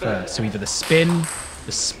variable first. So either the spin,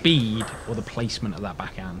 the speed, or the placement of that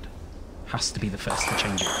backhand has to be the first to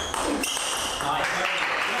change it.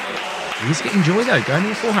 He's getting joy though, going in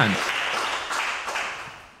the forehand.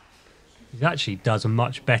 He actually does a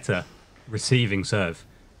much better receiving serve.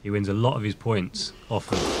 He wins a lot of his points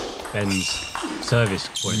off of Ben's service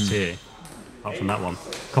points here, apart from that one.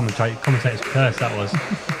 Commentator's curse that was.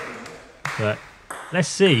 But let's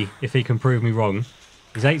see if he can prove me wrong.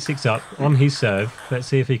 He's 8-6 up on his serve. Let's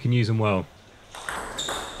see if he can use them well.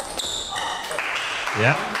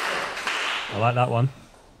 Yeah, I like that one.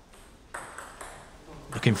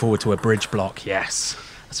 Looking forward to a bridge block, yes.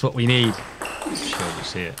 That's what we need. Sure, we'll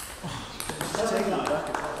see it.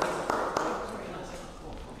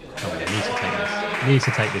 Oh yeah, needs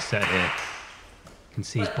to take this set here. You can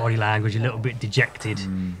see his body language a little bit dejected.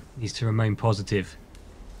 Needs to remain positive.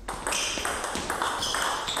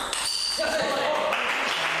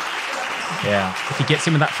 Yeah, if he gets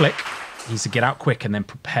in with that flick, he needs to get out quick and then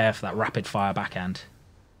prepare for that rapid fire backhand.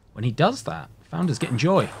 When he does that, Founder's getting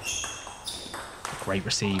joy. Great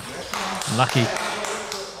receive. Unlucky.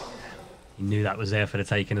 He knew that was there for the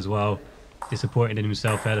taking as well. Disappointed in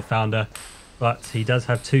himself there, the Founder. But he does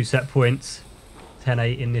have 2 set points.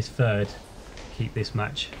 10-8 in this third. Keep this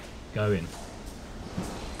match going.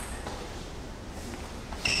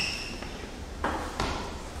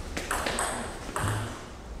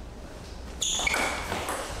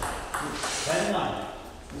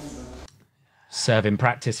 serve in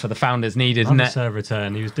practice for the founders needed, isn't The it? serve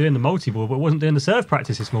return. He was doing the multi-ball, but wasn't doing the serve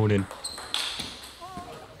practice this morning.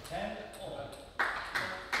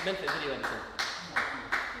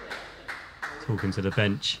 Talking to the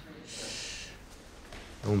bench.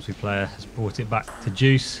 The Ormesby player has brought it back to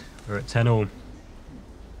Juice. We're at 10-all.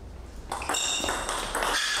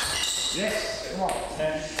 Yes, come on.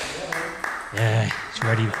 10. Yeah, he's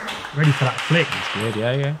ready for that flick. Good,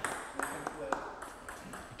 yeah.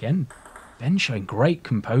 Again, Ben showing great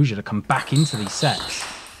composure to come back into these sets.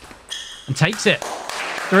 And takes it.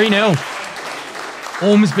 3-0.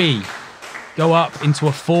 Ormesby go up into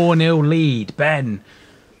a 4-0 lead. Ben,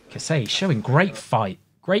 like I say, showing great fight,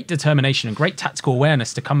 great determination and great tactical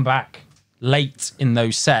awareness to come back late in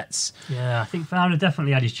those sets. Yeah, I think Founder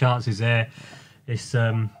definitely had his chances there. It's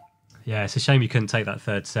it's a shame he couldn't take that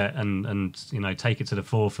third set and take it to the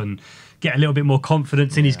fourth and get a little bit more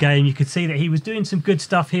confidence in his game. You could see that he was doing some good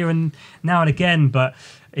stuff here and now and again, but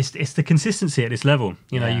it's the consistency at this level.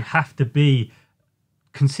 You have to be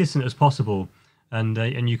consistent as possible,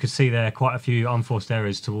 and you could see there quite a few unforced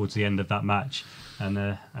errors towards the end of that match, and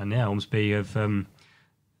Ormesby have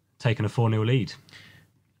taken a 4-0 lead.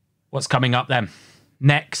 What's coming up then?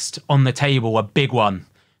 Next on the table, a big one.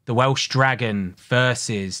 The Welsh Dragon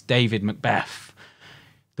versus David McBeath.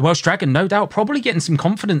 The Welsh Dragon, no doubt, probably getting some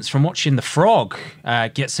confidence from watching the Frog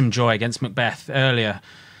get some joy against McBeath earlier.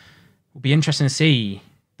 Will be interesting to see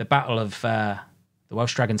the battle of the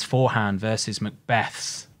Welsh Dragon's forehand versus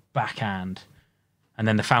McBeath's backhand. And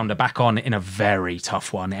then the founder back on in a very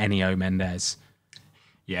tough one, Enio Mendes.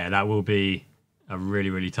 Yeah, that will be a really,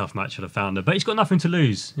 really tough match for the founder. But he's got nothing to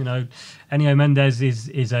lose. Enio Mendes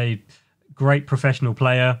is a great professional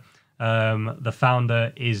player. The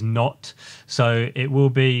founder is not. So it will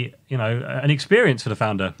be, an experience for the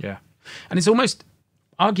founder. Yeah. And it's almost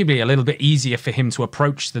arguably a little bit easier for him to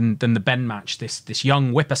approach than the Ben match. This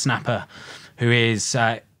young whippersnapper who is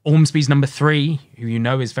Ormesby's number 3, who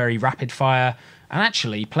is very rapid fire, and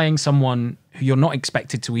actually playing someone who you're not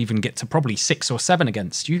expected to even get to probably 6 or 7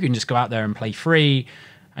 against. You can just go out there and play free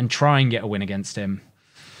and try and get a win against him.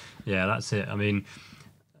 Yeah, that's it. I mean,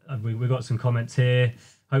 we've got some comments here.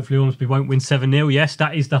 Hopefully Ormesby won't win 7-0. Yes,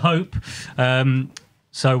 that is the hope.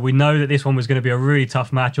 So we know that this one was going to be a really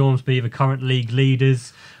tough match. Ormesby, the current league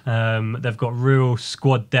leaders, they've got real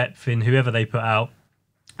squad depth in whoever they put out.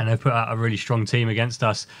 And they've put out a really strong team against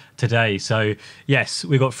us today. So, yes,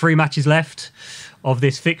 we've got 3 matches left of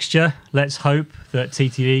this fixture. Let's hope that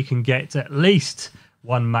TTD can get at least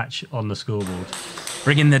 1 match on the scoreboard.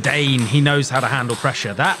 Bring in the Dane. He knows how to handle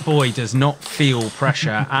pressure. That boy does not feel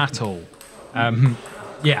pressure at all.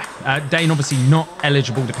 Dane obviously not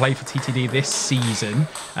eligible to play for TTD this season.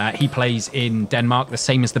 He plays in Denmark, the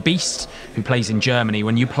same as the Beast, who plays in Germany.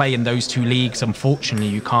 When you play in those 2 leagues, unfortunately,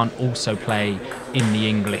 you can't also play in the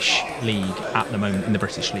English league at the moment, in the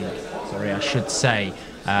British league. Sorry, I should say.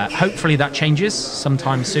 Hopefully that changes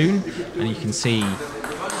sometime soon, and you can see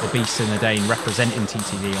the Beast and the Dane representing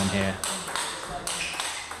TTD on here.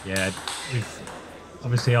 Yeah,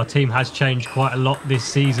 obviously our team has changed quite a lot this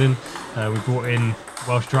season. We brought in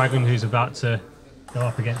Welsh Dragon, who's about to go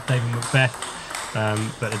up against David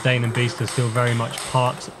McBeath, but the Dane and Beast are still very much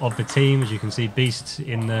part of the team. As you can see, Beast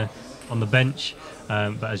on the bench,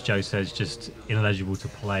 but as Joe says, just ineligible to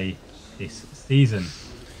play this season.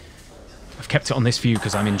 I've kept it on this view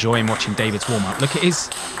because I'm enjoying watching David's warm-up. Look at his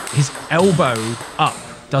elbow up,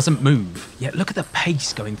 doesn't move, yet look at the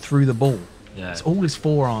pace going through the ball. Yeah. It's all his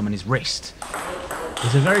forearm and his wrist.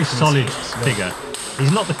 He's a very solid figure.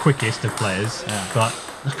 He's not the quickest of players, but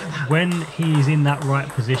when he's in that right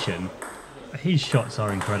position, his shots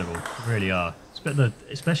are incredible. They really are.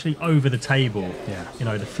 Especially over the table. Yeah.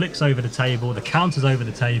 The flicks over the table, the counters over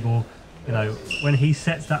the table. When he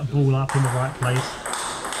sets that ball up in the right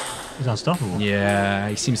place, he's unstoppable. Yeah,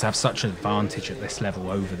 he seems to have such an advantage at this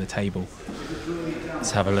level over the table.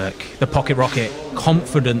 Let's have a look. The pocket rocket,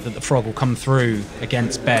 confident that the Frog will come through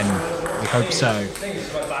against Ben. We hope so.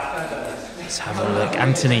 Let's have a look.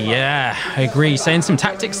 Anthony, yeah, I agree. Saying some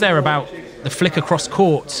tactics there about the flick across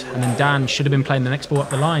court, and then Dan should have been playing the next ball up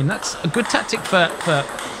the line. That's a good tactic for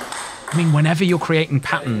whenever you're creating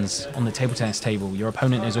patterns on the table tennis table, your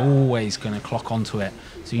opponent is always going to clock onto it.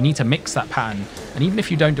 So you need to mix that pattern. And even if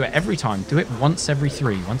you don't do it every time, do it once every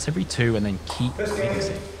 3, once every 2, and then keep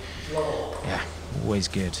mixing. Yeah, always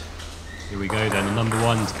good. Here we go then, the number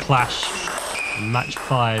 1's clash in match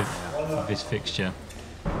 5 of this fixture.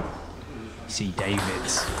 See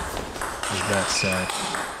David's reverse serve.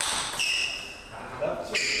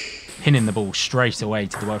 Pinning the ball straight away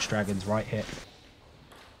to the Welsh Dragon's right hip.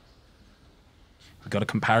 We've got a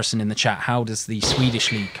comparison in the chat. How does the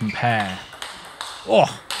Swedish league compare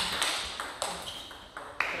Oh,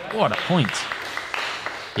 what a point.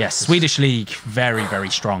 Yes, Swedish league, very, very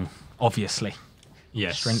strong, obviously.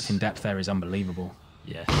 Yes. Strength in depth there is unbelievable.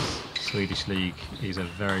 Yes, Swedish league is a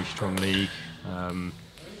very strong league.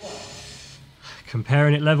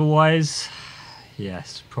 Comparing it level-wise,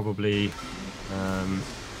 yes, probably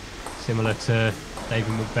similar to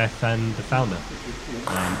David McBeath and the founder.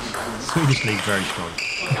 Swedish league very strong.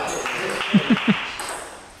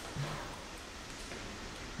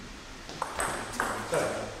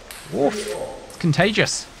 Oof. It's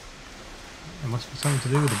contagious. It must be something to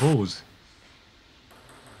do with the balls.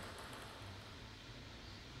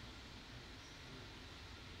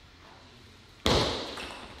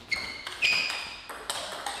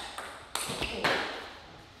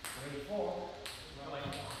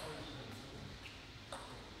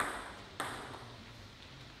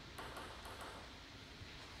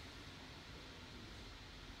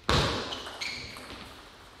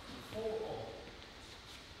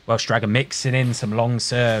 Welsh Dragon mixing in some long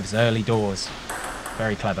serves, early doors.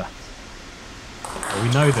 Very clever. Well, we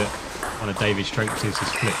know that one of David's strengths is his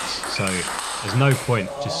flips, so there's no point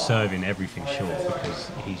just serving everything short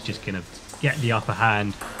because he's just going to get the upper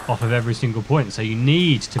hand off of every single point. So you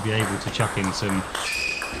need to be able to chuck in some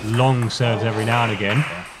long serves every now and again.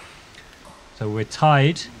 Yeah. So we're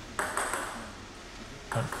tied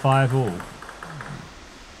at 5-all.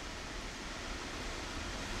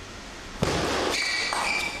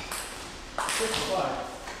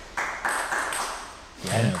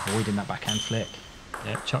 Yeah, avoiding that backhand flick.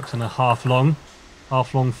 Yeah, chucks in a half long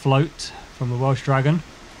float from the Welsh Dragon.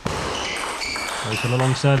 Goes for the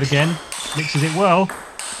long serve again. Mixes it well.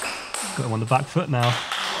 Got him on the back foot now.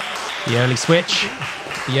 The early switch.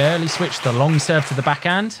 The long serve to the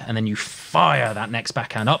backhand, and then you fire that next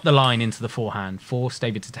backhand up the line into the forehand. Force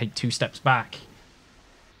David to take 2 steps back.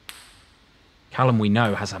 Callum, we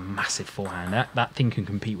know, has a massive forehand. That thing can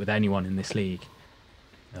compete with anyone in this league.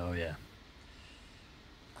 Oh, yeah.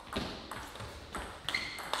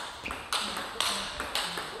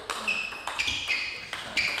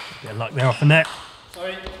 Bit of luck there off the net.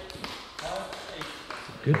 Sorry.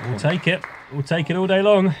 Good. We'll take it. We'll take it all day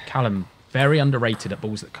long. Callum, very underrated at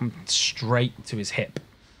balls that come straight to his hip.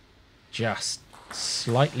 Just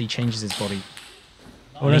slightly changes his body.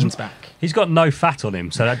 Leans back. He's got no fat on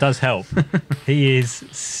him, so that does help. He is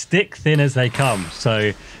stick thin as they come,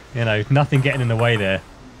 so, you know, nothing getting in the way there.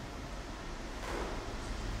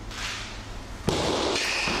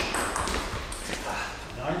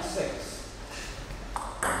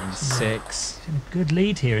 6. He's in a good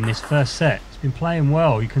lead here in this first set. He's been playing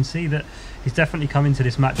well. You can see that he's definitely come into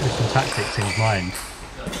this match with some tactics in his mind.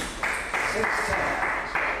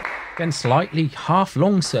 Again, slightly half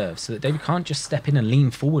long serve so that David can't just step in and lean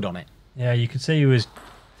forward on it. Yeah, you could see he was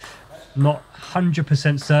not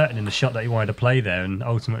 100% certain in the shot that he wanted to play there, and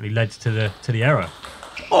ultimately led to the error.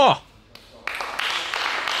 Oh!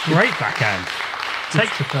 Great backhand.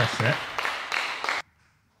 Takes the first set.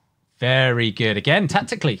 Very good. Again,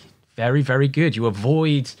 tactically, very, very good. You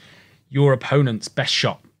avoid your opponent's best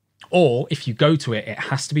shot. Or if you go to it, it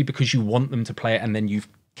has to be because you want them to play it and then you've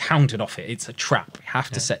countered off it. It's a trap. You have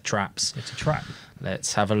to set traps. It's a trap.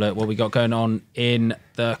 Let's have a look what we got going on in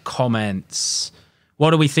the comments.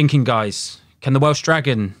 What are we thinking, guys? Can the Welsh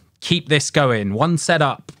Dragon keep this going? 1 set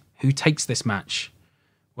up. Who takes this match?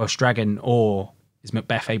 Welsh Dragon, or is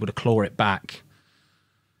McBeath able to claw it back?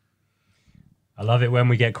 I love it when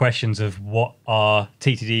we get questions of what are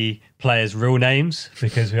TTD players' real names,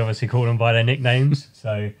 because we obviously call them by their nicknames.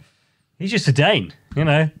 So he's just a Dane, you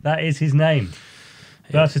know, that is his name.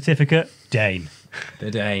 Birth certificate, Dane. The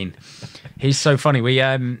Dane. He's so funny. We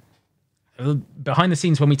behind the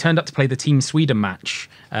scenes, when we turned up to play the Team Sweden match,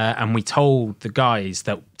 and we told the guys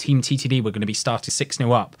that Team TTD were going to be starting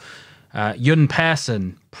 6-0 up, Jun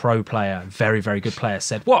Persson, pro player, very, very good player,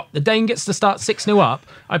 said, "What? The Dane gets to start 6-0 up?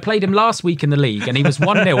 I played him last week in the league and he was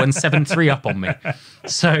 1-0 and 7-3 up on me."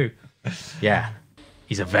 So, yeah,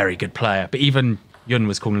 he's a very good player. But even Jun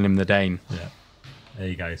was calling him the Dane. Yeah. There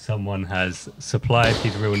you go. Someone has supplied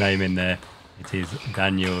his real name in there. It is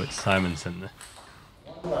Daniel Simonsen.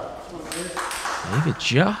 David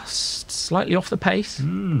just slightly off the pace.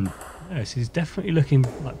 Yes, he's definitely looking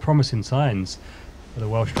like promising signs for the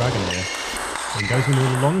Welsh Dragon here. And goes into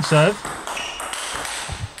a long serve.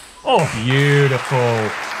 Oh, beautiful.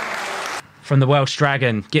 From the Welsh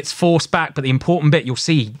Dragon. Gets forced back, but the important bit, you'll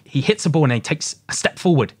see, he hits a ball and he takes a step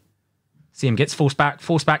forward. See him, gets forced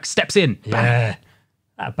back, steps in. Yeah. Bang.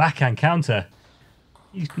 That backhand counter.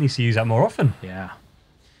 He needs to use that more often. Yeah.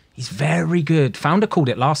 He's very good. Founder called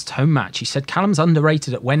it last home match. He said Callum's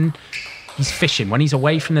underrated at when He's fishing. When he's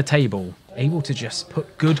away from the table, able to just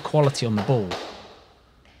put good quality on the ball.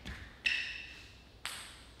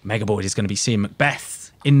 Megaboyd is going to be seeing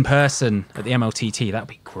McBeath in person at the MLTT. That would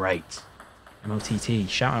be great. MLTT,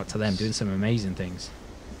 shout out to them, doing some amazing things.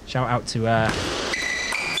 Shout out to Matt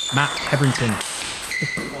Hebrington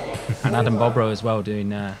and Adam Bobro as well, doing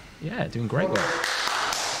great work.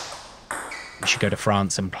 We should go to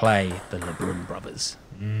France and play the LeBrun brothers.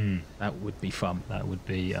 That would be fun. That would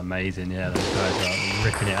be amazing. Yeah, those guys are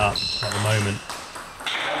ripping it up at the moment.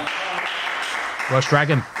 Welsh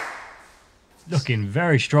Dragon. Looking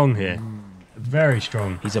very strong here. Very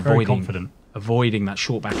strong. He's very confident. Avoiding that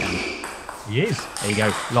short backhand. He is. There you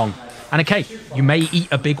go. Long. And okay, you may eat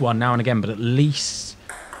a big one now and again, but at least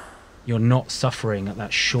you're not suffering at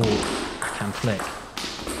that short backhand flick.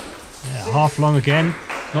 Yeah, half long again.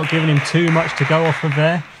 Not giving him too much to go off of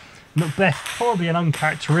there. McBeath, probably an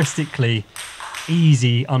uncharacteristically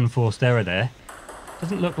easy unforced error there.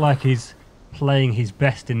 Doesn't look like he's playing his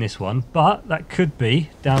best in this one, but that could be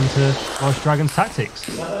down to Welsh Dragon's tactics.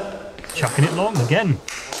 Chucking it long again.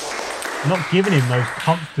 Not giving him those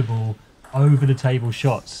comfortable over-the-table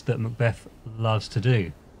shots that McBeath loves to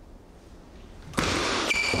do.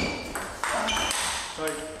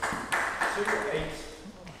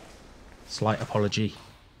 Slight apology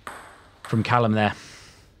from Callum there.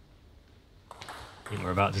 I think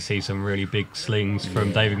we're about to see some really big slings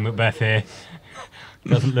from David McBeath here.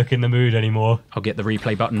 Doesn't look in the mood anymore. I'll get the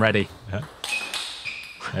replay button ready. Yeah.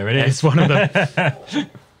 There it is. It's one of them.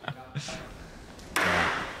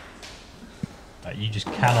 You just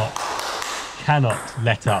cannot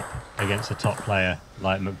let up against a top player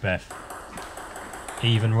like McBeath.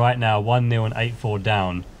 Even right now, 1-0 and 8-4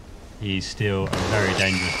 down, he's still a very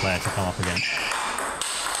dangerous player to come up against.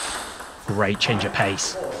 Great change of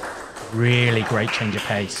pace. Really great change of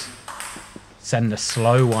pace. Send a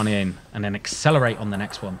slow one in and then accelerate on the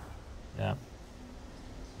next one. Yeah.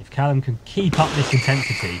 If Callum can keep up this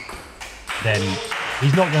intensity, then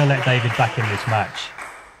he's not going to let David back in this match.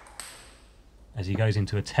 As he goes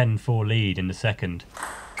into a 10-4 lead in the second.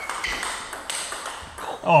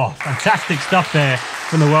 Oh, fantastic stuff there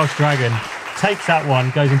from the Welsh Dragon. Takes that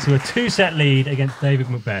one, goes into a 2-set lead against David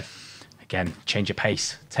McBeath. Again, change of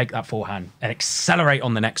pace. Take that forehand and accelerate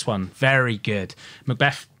on the next one. Very good.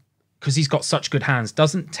 McBeath, because he's got such good hands,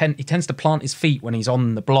 he tends to plant his feet when he's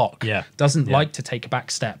on the block. Yeah. Doesn't like to take a back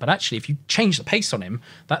step. But actually, if you change the pace on him,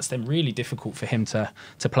 that's then really difficult for him to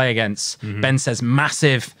play against. Ben says,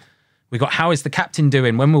 massive. We got, how is the captain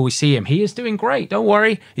doing? When will we see him? He is doing great. Don't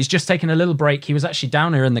worry. He's just taking a little break. He was actually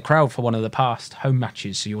down here in the crowd for one of the past home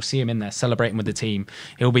matches. So you'll see him in there celebrating with the team.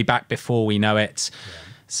 He'll be back before we know it. Yeah.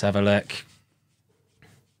 Let's have a look.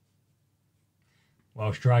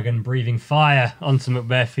 Welsh Dragon breathing fire onto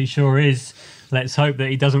McBeath. He sure is. Let's hope that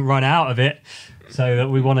he doesn't run out of it, so that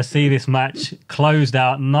we want to see this match closed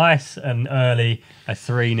out nice and early. A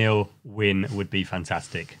 3-0 win would be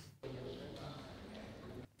fantastic.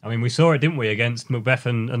 I mean, we saw it, didn't we, against McBeath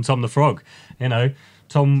and Tom the Frog. You know,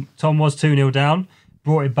 Tom was 2-0 down,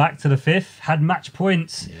 brought it back to the fifth, had match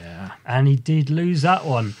points, and he did lose that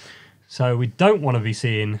one. So we don't want to be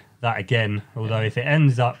seeing that again, although if it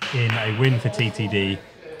ends up in a win for TTD,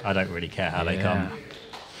 I don't really care how they come.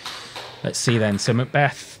 Let's see then. So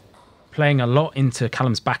McBeath playing a lot into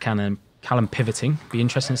Callum's backhand and Callum pivoting. Be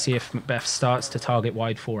interesting to see if McBeath starts to target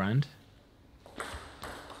wide forehand.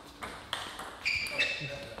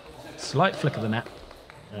 Slight flick of the net.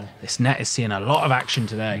 This net is seeing a lot of action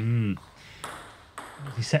today.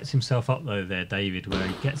 He sets himself up though there, David, where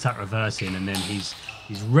he gets that reverse in and then he's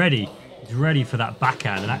ready. He's ready for that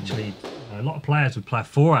backhand, and actually a lot of players would play a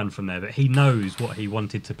forehand from there, but he knows what he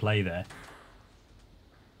wanted to play there.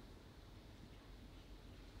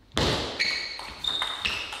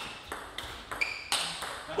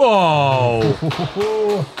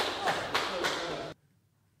 Oh!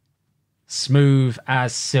 Smooth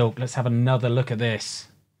as silk. Let's have another look at this.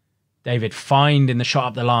 David finding the shot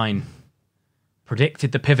up the line.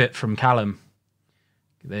 Predicted the pivot from Callum.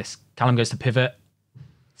 Look at this. Callum goes to pivot.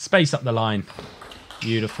 Space up the line.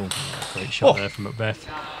 Beautiful. Great shot there from McBeath.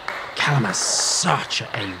 Callum has such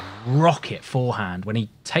a rocket forehand. When he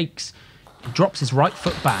drops his right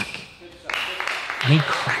foot back and he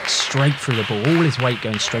cracks straight through the ball. All his weight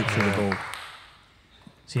going straight through the ball.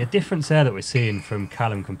 See, a difference there that we're seeing from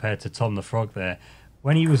Callum compared to Tom the Frog there.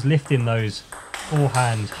 When he was lifting those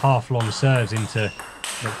forehand half-long serves into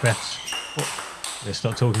McBeath's... Let's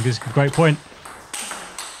stop talking because it's a great point.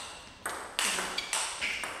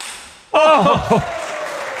 Oh!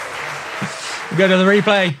 We go to the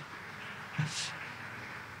replay.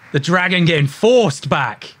 The Dragon getting forced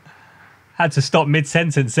back. had to stop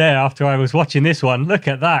mid-sentence there after I was watching this one. Look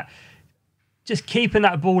at that. Just keeping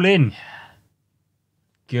that ball in.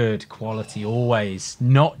 Good quality always.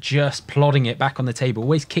 Not just plodding it back on the table,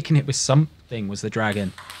 always kicking it with something was the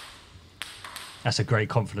Dragon. That's a great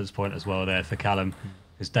confidence point as well there for Callum,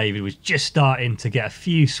 because David was just starting to get a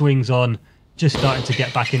few swings on, just starting to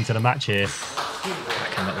get back into the match here.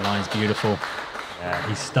 Backhand at the line's beautiful. Yeah,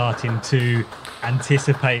 he's starting to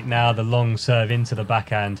anticipate now the long serve into the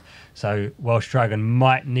backhand, so Welsh Dragon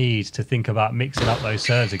might need to think about mixing up those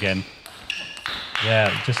serves again.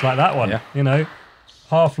 Yeah, just like that one, you know,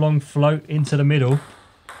 half long float into the middle.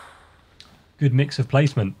 Good mix of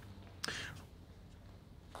placement.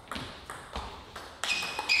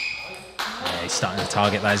 Yeah, he's starting to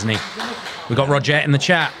target that, isn't he? We've got Roger in the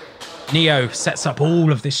chat. Enio sets up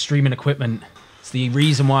all of this streaming equipment. It's the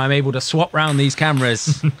reason why I'm able to swap round these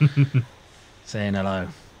cameras. Saying hello.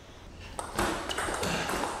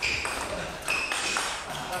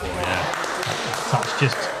 Oh yeah,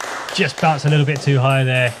 touch just bounced a little bit too high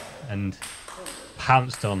there and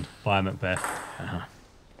pounced on by McBeath.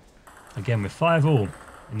 Again, with 5-all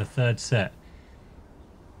in the third set.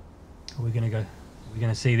 Are we going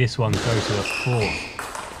to see this one go to a 4th?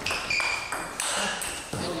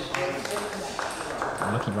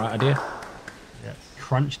 Lucky right idea. Yeah,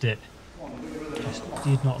 crunched it. Just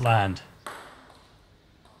did not land.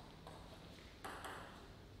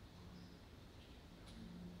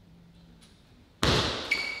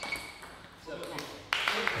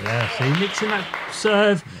 Yeah, see, mixing that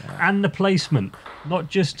serve and the placement, not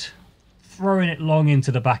just throwing it long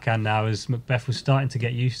into the backhand now, as McBeath was starting to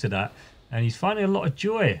get used to that. And he's finding a lot of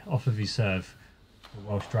joy off of his serve, the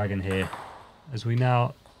Welsh Dragon here, as we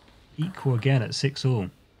now equal again at 6-all.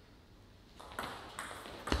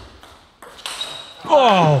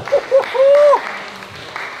 Oh!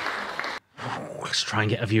 Let's try and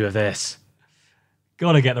get a view of this.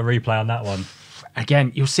 Got to get the replay on that one.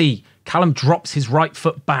 Again, you'll see Callum drops his right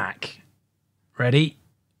foot back. Ready?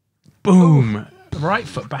 Boom. The right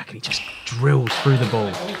foot back, and he just drills through the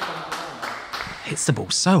ball. Hits the ball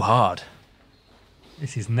so hard.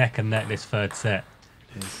 This is neck and neck, this third set.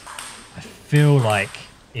 I feel like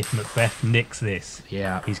if McBeath nicks this,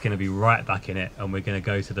 he's going to be right back in it, and we're going to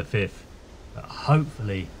go to the 5th. But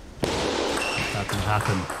hopefully that can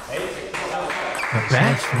happen.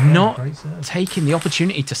 McBeath not taking the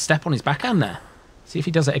opportunity to step on his backhand there. See if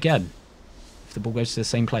he does it again. If the ball goes to the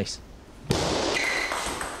same place.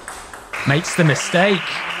 Makes the mistake.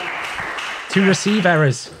 2 receive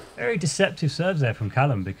errors. Very deceptive serves there from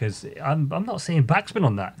Callum, because I'm not seeing backspin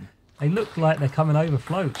on that. They look like they're coming over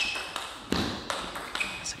float.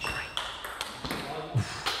 That's a great.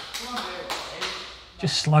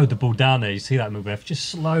 Just slowed the ball down there. You see that, McBeath? Just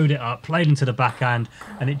slowed it up, played into the backhand,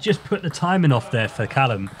 and it just put the timing off there for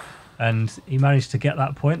Callum. And he managed to get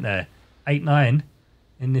that point there. 8-9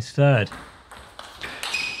 in this third.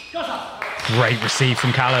 Great receive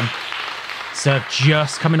from Callum. Serve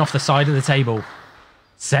just coming off the side of the table.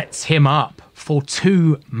 Sets him up for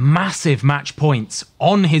 2 massive match points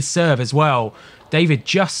on his serve as well. David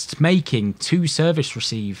just making 2 service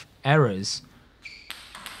receive errors.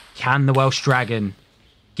 Can the Welsh Dragon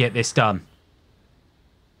get this done?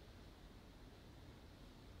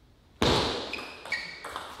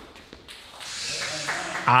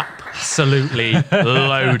 Absolutely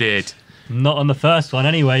loaded. Not on the first one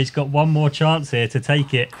anyway. He's got one more chance here to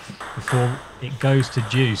take it before it goes to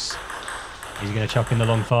juice. He's going to chuck in the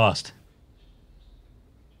long fast.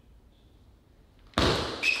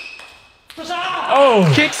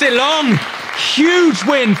 Oh! Kicks it long. Huge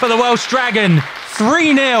win for the Welsh Dragon.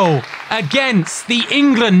 3-0 against the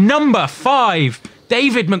England number 5.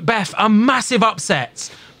 David McBeath, a massive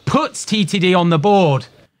upset. Puts TTD on the board.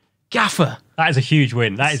 Gaffer. That is a huge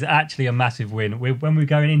win. That is actually a massive win. When we were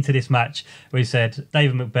going into this match, we said,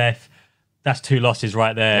 David McBeath, that's 2 losses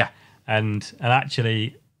right there. Yeah. And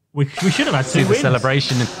actually, we should have had 2 See wins. the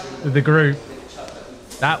celebration of the group.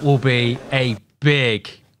 That will be a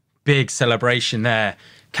big, big celebration there.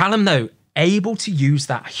 Callum, though, able to use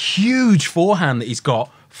that huge forehand that he's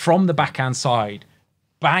got from the backhand side,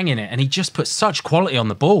 banging it, and he just put such quality on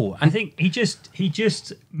the ball. And I think he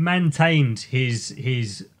just maintained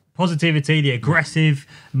his positivity, the aggressive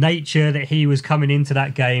nature that he was coming into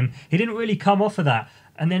that game. He didn't really come off of that.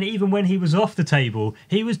 And then even when he was off the table,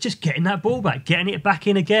 he was just getting that ball back, getting it back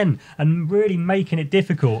in again, and really making it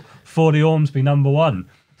difficult for the Ormesby number 1.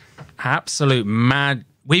 Absolute mad.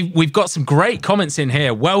 We've got some great comments in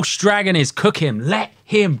here. Welsh Dragon is cooking. Let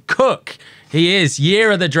him cook. He is.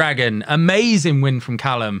 Year of the Dragon. Amazing win from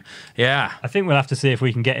Callum. Yeah. I think we'll have to see if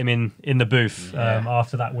we can get him in the booth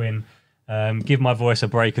after that win. give my voice a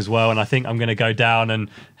break as well. And I think I'm going to go down and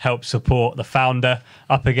help support the founder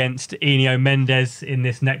up against Enio Mendes in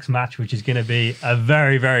this next match, which is going to be a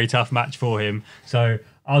very, very tough match for him. So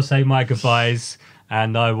I'll say my goodbyes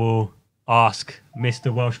and I will ask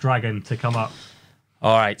Mr. Welsh Dragon to come up.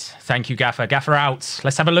 All right. Thank you, Gaffer. Gaffer out.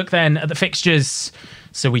 Let's have a look then at the fixtures.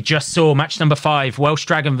 So we just saw match number 5, Welsh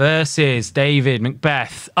Dragon versus David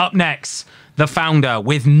McBeath. Up next, the founder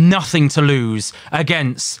with nothing to lose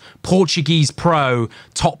against Portuguese pro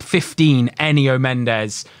top 15 Enio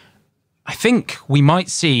Mendes. I think we might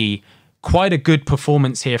see quite a good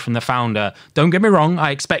performance here from the founder. Don't get me wrong,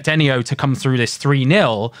 I expect Enio to come through this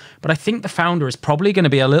 3-0, but I think the founder is probably going to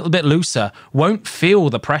be a little bit looser, won't feel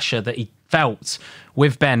the pressure that he felt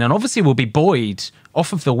with Ben, and obviously will be buoyed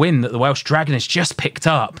off of the win that the Welsh Dragon has just picked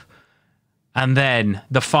up. And then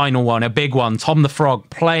the final one, a big one, Tom the Frog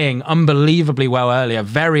playing unbelievably well earlier,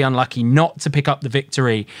 very unlucky not to pick up the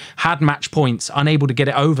victory, had match points, unable to get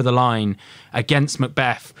it over the line against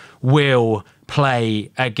McBeath, will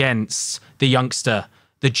play against the youngster,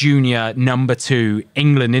 the junior number 2,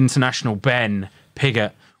 England International Ben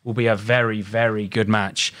Piggott. Will be a very, very good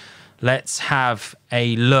match. Let's have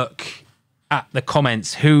a look at the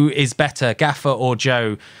comments. Who is better, Gaffer or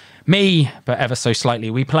Joe? Me, but ever so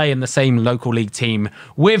slightly. We play in the same local league team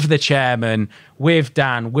with the chairman, with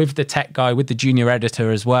Dan, with the tech guy, with the junior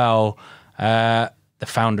editor as well. The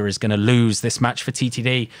founder is going to lose this match for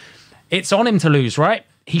TTD. It's on him to lose, right?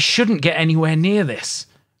 He shouldn't get anywhere near this.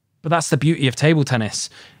 But that's the beauty of table tennis.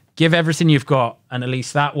 Give everything you've got, and at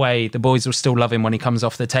least that way the boys will still love him when he comes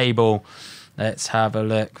off the table. Let's have a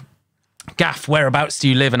look. Gaff, whereabouts do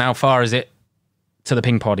you live and how far is it to the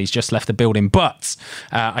ping pod? He's just left the building, but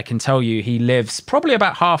I can tell you he lives probably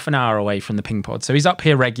about half an hour away from the ping pod, so he's up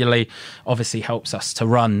here regularly. Obviously helps us to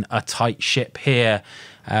run a tight ship here.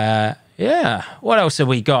 Yeah, what else have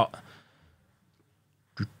we got?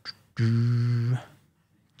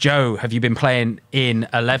 Joe, have you been playing in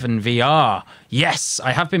 11 VR? Yes,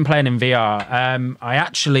 I have been playing in VR. I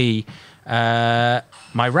actually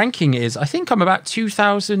my ranking is, I think I'm about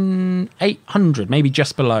 2,800, maybe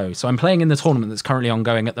just below. So I'm playing in the tournament that's currently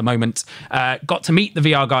ongoing at the moment. Got to meet the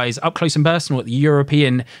VR guys up close and personal at the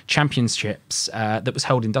European Championships that was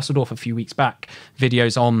held in Dusseldorf a few weeks back.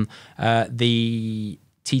 Videos on the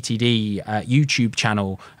TTD YouTube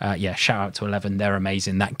channel. Yeah, shout out to 11. They're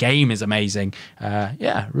amazing. That game is amazing.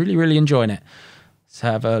 Yeah, really, really enjoying it. Let's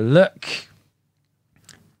have a look.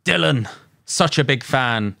 Dylan, such a big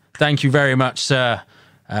fan. Thank you very much, sir.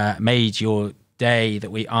 Made your day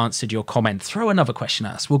that we answered your comment. Throw another question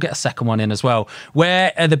at us. We'll get a second one in as well.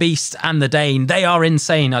 Where are the Beast and the Dane? They are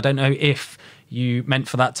insane. I don't know if you meant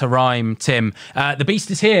for that to rhyme, Tim. The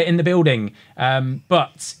Beast is here in the building,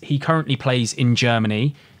 but he currently plays in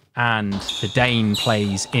Germany and the Dane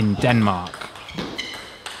plays in Denmark.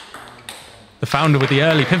 The founder with the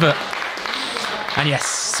early pivot. And yes,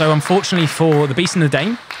 so unfortunately for the Beast and the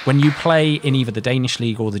Dane, when you play in either the Danish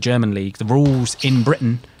league or the German league, the rules in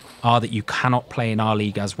Britain are that you cannot play in our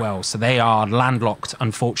league as well. So they are landlocked,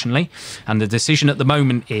 unfortunately. And the decision at the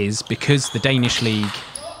moment is, because the Danish league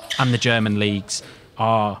and the German leagues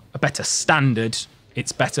are a better standard,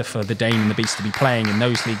 it's better for the Dane and the Beast to be playing in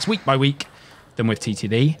those leagues week by week than with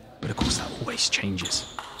TTD. But of course, that always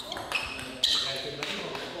changes.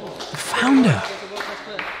 The founder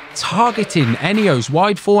targeting Enio's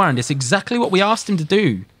wide forehand is exactly what we asked him to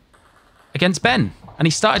do against Ben, and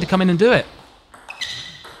he started to come in and do it.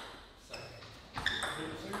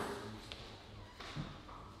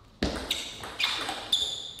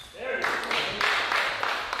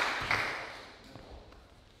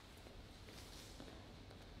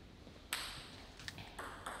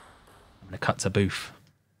 I'm going to cut to Booth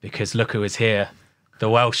because look who is here. The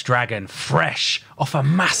Welsh Dragon, fresh off a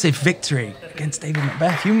massive victory against David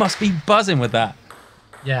McBeath. You must be buzzing with that.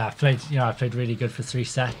 Yeah, I played really good for 3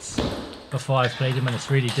 sets before I've played him, and it's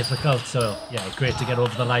really difficult. So yeah, great to get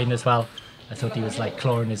over the line as well. I thought he was like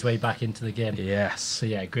clawing his way back into the game. Yes. So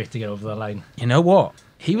yeah, great to get over the line. You know what?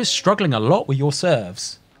 He was struggling a lot with your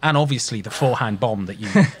serves. And obviously the forehand bomb that you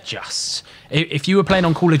just... If you were playing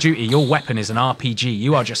on Call of Duty, your weapon is an RPG.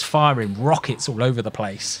 You are just firing rockets all over the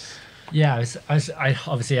place. Yeah,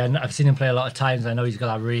 I've seen him play a lot of times. I know he's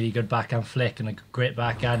got a really good backhand flick and a great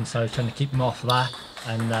backhand, so I was trying to keep him off that.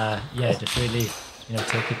 And yeah, just really,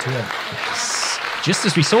 take it to him. Yes. Just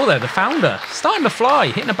as we saw there, the founder starting to fly,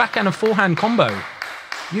 hitting a backhand and forehand combo.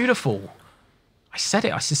 Beautiful. I said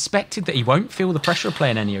it. I suspected that he won't feel the pressure of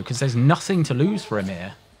playing Enio because there's nothing to lose for him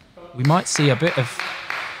here. We might see a bit of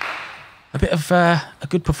a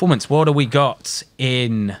good performance. What do we got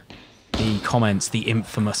in the comments, the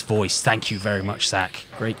infamous voice. Thank you very much, Zach.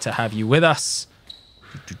 Great to have you with us.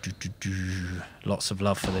 Lots of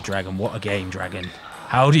love for the Dragon. What a game, Dragon.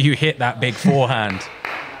 How do you hit that big forehand?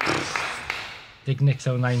 Big Nick's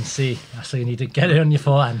 09C. That's all you need to get it on your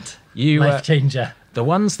forehand. Life changer. The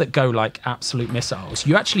ones that go like absolute missiles,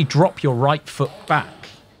 you actually drop your right foot back.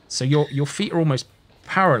 So your feet are almost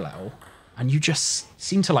parallel and you just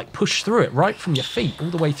seem to like push through it right from your feet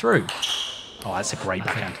all the way through. Oh, that's a great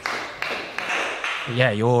backhand.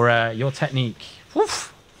 Yeah, your technique.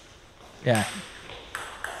 Woof. Yeah.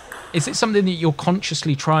 Is it something that you're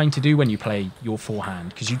consciously trying to do when you play your forehand?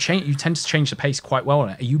 Because you tend to change the pace quite well on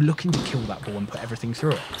it. Are you looking to kill that ball and put everything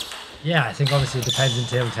through it? Yeah, I think obviously it depends in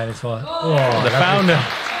table tennis for. Oh, the founder.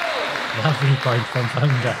 Lovely point from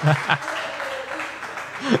founder.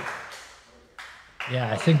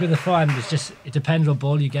 Yeah, I think with the forehand, it depends what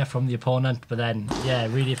ball you get from the opponent. But then, yeah,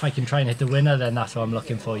 really, if I can try and hit the winner, then that's what I'm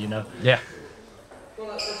looking for, you know? Yeah.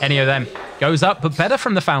 Enio then goes up, but better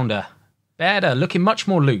from the founder. Better, looking much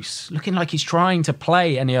more loose. Looking like he's trying to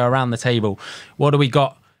play Enio around the table. What do we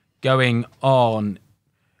got going on?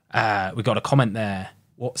 We got a comment there.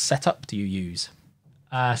 What setup do you use?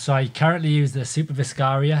 So I currently use the Super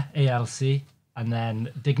Viscaria ALC and then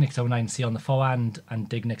Dignix 09C on the forehand and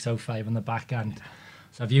Dignix 05 on the backhand.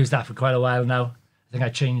 So I've used that for quite a while now. I think I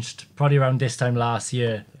changed probably around this time last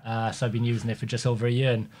year. So I've been using it for just over a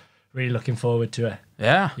year and really looking forward to it.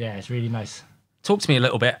 Yeah. Yeah, it's really nice. Talk to me a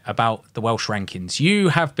little bit about the Welsh rankings. You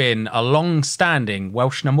have been a long-standing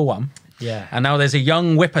Welsh #1. Yeah. And now there's a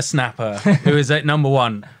young whippersnapper who is at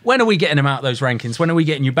 #1. When are we getting him out of those rankings? When are we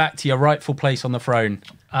getting you back to your rightful place on the throne?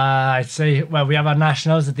 I'd say, well, we have our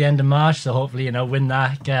nationals at the end of March, so hopefully, you know, win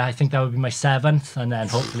that. I think that would be my 7th, and then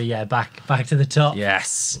hopefully, yeah, back to the top.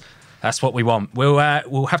 Yes, that's what we want. We'll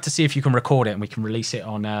have to see if you can record it and we can release it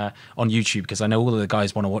on YouTube, because I know all of the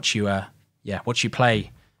guys want to watch you watch you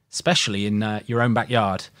play, especially in your own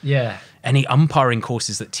backyard. Yeah. Any umpiring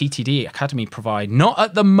courses that TTD Academy provide? Not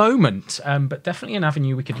at the moment, but definitely an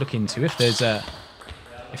avenue we could look into if there's a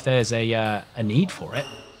need for it.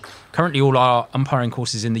 Currently, all our umpiring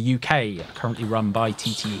courses in the UK are currently run by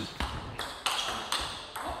TTE.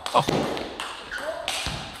 Oh,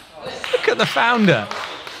 look at the founder,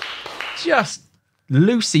 just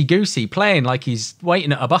loosey-goosey playing like he's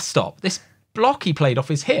waiting at a bus stop. This block he played off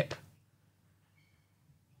his hip.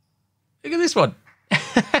 Look at this one.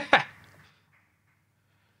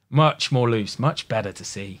 Much more loose, much better to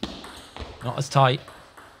see. Not as tight.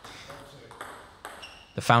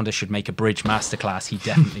 The founder should make a bridge masterclass. He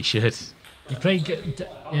definitely should. He played good.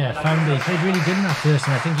 Yeah, founder. He played really good in that first,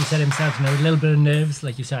 and I think he said himself, you know, a little bit of nerves.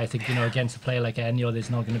 Like you said, I think, you know, against a player like Enio, there's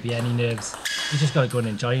not going to be any nerves. He's just got to go and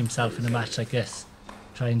enjoy himself in a match like this.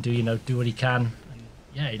 Try and do what he can. And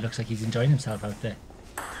yeah, he looks like he's enjoying himself out there.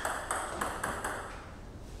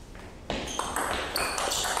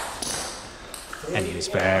 Enio's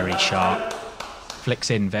very sharp.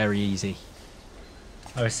 Flicks in very easy.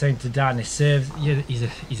 I was saying to Dan, his serves, yeah,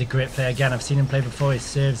 he's a great player. Again, I've seen him play before. His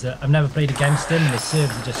serves, I've never played against him, and his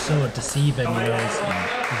serves are just so deceiving. You know,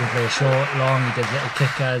 he can play short, long. He does little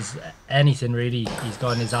kickers, anything really. He's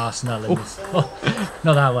got in his arsenal. And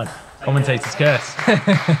not that one. Commentator's curse.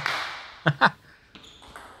 Yeah,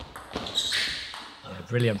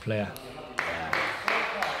 brilliant player.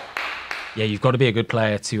 Yeah, you've got to be a good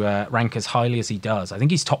player to rank as highly as he does. I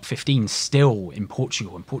think he's top 15 still in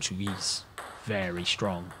Portugal, and Portuguese very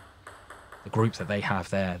strong. The group that they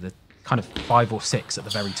have there, the kind of 5 or 6 at the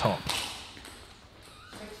very top.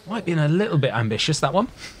 Might be a little bit ambitious, that one.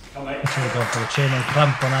 Should we go for the chin and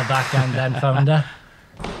clamp on our backhand then, founder?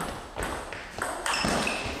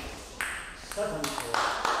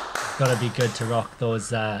 Got to be good to rock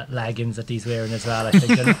those leggings that he's wearing as well, I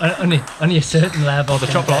think. only a certain level. Oh, the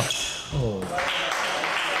chop block. Oh.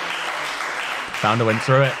 Founder went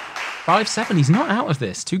through it. 5-7, he's not out of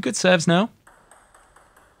this. 2 good serves now.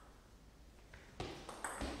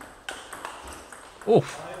 Oh,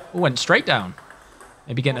 went straight down.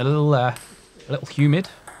 Maybe getting a little humid.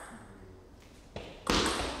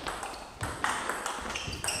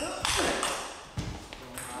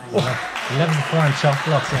 He loves the forehand chop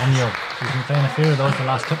blocks, Enio. He's been playing a few of those the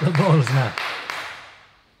last couple of balls now.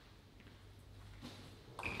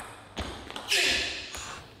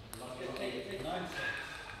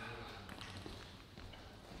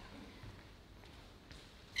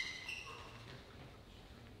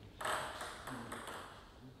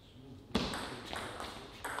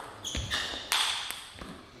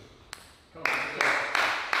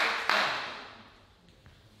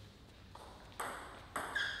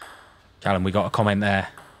 Callum, we got a comment there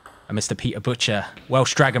And Mr. Peter Butcher,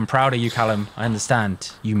 Welsh Dragon, proud of you, Callum. I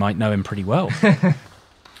understand you might know him pretty well.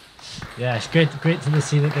 Yeah, it's great to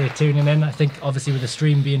see that they're tuning in. I think obviously with the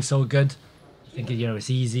stream being so good, I think it's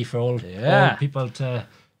easy for all people to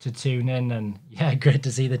tune in, and yeah, great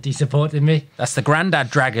to see that he's supporting me. That's the Grandad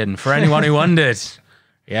Dragon, for anyone who wondered.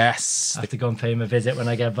 Yes. I have to go and pay him a visit when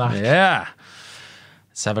I get back. Yeah.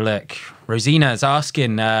 Let's have a look. Rosina is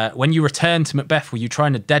asking, when you returned to McBeath, were you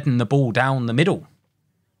trying to deaden the ball down the middle?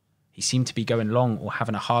 He seemed to be going long or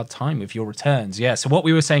having a hard time with your returns. Yeah, so what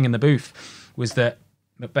we were saying in the booth was that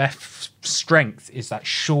McBeath's strength is that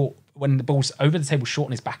short, when the ball's over the table short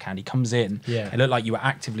on his backhand, he comes in. Yeah. It looked like you were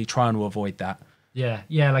actively trying to avoid that. Yeah,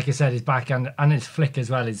 like I said, his backhand and his flick as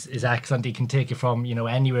well is excellent. He can take it from,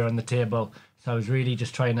 anywhere on the table. So I was really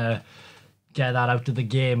just trying to get that out of the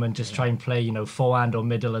game and just try and play, forehand or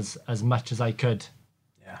middle as much as I could.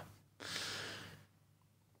 Yeah.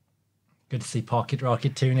 Good to see Pocket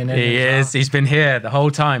Rocket tuning in. He is. He's been here the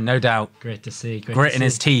whole time, no doubt. Great to see. Gritting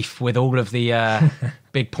his teeth with all of the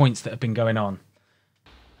big points that have been going on.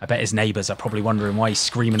 I bet his neighbours are probably wondering why he's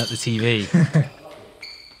screaming at the TV.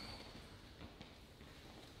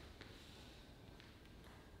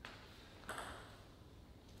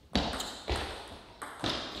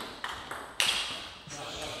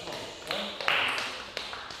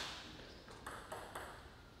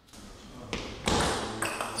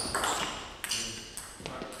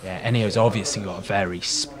 Enio's obviously got a very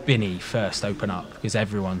spinny first open up because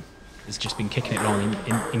everyone has just been kicking it long,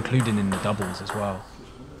 including in the doubles as well.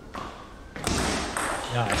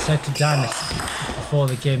 Yeah, I said to Dan before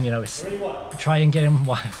the game, it's try and get him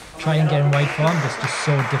wide form. It's just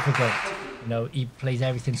so difficult. He plays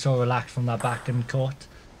everything so relaxed from that back end court,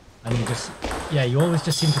 and you always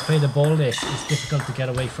just seem to play the ball there. It's difficult to get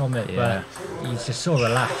away from it, but he's just so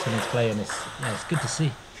relaxed when he's playing. It's good to see.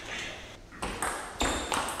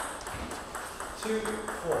 2-4.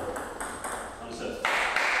 Understood.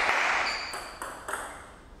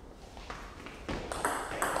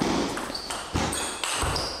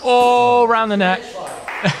 Oh, round the net.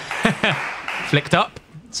 Flicked up,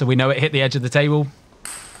 so we know it hit the edge of the table.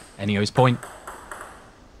 Enio's point.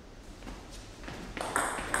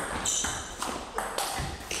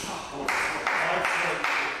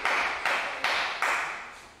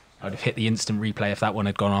 I'd have hit the instant replay if that one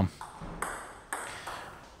had gone on.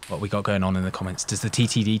 What we got going on in the comments? Does the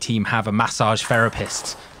TTD team have a massage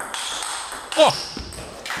therapist? Oh,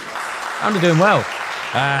 I'm doing well.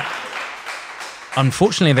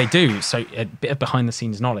 Unfortunately, they do. So a bit of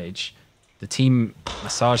behind-the-scenes knowledge. The team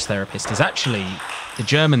massage therapist is actually the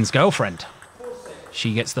German's girlfriend.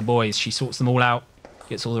 She gets the boys. She sorts them all out.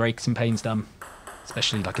 Gets all their aches and pains done.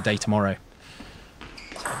 Especially like a day tomorrow.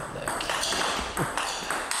 Let's have a look.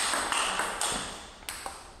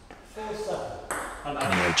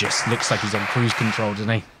 Enio just looks like he's on cruise control, doesn't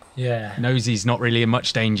he? Yeah. Knows he's not really in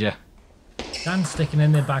much danger. Dan's sticking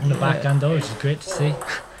in there back in the backhand though, which is great to see.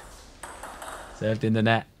 Served in the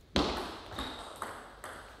net.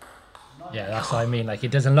 Yeah, that's what I mean. Like,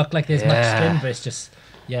 it doesn't look like there's much spin, but it's just,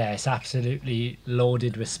 it's absolutely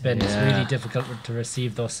loaded with spin. It's really difficult to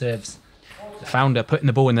receive those serves. The founder putting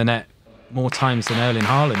the ball in the net more times than Erling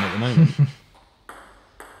Haaland at the moment.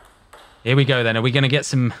 Here we go then. Are we going to get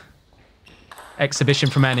some exhibition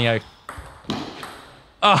from Enio?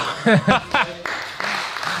 Oh!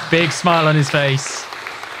 Big smile on his face.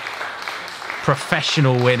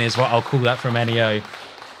 Professional win is what I'll call that from Enio.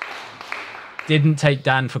 Didn't take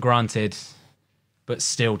Dan for granted, but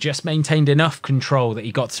still just maintained enough control that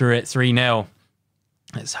he got through it 3-0.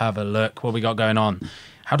 Let's have a look what we got going on.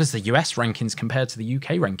 How does the US rankings compare to the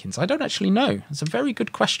UK rankings? I don't actually know. It's a very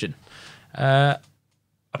good question.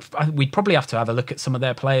 We'd probably have to have a look at some of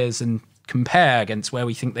their players and compare against where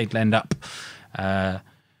we think they'd end up.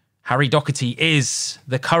 Harry Doherty is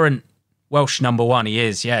the current Welsh #1. He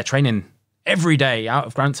is, training every day out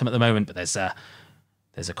of Grantham at the moment, but there's a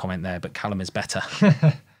comment there, but Callum is better.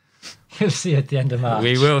 We'll see at the end of March.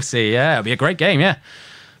 We will see, It'll be a great game,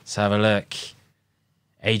 Let's have a look.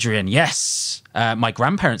 Adrian, yes. My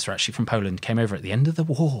grandparents are actually from Poland, came over at the end of the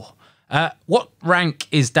war. What rank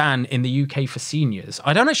is Dan in the UK for seniors?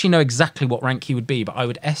 I don't actually know exactly what rank he would be, but I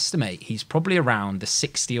would estimate he's probably around the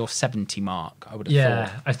 60 or 70 mark, I would have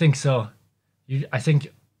thought. I think so. I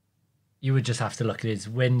think you would just have to look at his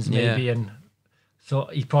wins maybe, and so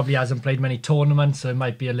he probably hasn't played many tournaments, so it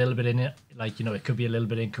might be a little bit in it. Like, it could be a little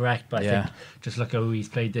bit incorrect, but I think just look at who he's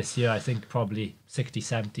played this year. I think probably 60,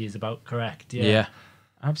 70 is about correct. Yeah,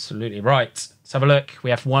 absolutely. Right, let's have a look.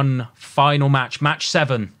 We have one final match, match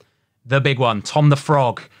 7. The big one, Tom the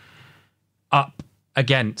Frog, up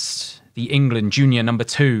against the England junior number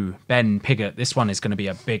 2, Ben Piggott. This one is going to be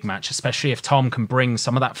a big match, especially if Tom can bring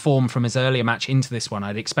some of that form from his earlier match into this one.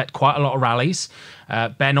 I'd expect quite a lot of rallies.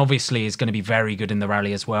 Ben obviously is going to be very good in the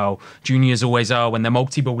rally as well. Juniors always are. When they're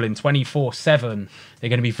multi-balling 24/7, they're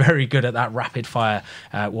going to be very good at that rapid fire.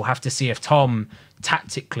 We'll have to see if Tom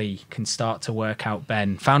tactically can start to work out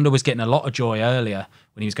Ben. Founder was getting a lot of joy earlier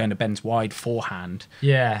when he was going to Ben's wide forehand.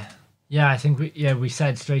 Yeah, I think we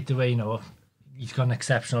said straight away, he's got an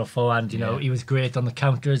exceptional forehand. He was great on the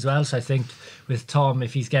counter as well. So I think with Tom,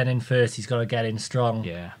 if he's getting in first, he's got to get in strong.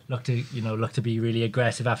 Yeah, look to be really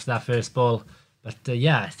aggressive after that first ball. But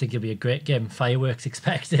I think it'll be a great game. Fireworks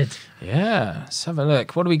expected. Yeah, let's have a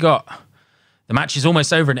look. What do we got? The match is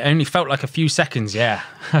almost over and it only felt like a few seconds. Yeah,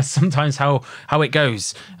 sometimes how it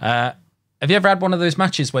goes. Have you ever had one of those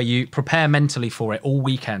matches where you prepare mentally for it all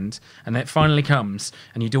weekend and then it finally comes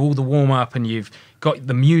and you do all the warm-up and you've got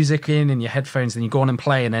the music in your headphones and you go on and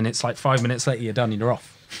play and then it's like 5 minutes later you're done and you're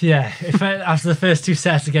off? Yeah, after the first 2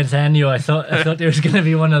 sets against Enio, I thought there was going to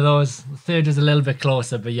be one of those. The third was a little bit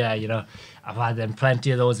closer, but I've had them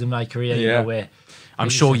plenty of those in my career. Where I'm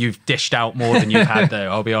sure you've dished out more than you've had though,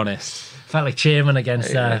 I'll be honest. Felt like chairman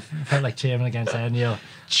against Enio.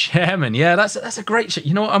 Chairman, yeah, that's a great shit.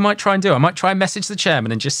 You know what I might try and do? I might try and message the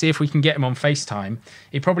chairman and just see if we can get him on FaceTime.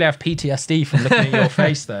 He'd probably have PTSD from looking at your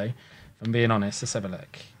face though, if I'm being honest. Let's have a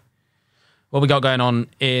look. What we got going on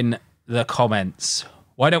in the comments?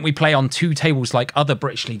 Why don't we play on 2 tables like other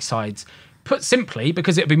British League sides? Put simply,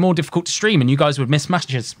 because it would be more difficult to stream and you guys would miss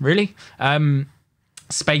matches, really.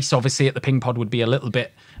 Space, obviously, at the ping pod would be a little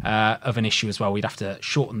bit of an issue as well. We'd have to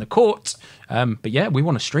shorten the court. But yeah, we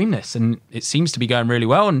want to stream this and it seems to be going really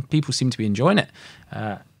well and people seem to be enjoying it.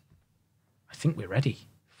 I think we're ready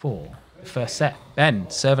for the first set. Ben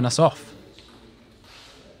serving us off.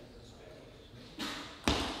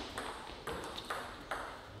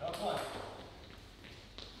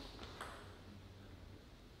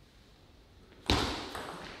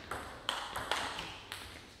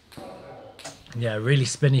 Yeah, really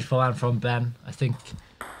spinny forehand from Ben. I think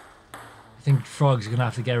Frog's going to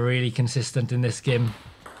have to get really consistent in this game.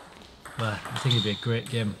 But I think it'll be a great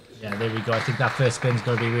game. Yeah, there we go. I think that first spin's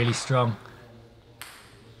going to be really strong.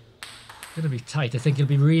 It's going to be tight. I think it'll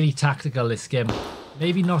be really tactical, this game.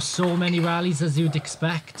 Maybe not so many rallies as you'd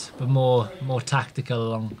expect, but more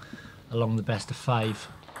tactical along the best of 5.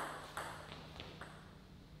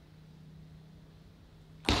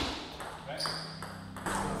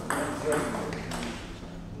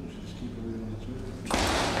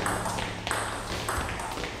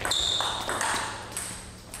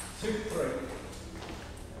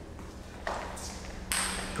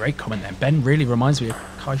 Great comment there. Ben really reminds me of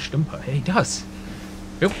Kai Stumper. He does.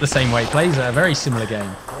 Built the same way, plays a very similar game.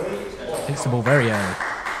 Hits the ball very early.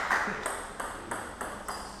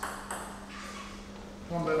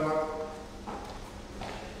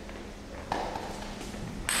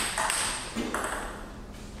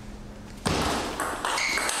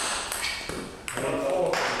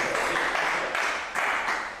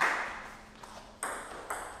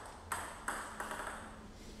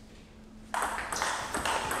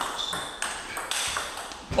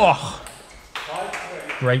 Oh,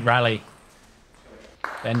 great rally.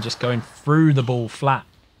 Ben just going through the ball flat.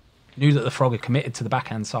 Knew that the Frog had committed to the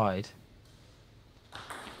backhand side.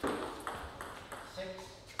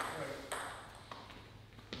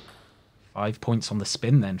 Five points on the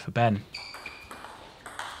spin then for Ben.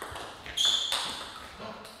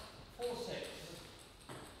 He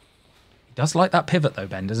does like that pivot though,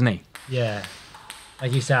 Ben, doesn't he? Yeah.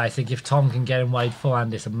 Like you said, I think if Tom can get him wide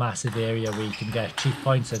forehand, it's a massive area where you can get cheap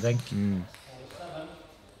points, I think.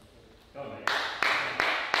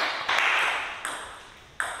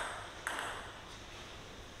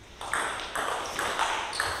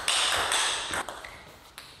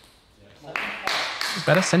 It's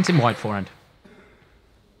better, sent him wide forehand.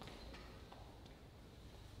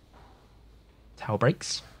 Towel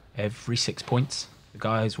breaks every 6 points. The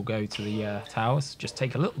guys will go to the towers. Just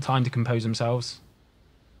take a little time to compose themselves.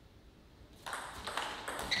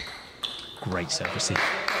 Great serve receive.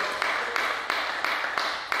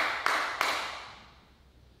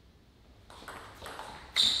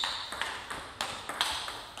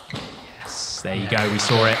 Yes, there you go. We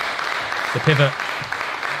saw it. The pivot.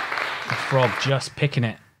 The Frog just picking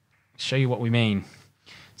it. Show you what we mean.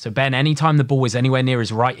 So Ben, anytime the ball is anywhere near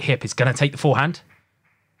his right hip, is going to take the forehand.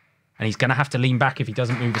 And he's going to have to lean back if he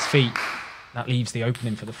doesn't move his feet. That leaves the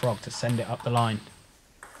opening for the Frog to send it up the line.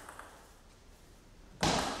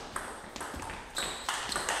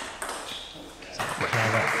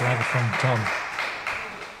 Clever from Tom.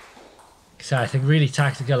 So I think really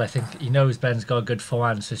tactical. I think he knows Ben's got a good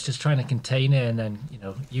forehand, so it's just trying to contain it and then, you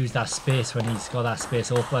know, use that space when he's got that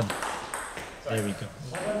space open. There we go.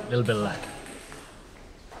 A little bit of luck.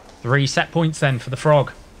 3 set points then for the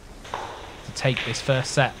Frog to take this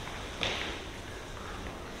first set.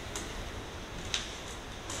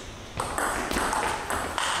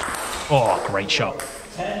 Oh, great shot.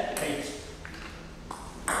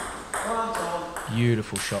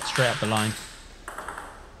 Beautiful shot, straight up the line.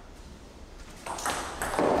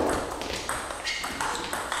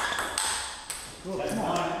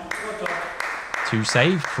 Two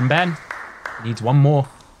saved from Ben. Needs one more.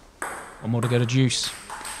 One more to go to Juice.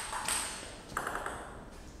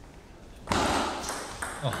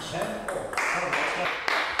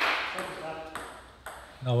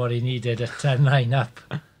 Not what he needed at 10-9 up.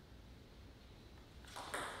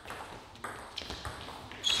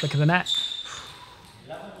 Flick of the net.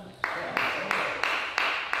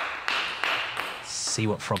 See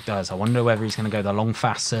what Frog does. I wonder whether he's going to go the long,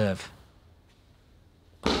 fast serve.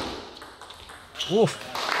 Oof.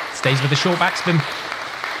 Stays with the short backspin.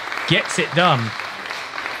 Gets it done.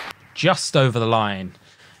 Just over the line.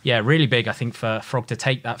 Yeah, really big, I think, for Frog to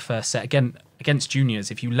take that first set. Again, against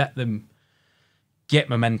juniors, if you let them get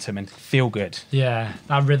momentum and feel good. Yeah,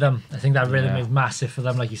 that rhythm. I think that rhythm is massive for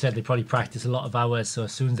them. Like you said, they probably practice a lot of hours, so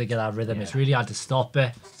as soon as they get that rhythm, it's really hard to stop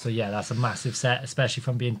it. So yeah, that's a massive set, especially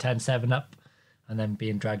from being 10-7 up and then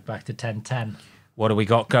being dragged back to 10-10. What do we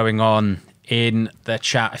got going on in the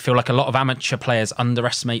chat? I feel like a lot of amateur players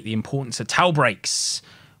underestimate the importance of towel breaks.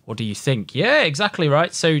 What do you think? Yeah, exactly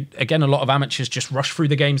right. So again, a lot of amateurs just rush through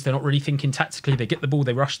the games. They're not really thinking tactically. They get the ball,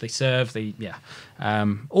 they rush, they serve.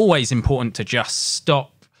 Always important to just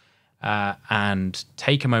stop and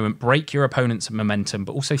take a moment, break your opponent's momentum,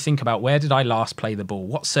 but also think about, where did I last play the ball?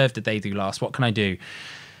 What serve did they do last? What can I do?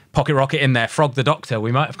 Pocket Rocket in there, Frog the Doctor.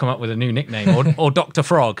 We might have come up with a new nickname, or Dr.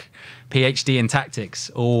 Frog, PhD in tactics.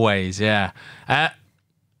 Always, yeah.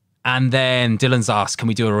 And then Dylan's asked, can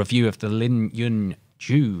we do a review of the Lin Yun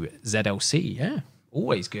Ju ZLC? Yeah,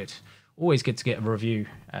 always good. Always good to get a review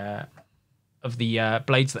of the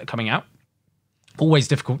blades that are coming out. Always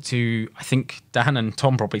difficult to, I think Dan and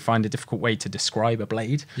Tom probably find a difficult way to describe a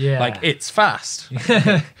blade. Yeah. Like, it's fast.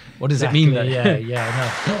 What does it mean though? Yeah,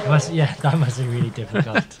 no. That must be really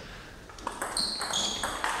difficult.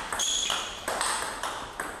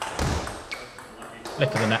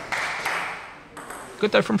 Flick of the net.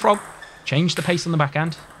 Good though from Frog. Changed the pace on the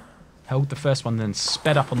backhand. Held the first one, then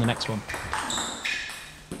sped up on the next one.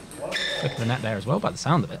 Flick of the net there as well, by the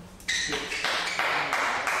sound of it.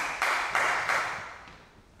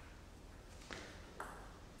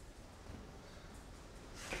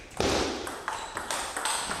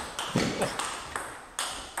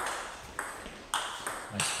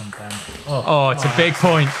 Oh, it's a big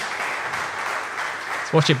point.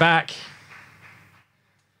 Let's watch it back.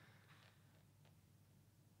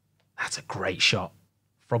 That's a great shot.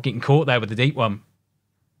 Frog getting caught there with the deep one.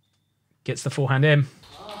 Gets the forehand in.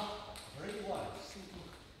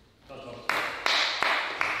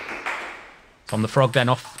 Tom the Frog then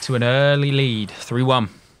off to an early lead, 3-1.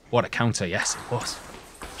 What a counter, yes it was.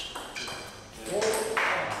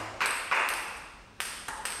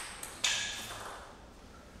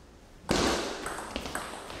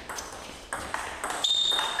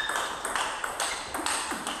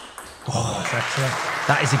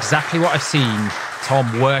 That is exactly what I've seen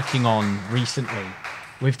Tom working on recently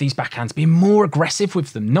with these backhands, being more aggressive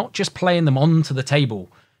with them, not just playing them onto the table.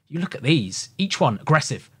 You look at these, each one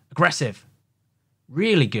aggressive, aggressive.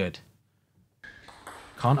 Really good.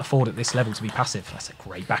 Can't afford at this level to be passive. That's a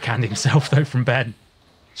great backhand himself though from Ben.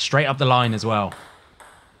 Straight up the line as well.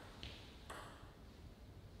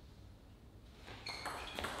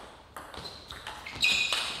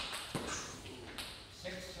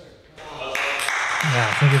 Yeah,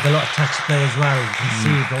 I think there's a lot of touch play as well. You can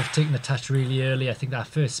see both taking the touch really early. I think that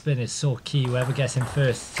first spin is so key. Whoever gets in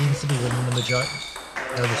first seems to be winning the majority.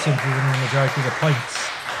 They seem to be winning the majority of the points.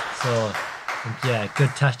 So, I think, yeah,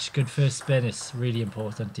 good touch, good first spin is really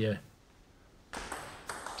important here.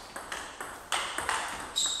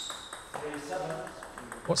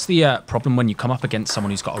 What's the problem when you come up against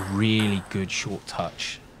someone who's got a really good short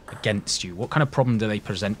touch against you? What kind of problem do they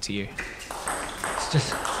present to you?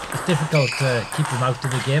 It's difficult to keep them out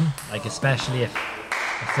of the game, like especially if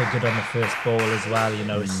they're good on the first ball as well. You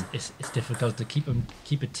know, it's difficult to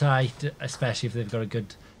keep it tight, especially if they've got a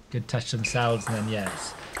good touch themselves. And then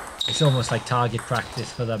yes, it's almost like target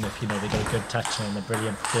practice for them if, you know, they got a good touch and a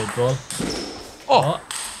brilliant third ball.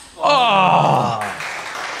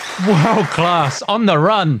 World class on the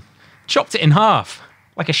run, chopped it in half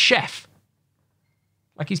like a chef.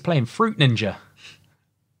 Like he's playing Fruit Ninja.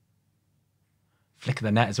 Flick of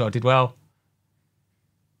the net as well, did well.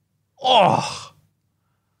 Oh!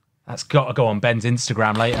 That's got to go on Ben's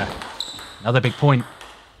Instagram later. Another big point.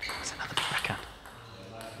 It's another big backhand.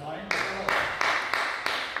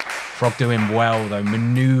 Frog doing well, though,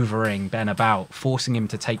 manoeuvring Ben about, forcing him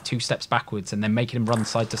to take 2 steps backwards and then making him run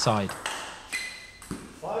side to side.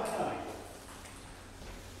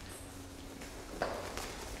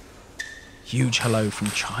 Huge hello from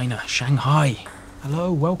China, Shanghai.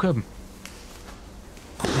 Hello, welcome.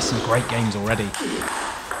 There's some great games already.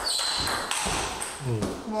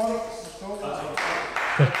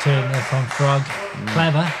 Quick turn there from Frog.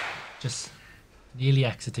 Clever. Just nearly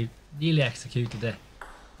executed it.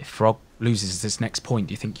 If Frog loses this next point,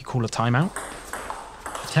 do you think you call a timeout?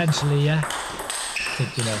 Potentially, yeah. I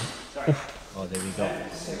think, you know. Oh, there we go.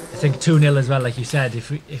 I think 2-0 as well, like you said.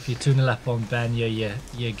 If you're 2-0 up on Ben, you're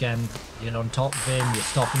again, you're on top of him. You're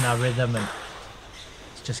stopping that rhythm, and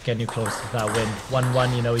it's just getting you close to that win.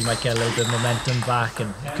 1-1, you know, you might get a little bit of momentum back,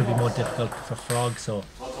 and it could be more difficult for Frog. So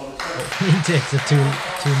he takes a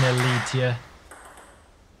 2-0 lead here.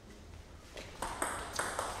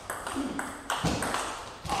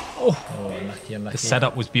 Oh, unlucky. The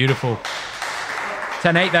setup was beautiful.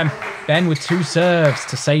 10-8 then. Ben with 2 serves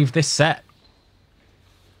to save this set.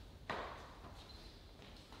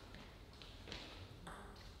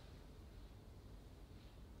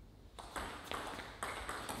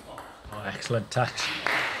 Oh, excellent touch.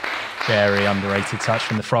 Very underrated touch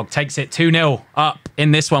from the Frog. Takes it 2-0 up.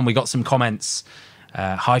 In this one, we got some comments.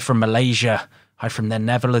 Hi from Malaysia. Hi from the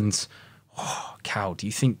Netherlands. Oh, Cal, do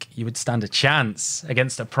you think you would stand a chance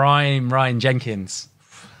against a prime Ryan Jenkins?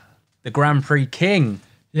 The Grand Prix king.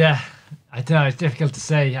 Yeah, I don't know. It's difficult to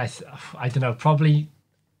say. I don't know. Probably,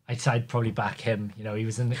 I'd probably back him. You know, he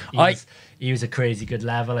was he was a crazy good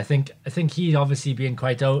level. I think he's obviously being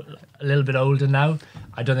quite old, a little bit older now.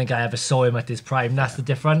 I don't think I ever saw him at his prime. That's the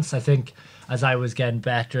difference. I think as I was getting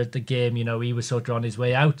better at the game, you know, he was sort of on his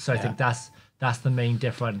way out. So I think that's the main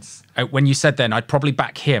difference. When you said then, I'd probably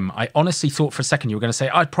back him, I honestly thought for a second you were going to say,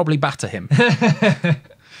 I'd probably batter him.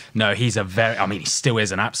 No, he's he still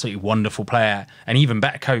is an absolutely wonderful player. And even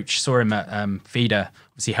better coach. Saw him at Feeder,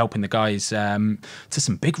 obviously helping the guys to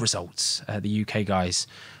some big results, the UK guys.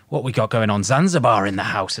 What we got going on? Zanzibar in the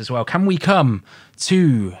house as well. Can we come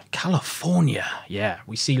to California? Yeah,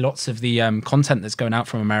 we see lots of the content that's going out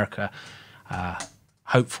from America.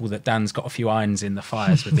 Hopeful that Dan's got a few irons in the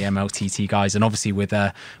fires with the MLTT guys, and obviously with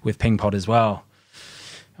Ping Pod as well.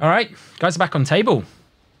 All right, guys are back on table.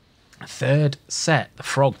 3rd set, the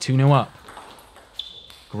Frog 2-0 up.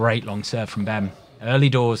 Great long serve from Ben. Early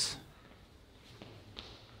doors.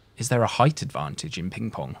 Is there a height advantage in ping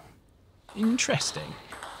pong? Interesting.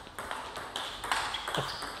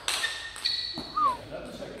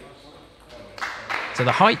 So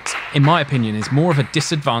the height, in my opinion, is more of a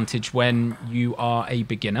disadvantage when you are a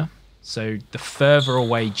beginner. So the further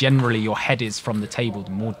away generally your head is from the table, the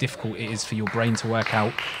more difficult it is for your brain to work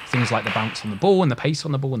out things like the bounce on the ball and the pace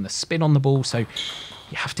on the ball and the spin on the ball. So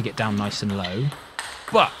you have to get down nice and low.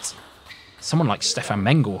 But someone like Stefan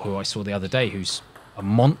Mengel, who I saw the other day, who's a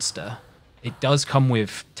monster, it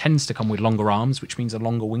tends to come with longer arms, which means a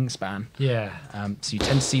longer wingspan. Yeah. So you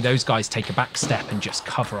tend to see those guys take a back step and just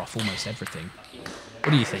cover off almost everything. What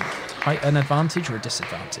do you think? Height an advantage or a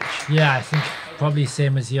disadvantage? Yeah, I think probably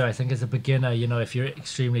same as you. I think as a beginner, you know, if you're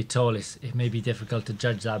extremely tall, it may be difficult to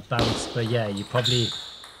judge that bounce. But yeah, you're probably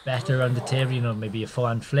better on the table. You know, maybe your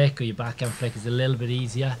forehand flick or your backhand flick is a little bit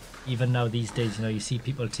easier. Even now these days, you know, you see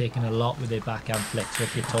people taking a lot with their backhand flick. So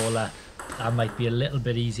if you're taller, that might be a little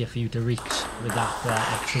bit easier for you to reach with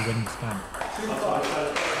that extra wingspan.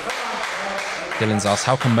 Dylan's asked,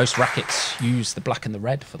 how come most rackets use the black and the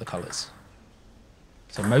red for the colours?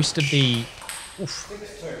 So most of the...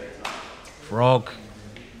 Frog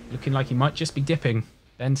looking like he might just be dipping.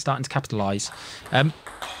 Ben starting to capitalise.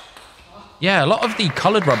 Yeah, a lot of the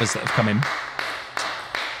coloured rubbers that have come in.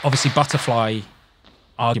 Obviously, Butterfly,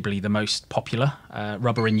 arguably the most popular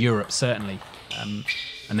rubber in Europe, certainly. And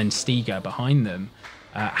then Stiga behind them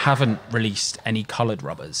haven't released any coloured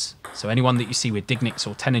rubbers. So anyone that you see with Dignix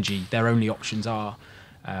or Tenergy, their only options are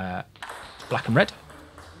black and red.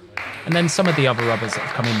 And then some of the other rubbers that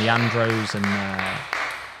have come in, the Andros and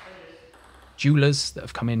Jewelers that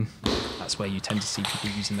have come in, that's where you tend to see people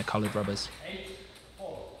using the coloured rubbers.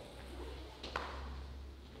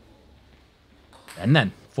 And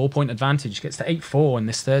then 4-point advantage, gets to 8-4 in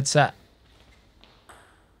this 3rd set.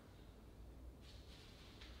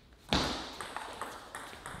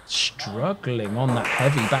 Struggling on that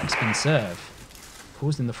heavy backspin serve,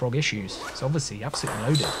 causing the Frog issues. It's obviously absolutely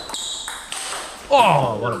loaded.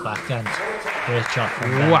 Oh, what a backhand. Great shot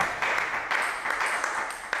from Ben. Wow.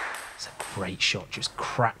 It's a great shot. Just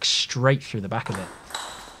cracks straight through the back of it.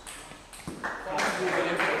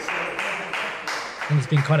 I think it's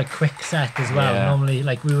been quite a quick set as well. Yeah. Normally,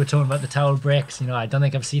 like we were talking about the towel breaks, you know, I don't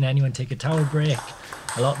think I've seen anyone take a towel break.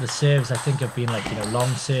 A lot of the serves, I think, have been like, you know, long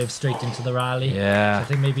serves straight into the rally. Yeah. So I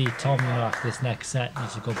think maybe Tom, you know, after this next set,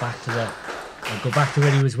 needs to go back to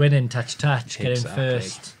where he was winning, touch, get in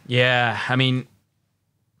first. Yeah, I mean,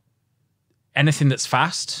 anything that's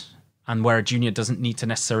fast and where a junior doesn't need to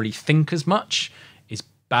necessarily think as much is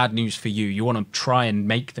bad news for you. You want to try and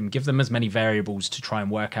make them, give them as many variables to try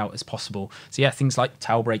and work out as possible. So yeah, things like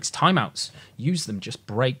towel breaks, timeouts, use them, just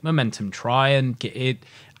break momentum, try and get it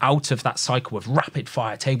out of that cycle of rapid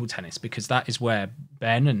fire table tennis, because that is where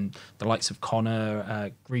Ben and the likes of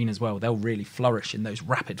Connor Green as well, they'll really flourish in those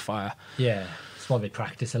rapid fire. Yeah, it's what they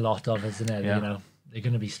practice a lot of, isn't it? Yeah. You know, they're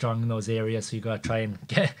going to be strong in those areas, so you got to try and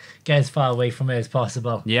get as far away from it as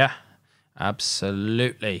possible. Yeah,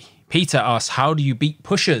 absolutely. Peter asks, how do you beat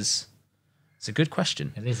pushers? It's a good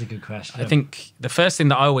question. It is a good question. I think the first thing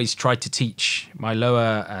that I always try to teach my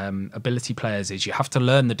lower ability players is you have to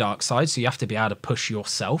learn the dark side, so you have to be able to push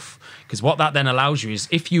yourself, because what that then allows you is,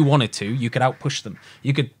 if you wanted to, you could outpush them.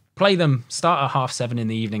 You could play them, start at 7:30 in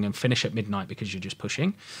the evening and finish at midnight because you're just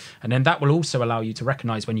pushing. And then that will also allow you to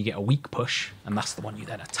recognize when you get a weak push, and that's the one you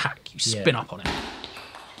then attack. You spin up on it.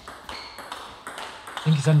 I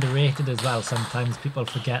think it's underrated as well. Sometimes people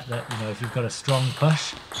forget that, you know, if you've got a strong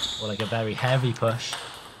push or like a very heavy push,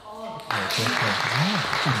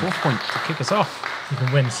 Fourth point to kick us off. you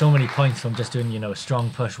can win so many points from just doing, you know, a strong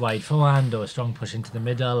push wide forehand or a strong push into the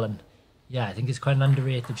middle. And yeah, I think it's quite an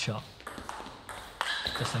underrated shot.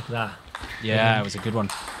 Just like that. Yeah, it was a good one.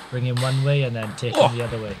 Bring him one way and then take him the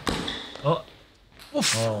other way. Oh,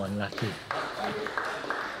 Oof. oh, unlucky.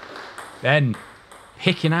 Ben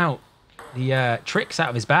picking out the tricks out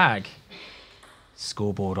of his bag.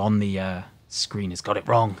 Scoreboard on the screen has got it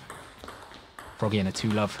wrong. Froggy in a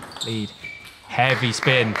 2-love lead. Heavy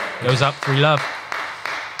spin. Goes up 3-love.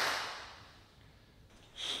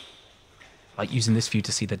 Like using this view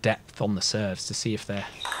to see the depth on the serves, to see if they're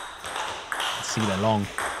long.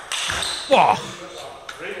 Whoa!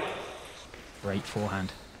 Great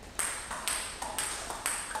forehand.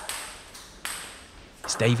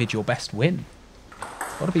 Is David your best win?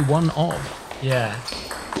 Got to be one of. Yeah.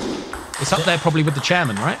 It's up there probably with the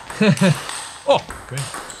chairman, right? Oh, Great.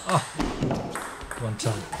 Oh. One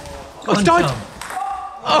time. oh, it's died.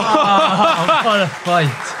 Oh, what a fight.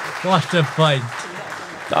 What a fight.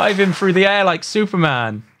 Diving through the air like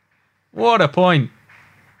Superman. What a point.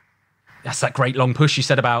 That's that great long push you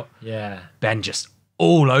said about Yeah. Ben, just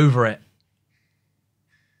all over it.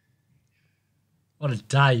 What a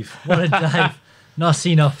dive. What a dive. Not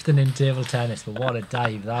seen often in table tennis, but what a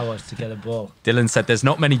dive that was to get a ball. Dylan said there's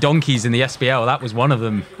not many donkeys in the SBL. That was one of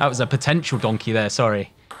them. That was a potential donkey there,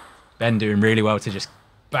 sorry. Ben doing really well to just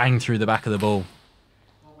bang through the back of the ball.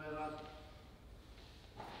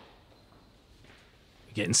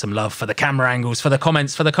 Getting some love for the camera angles, for the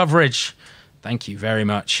comments, for the coverage. Thank you very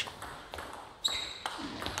much.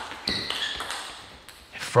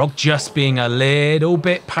 Frog just being a little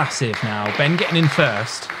bit passive now. Ben getting in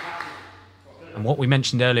first. And what we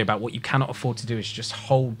mentioned earlier about what you cannot afford to do is just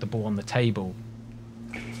hold the ball on the table.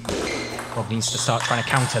 Frog needs to start trying to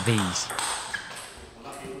counter these.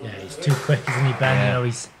 Yeah, he's too quick, isn't he, Ben? Yeah. You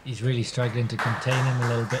know, he's really struggling to contain him a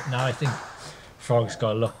little bit now. I think Frog's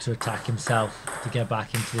got to look to attack himself to get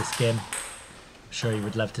back into this game. I'm sure he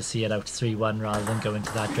would love to see it out 3-1 rather than go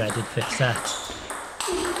into that dreaded fifth set.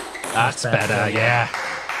 That's better, yeah.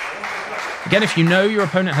 Again, if you know your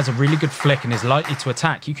opponent has a really good flick and is likely to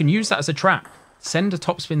attack, you can use that as a trap. Send a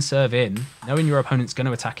topspin serve in, knowing your opponent's going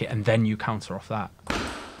to attack it, and then you counter off that.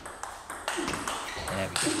 There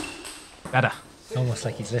we go. Better. It's almost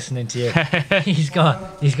like he's listening to you. he's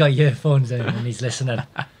got earphones in and he's listening.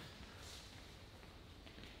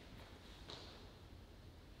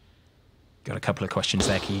 Got a couple of questions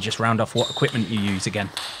there. Can you just round off what equipment you use again?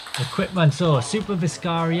 Equipment, so Super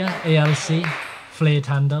Viscaria ALC flayed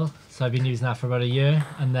handle. So I've been using that for about a year.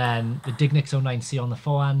 And then the Dignix 09C on the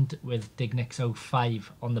forehand with Dignix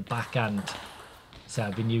 05 on the backhand. So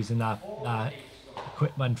I've been using that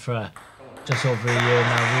equipment for just over a year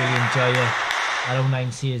now. Really enjoy it. That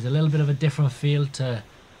 09C is a little bit of a different feel to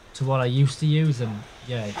what I used to use, and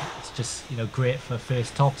yeah, it's just, you know, great for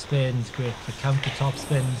first top spins, great for counter top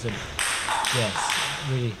spins, and yes,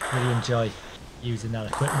 really enjoy using that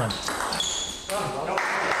equipment.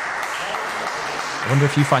 I wonder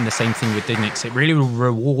if you find the same thing with Dignix. It really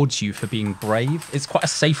rewards you for being brave. It's quite a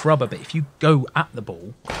safe rubber, but if you go at the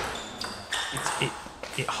ball,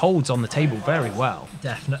 it holds on the table very well.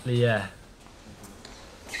 Definitely, yeah.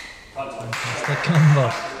 Fantastic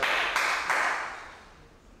combo.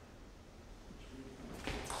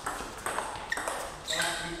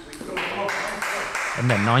 And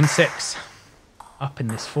then 9-6 up in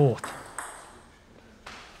this fourth.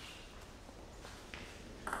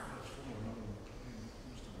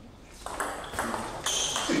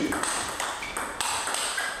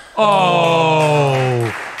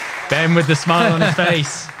 Oh, Ben with the smile on his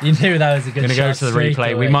face. You knew that was a good shot. Going to go to the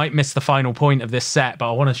replay. Away. We might miss the final point of this set, but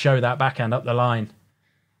I want to show that backhand up the line.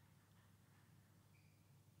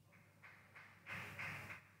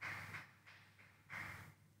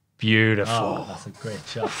 Beautiful. Oh, that's a great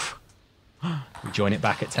shot. We join it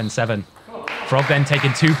back at 10-7. Frog then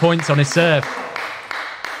taking 2 points on his serve.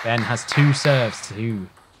 Ben has 2 serves to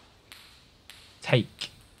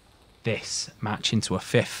take this match into a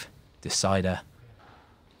 5th decider.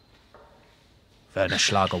 Werner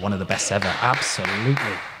Schlager, one of the best ever.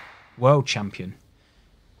 Absolutely. World champion.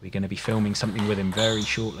 We're going to be filming something with him very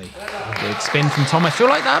shortly. Big spin from Tom. I feel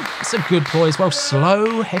like that's a good ploy as well.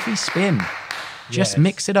 Slow, heavy spin. Just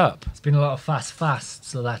mix it up. It's been a lot of fast,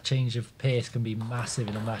 so that change of pace can be massive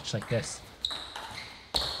in a match like this.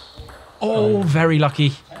 Oh, very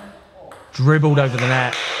lucky. Dribbled over the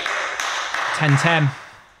net. 10-10.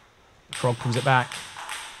 Frog pulls it back.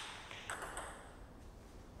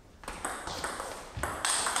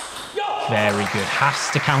 Very good. Has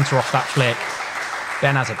to counter off that flick.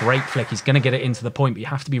 Ben has a great flick. He's going to get it into the point, but you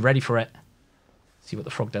have to be ready for it. See what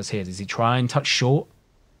the Frog does here. Does he try and touch short?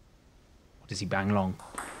 Or does he bang long?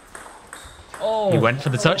 Oh, He went for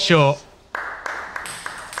the touch short.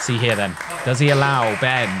 See here then. Does he allow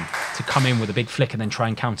Ben to come in with a big flick and then try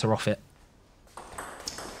and counter off it?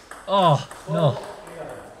 oh no.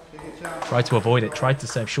 Tried to avoid it. Tried to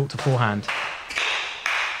serve short to forehand.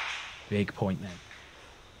 Big point then.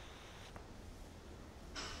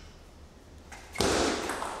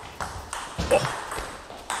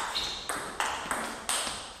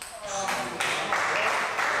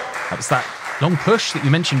 That was that long push that you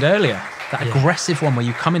mentioned earlier. That aggressive one where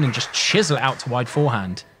you come in and just chisel it out to wide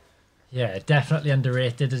forehand. Yeah, definitely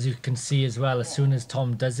underrated, as you can see as well. As soon as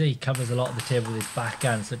Tom does it, he covers a lot of the table with his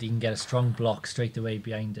backhand so that he can get a strong block straight away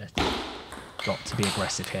behind it. Got to be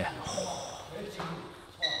aggressive here.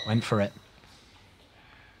 Went for it.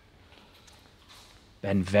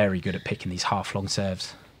 Ben very good at picking these half-long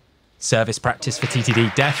serves. Service practice for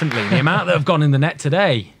TTD, definitely. The amount that have gone in the net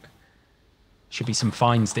today. Should be some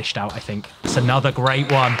fines dished out, I think. It's another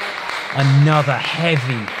great one. Another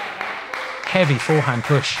heavy forehand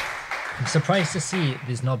push. I'm surprised to see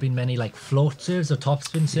there's not been many like float serves or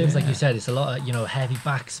topspin serves. Like you said, it's a lot of, heavy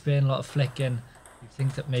backspin, a lot of flicking. You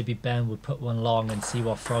think that maybe Ben would put one long and see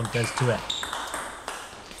what Frog does to it.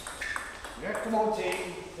 Yeah, come on, team.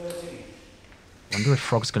 13. Wonder if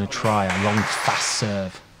Frog's going to try a long, fast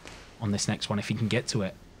serve on this next one, if he can get to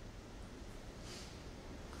it.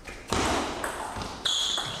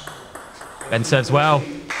 Ben serves well.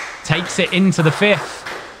 Takes it into the 5th.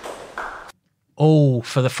 All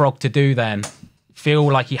for the Frog to do then.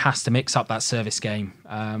 Feel like he has to mix up that service game.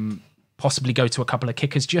 Possibly go to a couple of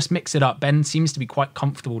kickers. Just mix it up. Ben seems to be quite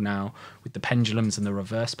comfortable now with the pendulums and the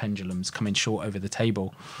reverse pendulums coming short over the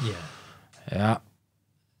table. Yeah. Yeah.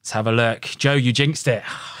 Let's have a look. Joe, you jinxed it.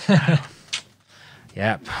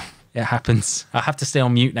 Yep. It happens. I have to stay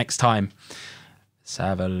on mute next time. Let's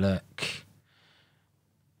have a look.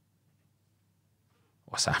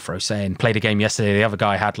 What's Afro saying? Played a game yesterday. The other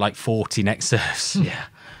guy had like 40 next serves.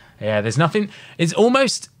 Yeah. There's nothing. It's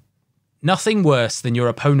almost nothing worse than your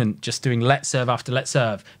opponent just doing let serve after let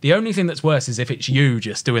serve. The only thing that's worse is if it's you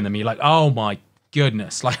just doing them. You're like, oh my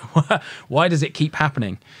goodness. Like, why does it keep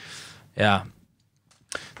happening? Yeah.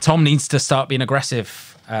 Tom needs to start being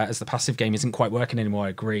aggressive as the passive game isn't quite working anymore. I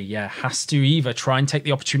agree. Yeah. Has to either try and take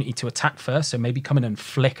the opportunity to attack first. So maybe come in and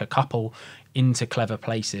flick a couple into clever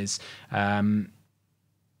places.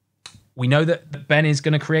 We know that Ben is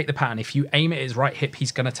going to create the pattern. If you aim at his right hip,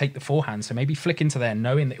 he's going to take the forehand. So maybe flick into there,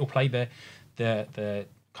 knowing that he'll play the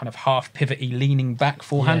kind of half pivot-y leaning back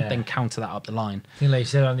forehand, then counter that up the line. I think like you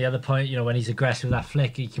said on the other point, when he's aggressive with that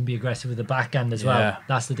flick, he can be aggressive with the backhand as well.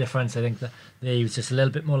 That's the difference. I think that he was just a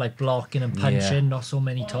little bit more like blocking and punching, not so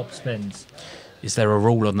many top spins. Is there a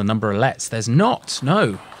rule on the number of lets? There's not,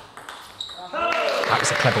 no. That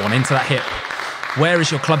was a clever one into that hip. Where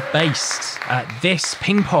is your club based? This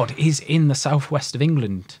ping pod is in the southwest of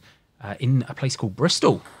England, in a place called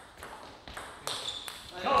Bristol.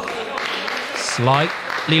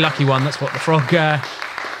 Slightly lucky one. That's what the Frog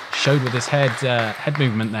showed with his head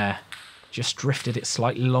movement there. Just drifted it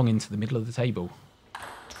slightly long into the middle of the table.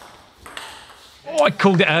 Oh, I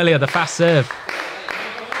called it earlier, the fast serve.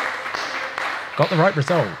 Got the right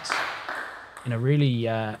result in a really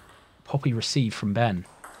poppy receive from Ben.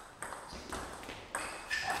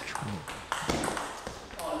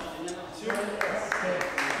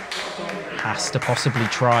 Has to possibly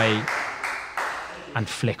try and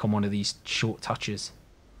flick on one of these short touches.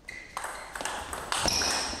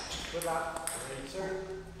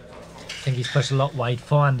 I think he's pushed a lot wide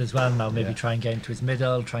forehand as well now. Maybe try and get into his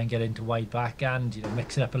middle, try and get into wide backhand, you know,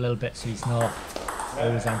 mix it up a little bit so he's not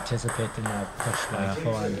always anticipating that push wide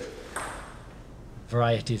forehand.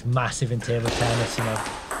 Variety is massive in table tennis, you know,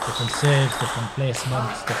 different serves, different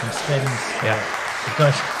placements, different spins. Yeah. You've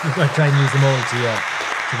got to try and use them all to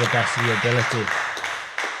the best of your ability.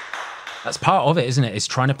 That's part of it, isn't it? Is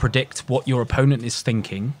trying to predict what your opponent is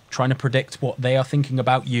thinking, trying to predict what they are thinking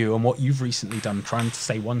about you and what you've recently done, trying to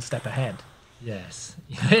stay one step ahead. Yes,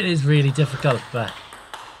 it is really difficult, but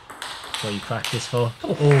that's what you practice for.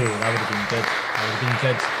 Oh, that would have been good. That would have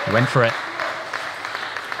been good. He went for it.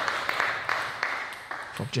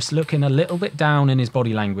 Just looking a little bit down in his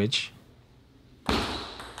body language.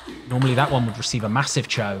 Normally that one would receive a massive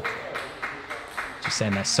choke. Just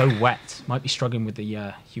saying they're so wet. Might be struggling with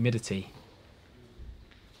the humidity.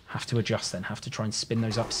 Have to adjust then. Have to try and spin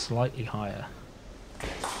those up slightly higher.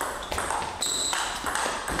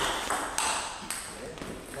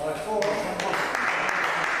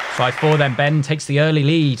 5-4 then. Ben takes the early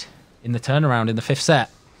lead in the turnaround in the 5th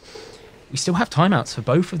set. We still have timeouts for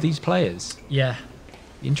both of these players. Yeah.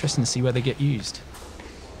 Be interesting to see where they get used.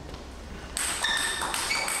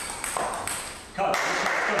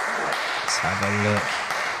 Let's have a look.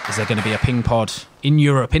 Is there going to be a ping pod in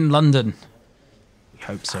Europe, in London? We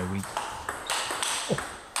hope so.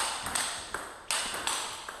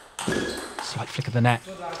 Slight flick of the net.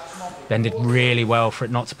 Ben did really well for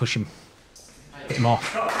it not to push him off.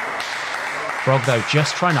 Frog, though,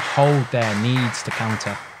 just trying to hold there, needs to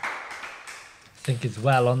counter. I think as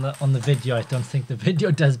well on the video, I don't think the video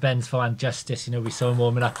does Ben's forehand justice. You know, we saw him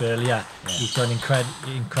warming up earlier. Yeah. He's done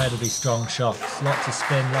incredibly strong shots, lots of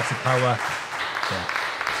spin, lots of power. Yeah.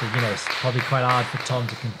 So, you know, it's probably quite hard for Tom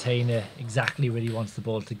to contain it exactly where he wants the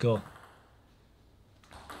ball to go.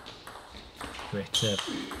 Great serve.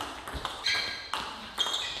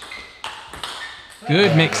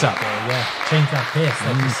 Good mix-up. Yeah, change that pace,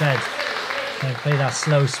 like you said. Kind of play that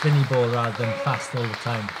slow, spinny ball rather than fast all the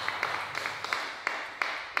time.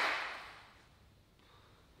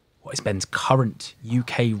 What is Ben's current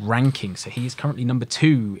UK ranking? So he is currently number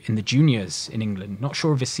 2 in the juniors in England. Not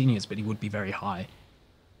sure of his seniors, but he would be very high.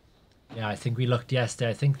 Yeah, I think we looked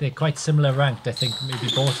yesterday. I think they're quite similar ranked. I think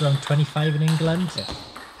maybe both around 25 in England. Yeah.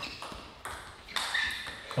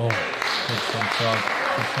 Oh, good front frog.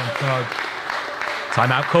 Good front frog.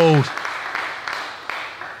 Timeout called.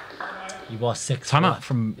 He was 6. Timeout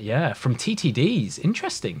from TTDs.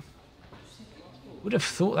 Interesting. Would have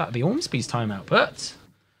thought that would be Ormesby's timeout, but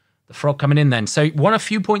the Frog coming in then. So won a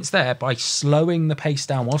few points there by slowing the pace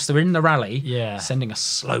down whilst they're in the rally. Yeah. Sending a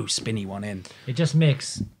slow, spinny one in. It just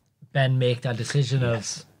makes Ben make that decision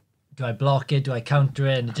of, do I block it, do I counter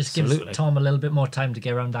it? And it just gives Tom a little bit more time to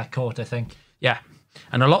get around that court, I think. Yeah.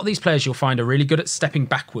 And a lot of these players you'll find are really good at stepping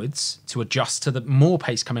backwards to adjust to the more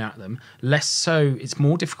pace coming at them. Less so, it's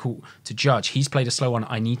more difficult to judge. He's played a slow one.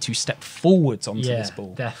 I need to step forwards onto this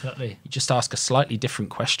ball. Definitely. You just ask a slightly different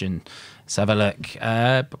question. Let's have a look.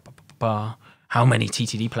 How many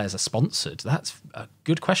TTD players are sponsored? That's a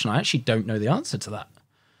good question. I actually don't know the answer to that.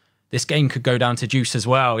 This game could go down to juice as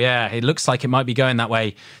well. Yeah, it looks like it might be going that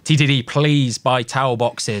way. TTD, please buy towel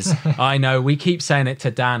boxes. I know, we keep saying it to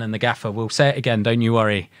Dan and the gaffer. We'll say it again, don't you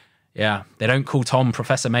worry. Yeah, they don't call Tom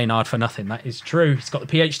Professor Maynard for nothing. That is true. He's got the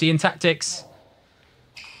PhD in tactics.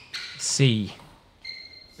 C.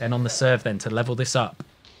 Then on the serve then to level this up.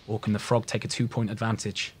 Or can the Frog take a 2-point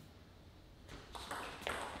advantage?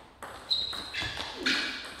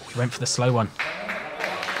 He went for the slow one.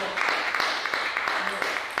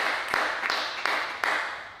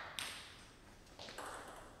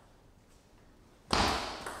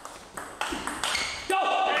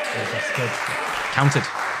 Counted.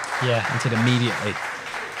 Yeah. Counted immediately.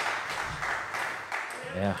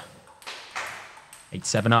 Yeah.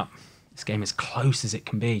 8-7 up. This game is close as it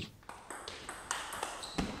can be.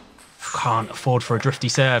 Can't afford for a drifty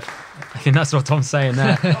serve. I think that's what Tom's saying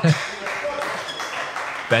there.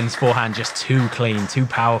 Ben's forehand just too clean, too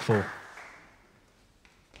powerful.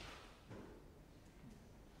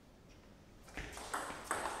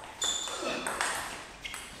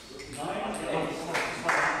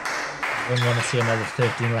 I wouldn't want to see another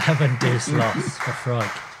 13-11 deuce loss for Frog.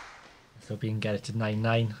 So we can get it to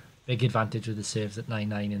 9-9. Big advantage with the serves at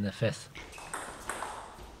 9-9 in the 5th.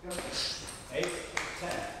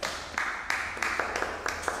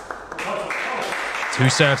 Two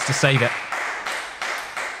serves to save it.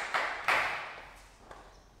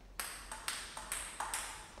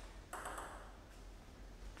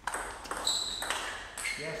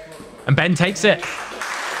 And Ben takes it.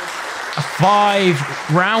 A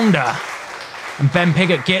 5-rounder. And Ben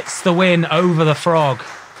Piggott gets the win over the Frog.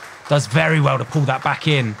 Does very well to pull that back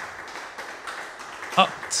in.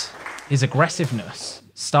 Upped his aggressiveness.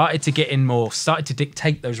 Started to get in more. Started to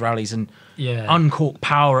dictate those rallies and uncork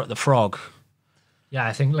power at the Frog. Yeah,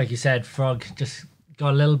 I think, like you said, Frog just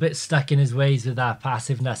got a little bit stuck in his ways with that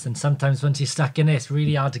passiveness. And sometimes once you're stuck in it, it's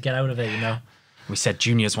really hard to get out of it, you know? We said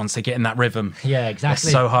juniors, once they get in that rhythm. Yeah, exactly.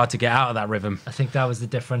 It's so hard to get out of that rhythm. I think that was the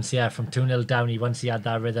difference, yeah, from 2-0 down. Once he had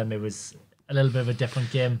that rhythm, it was a little bit of a different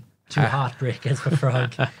game. 2 heartbreakers for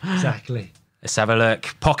Frog. Exactly. Let's have a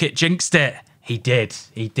look. Pocket jinxed it. He did.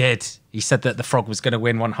 He did. He said that the Frog was going to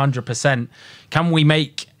win 100%. Can we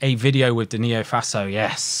make a video with Enio Faso?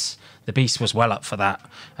 Yes. The Beast was well up for that.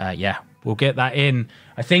 Yeah, we'll get that in.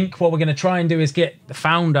 I think what we're going to try and do is get the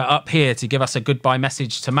founder up here to give us a goodbye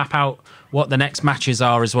message to map out what the next matches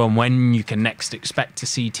are as well and when you can next expect to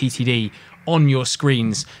see TTD on your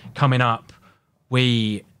screens coming up.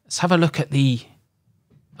 Let's have a look at the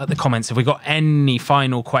comments. Have we got any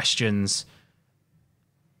final questions?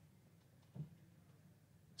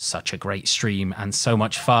 Such a great stream and so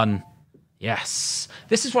much fun. Yes.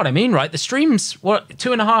 This is what I mean, right? The stream's,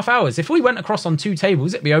 2.5 hours? If we went across on 2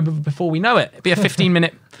 tables, it'd be over before we know it. It'd be a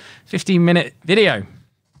 15-minute video.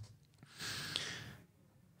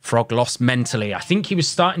 Frog lost mentally. I think he was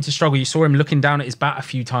starting to struggle. You saw him looking down at his bat a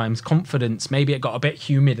few times. Confidence. Maybe it got a bit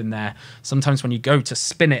humid in there. Sometimes when you go to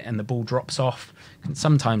spin it and the ball drops off, it can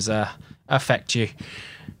sometimes affect you.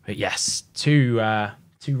 But yes, two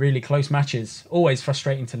really close matches. Always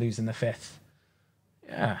frustrating to lose in the 5th.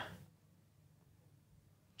 Yeah.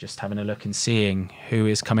 Just having a look and seeing who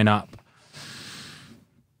is coming up.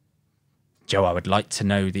 Joe, I would like to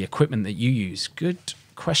know the equipment that you use. Good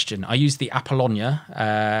question. I use the Apollonia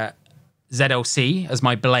ZLC as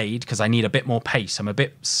my blade because I need a bit more pace. I'm a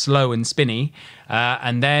bit slow and spinny.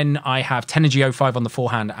 And then I have Tenergy 05 on the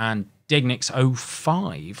forehand and Dignix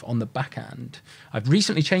 05 on the backhand. I've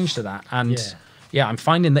recently changed to that. And yeah, I'm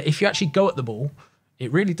finding that if you actually go at the ball,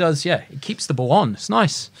 it really does, it keeps the ball on. It's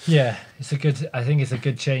nice. Yeah, I think it's a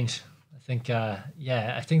good change. I think the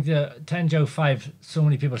Tenergy 05, so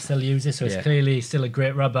many people still use it, so it's clearly still a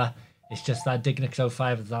great rubber. It's just that Dignix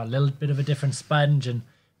 05 is that little bit of a different sponge, and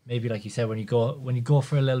maybe, like you said, when you go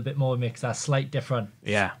for a little bit more, it makes that slight difference.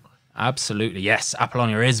 Yeah, absolutely. Yes,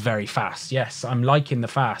 Apollonia is very fast. Yes, I'm liking the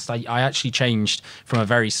fast. I actually changed from a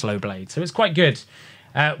very slow blade, so it's quite good.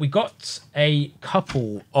 We got a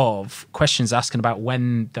couple of questions asking about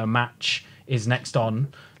when the match is next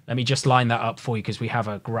on. Let me just line that up for you because we have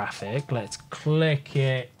a graphic. Let's click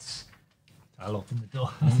it. I'll open the door.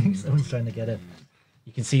 I think someone's trying to get in.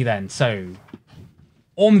 You can see then. So,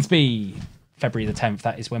 Ormesby, February the 10th,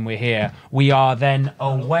 that is when we're here. We are then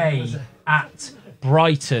away at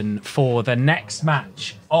Brighton for the next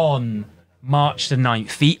match on March the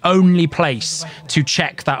 9th, the only place to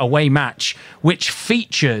check that away match, which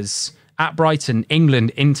features at Brighton, England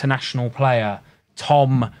international player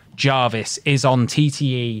Tom Jarvis, is on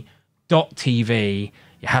TTE.tv.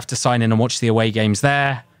 You have to sign in and watch the away games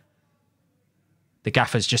there. The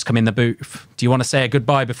gaffer's just come in the booth. Do you want to say a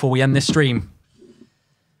goodbye before we end this stream?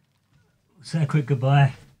 Say a quick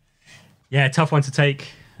goodbye. Yeah, tough one to take.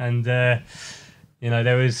 And there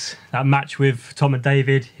was that match with Tom and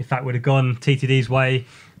David. If that would have gone TTD's way,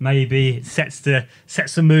 maybe it sets the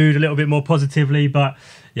mood a little bit more positively. But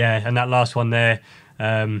yeah, and that last one there,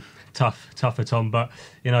 tough for Tom. But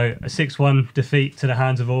a 6-1 defeat to the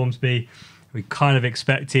hands of Ormesby. We're kind of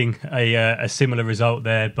expecting a similar result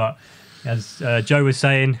there. But as Joe was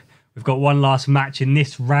saying, we've got one last match in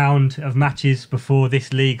this round of matches before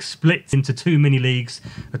this league splits into 2 mini leagues.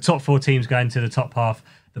 The top 4 teams go into the top half.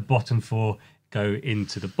 The bottom 4 go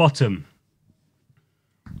into the bottom.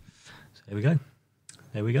 So there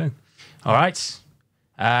we go. All right.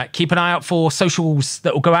 Keep an eye out for socials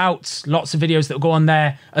that will go out. Lots of videos that will go on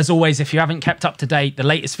there. As always, if you haven't kept up to date, the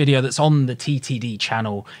latest video that's on the TTD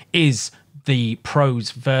channel is the pros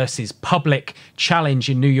versus public challenge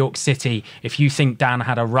in New York City. If you think Dan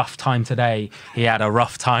had a rough time today, he had a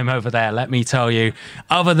rough time over there, let me tell you.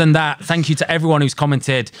 Other than that, thank you to everyone who's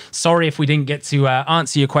commented. Sorry if we didn't get to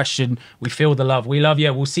answer your question. We feel the love. We love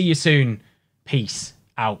you. We'll see you soon. Peace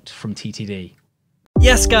out from TTD.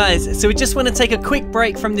 Yes guys, so we just want to take a quick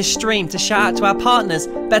break from this stream to shout out to our partners,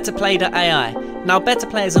 betterplay.ai. Now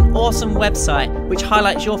Betterplay is an awesome website which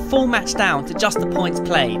highlights your full match down to just the points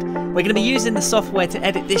played. We're going to be using the software to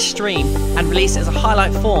edit this stream and release it as a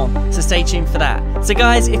highlight form, so stay tuned for that. So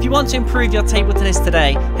guys, if you want to improve your table tennis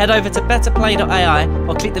today, head over to betterplay.ai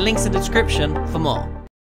or click the links in the description for more.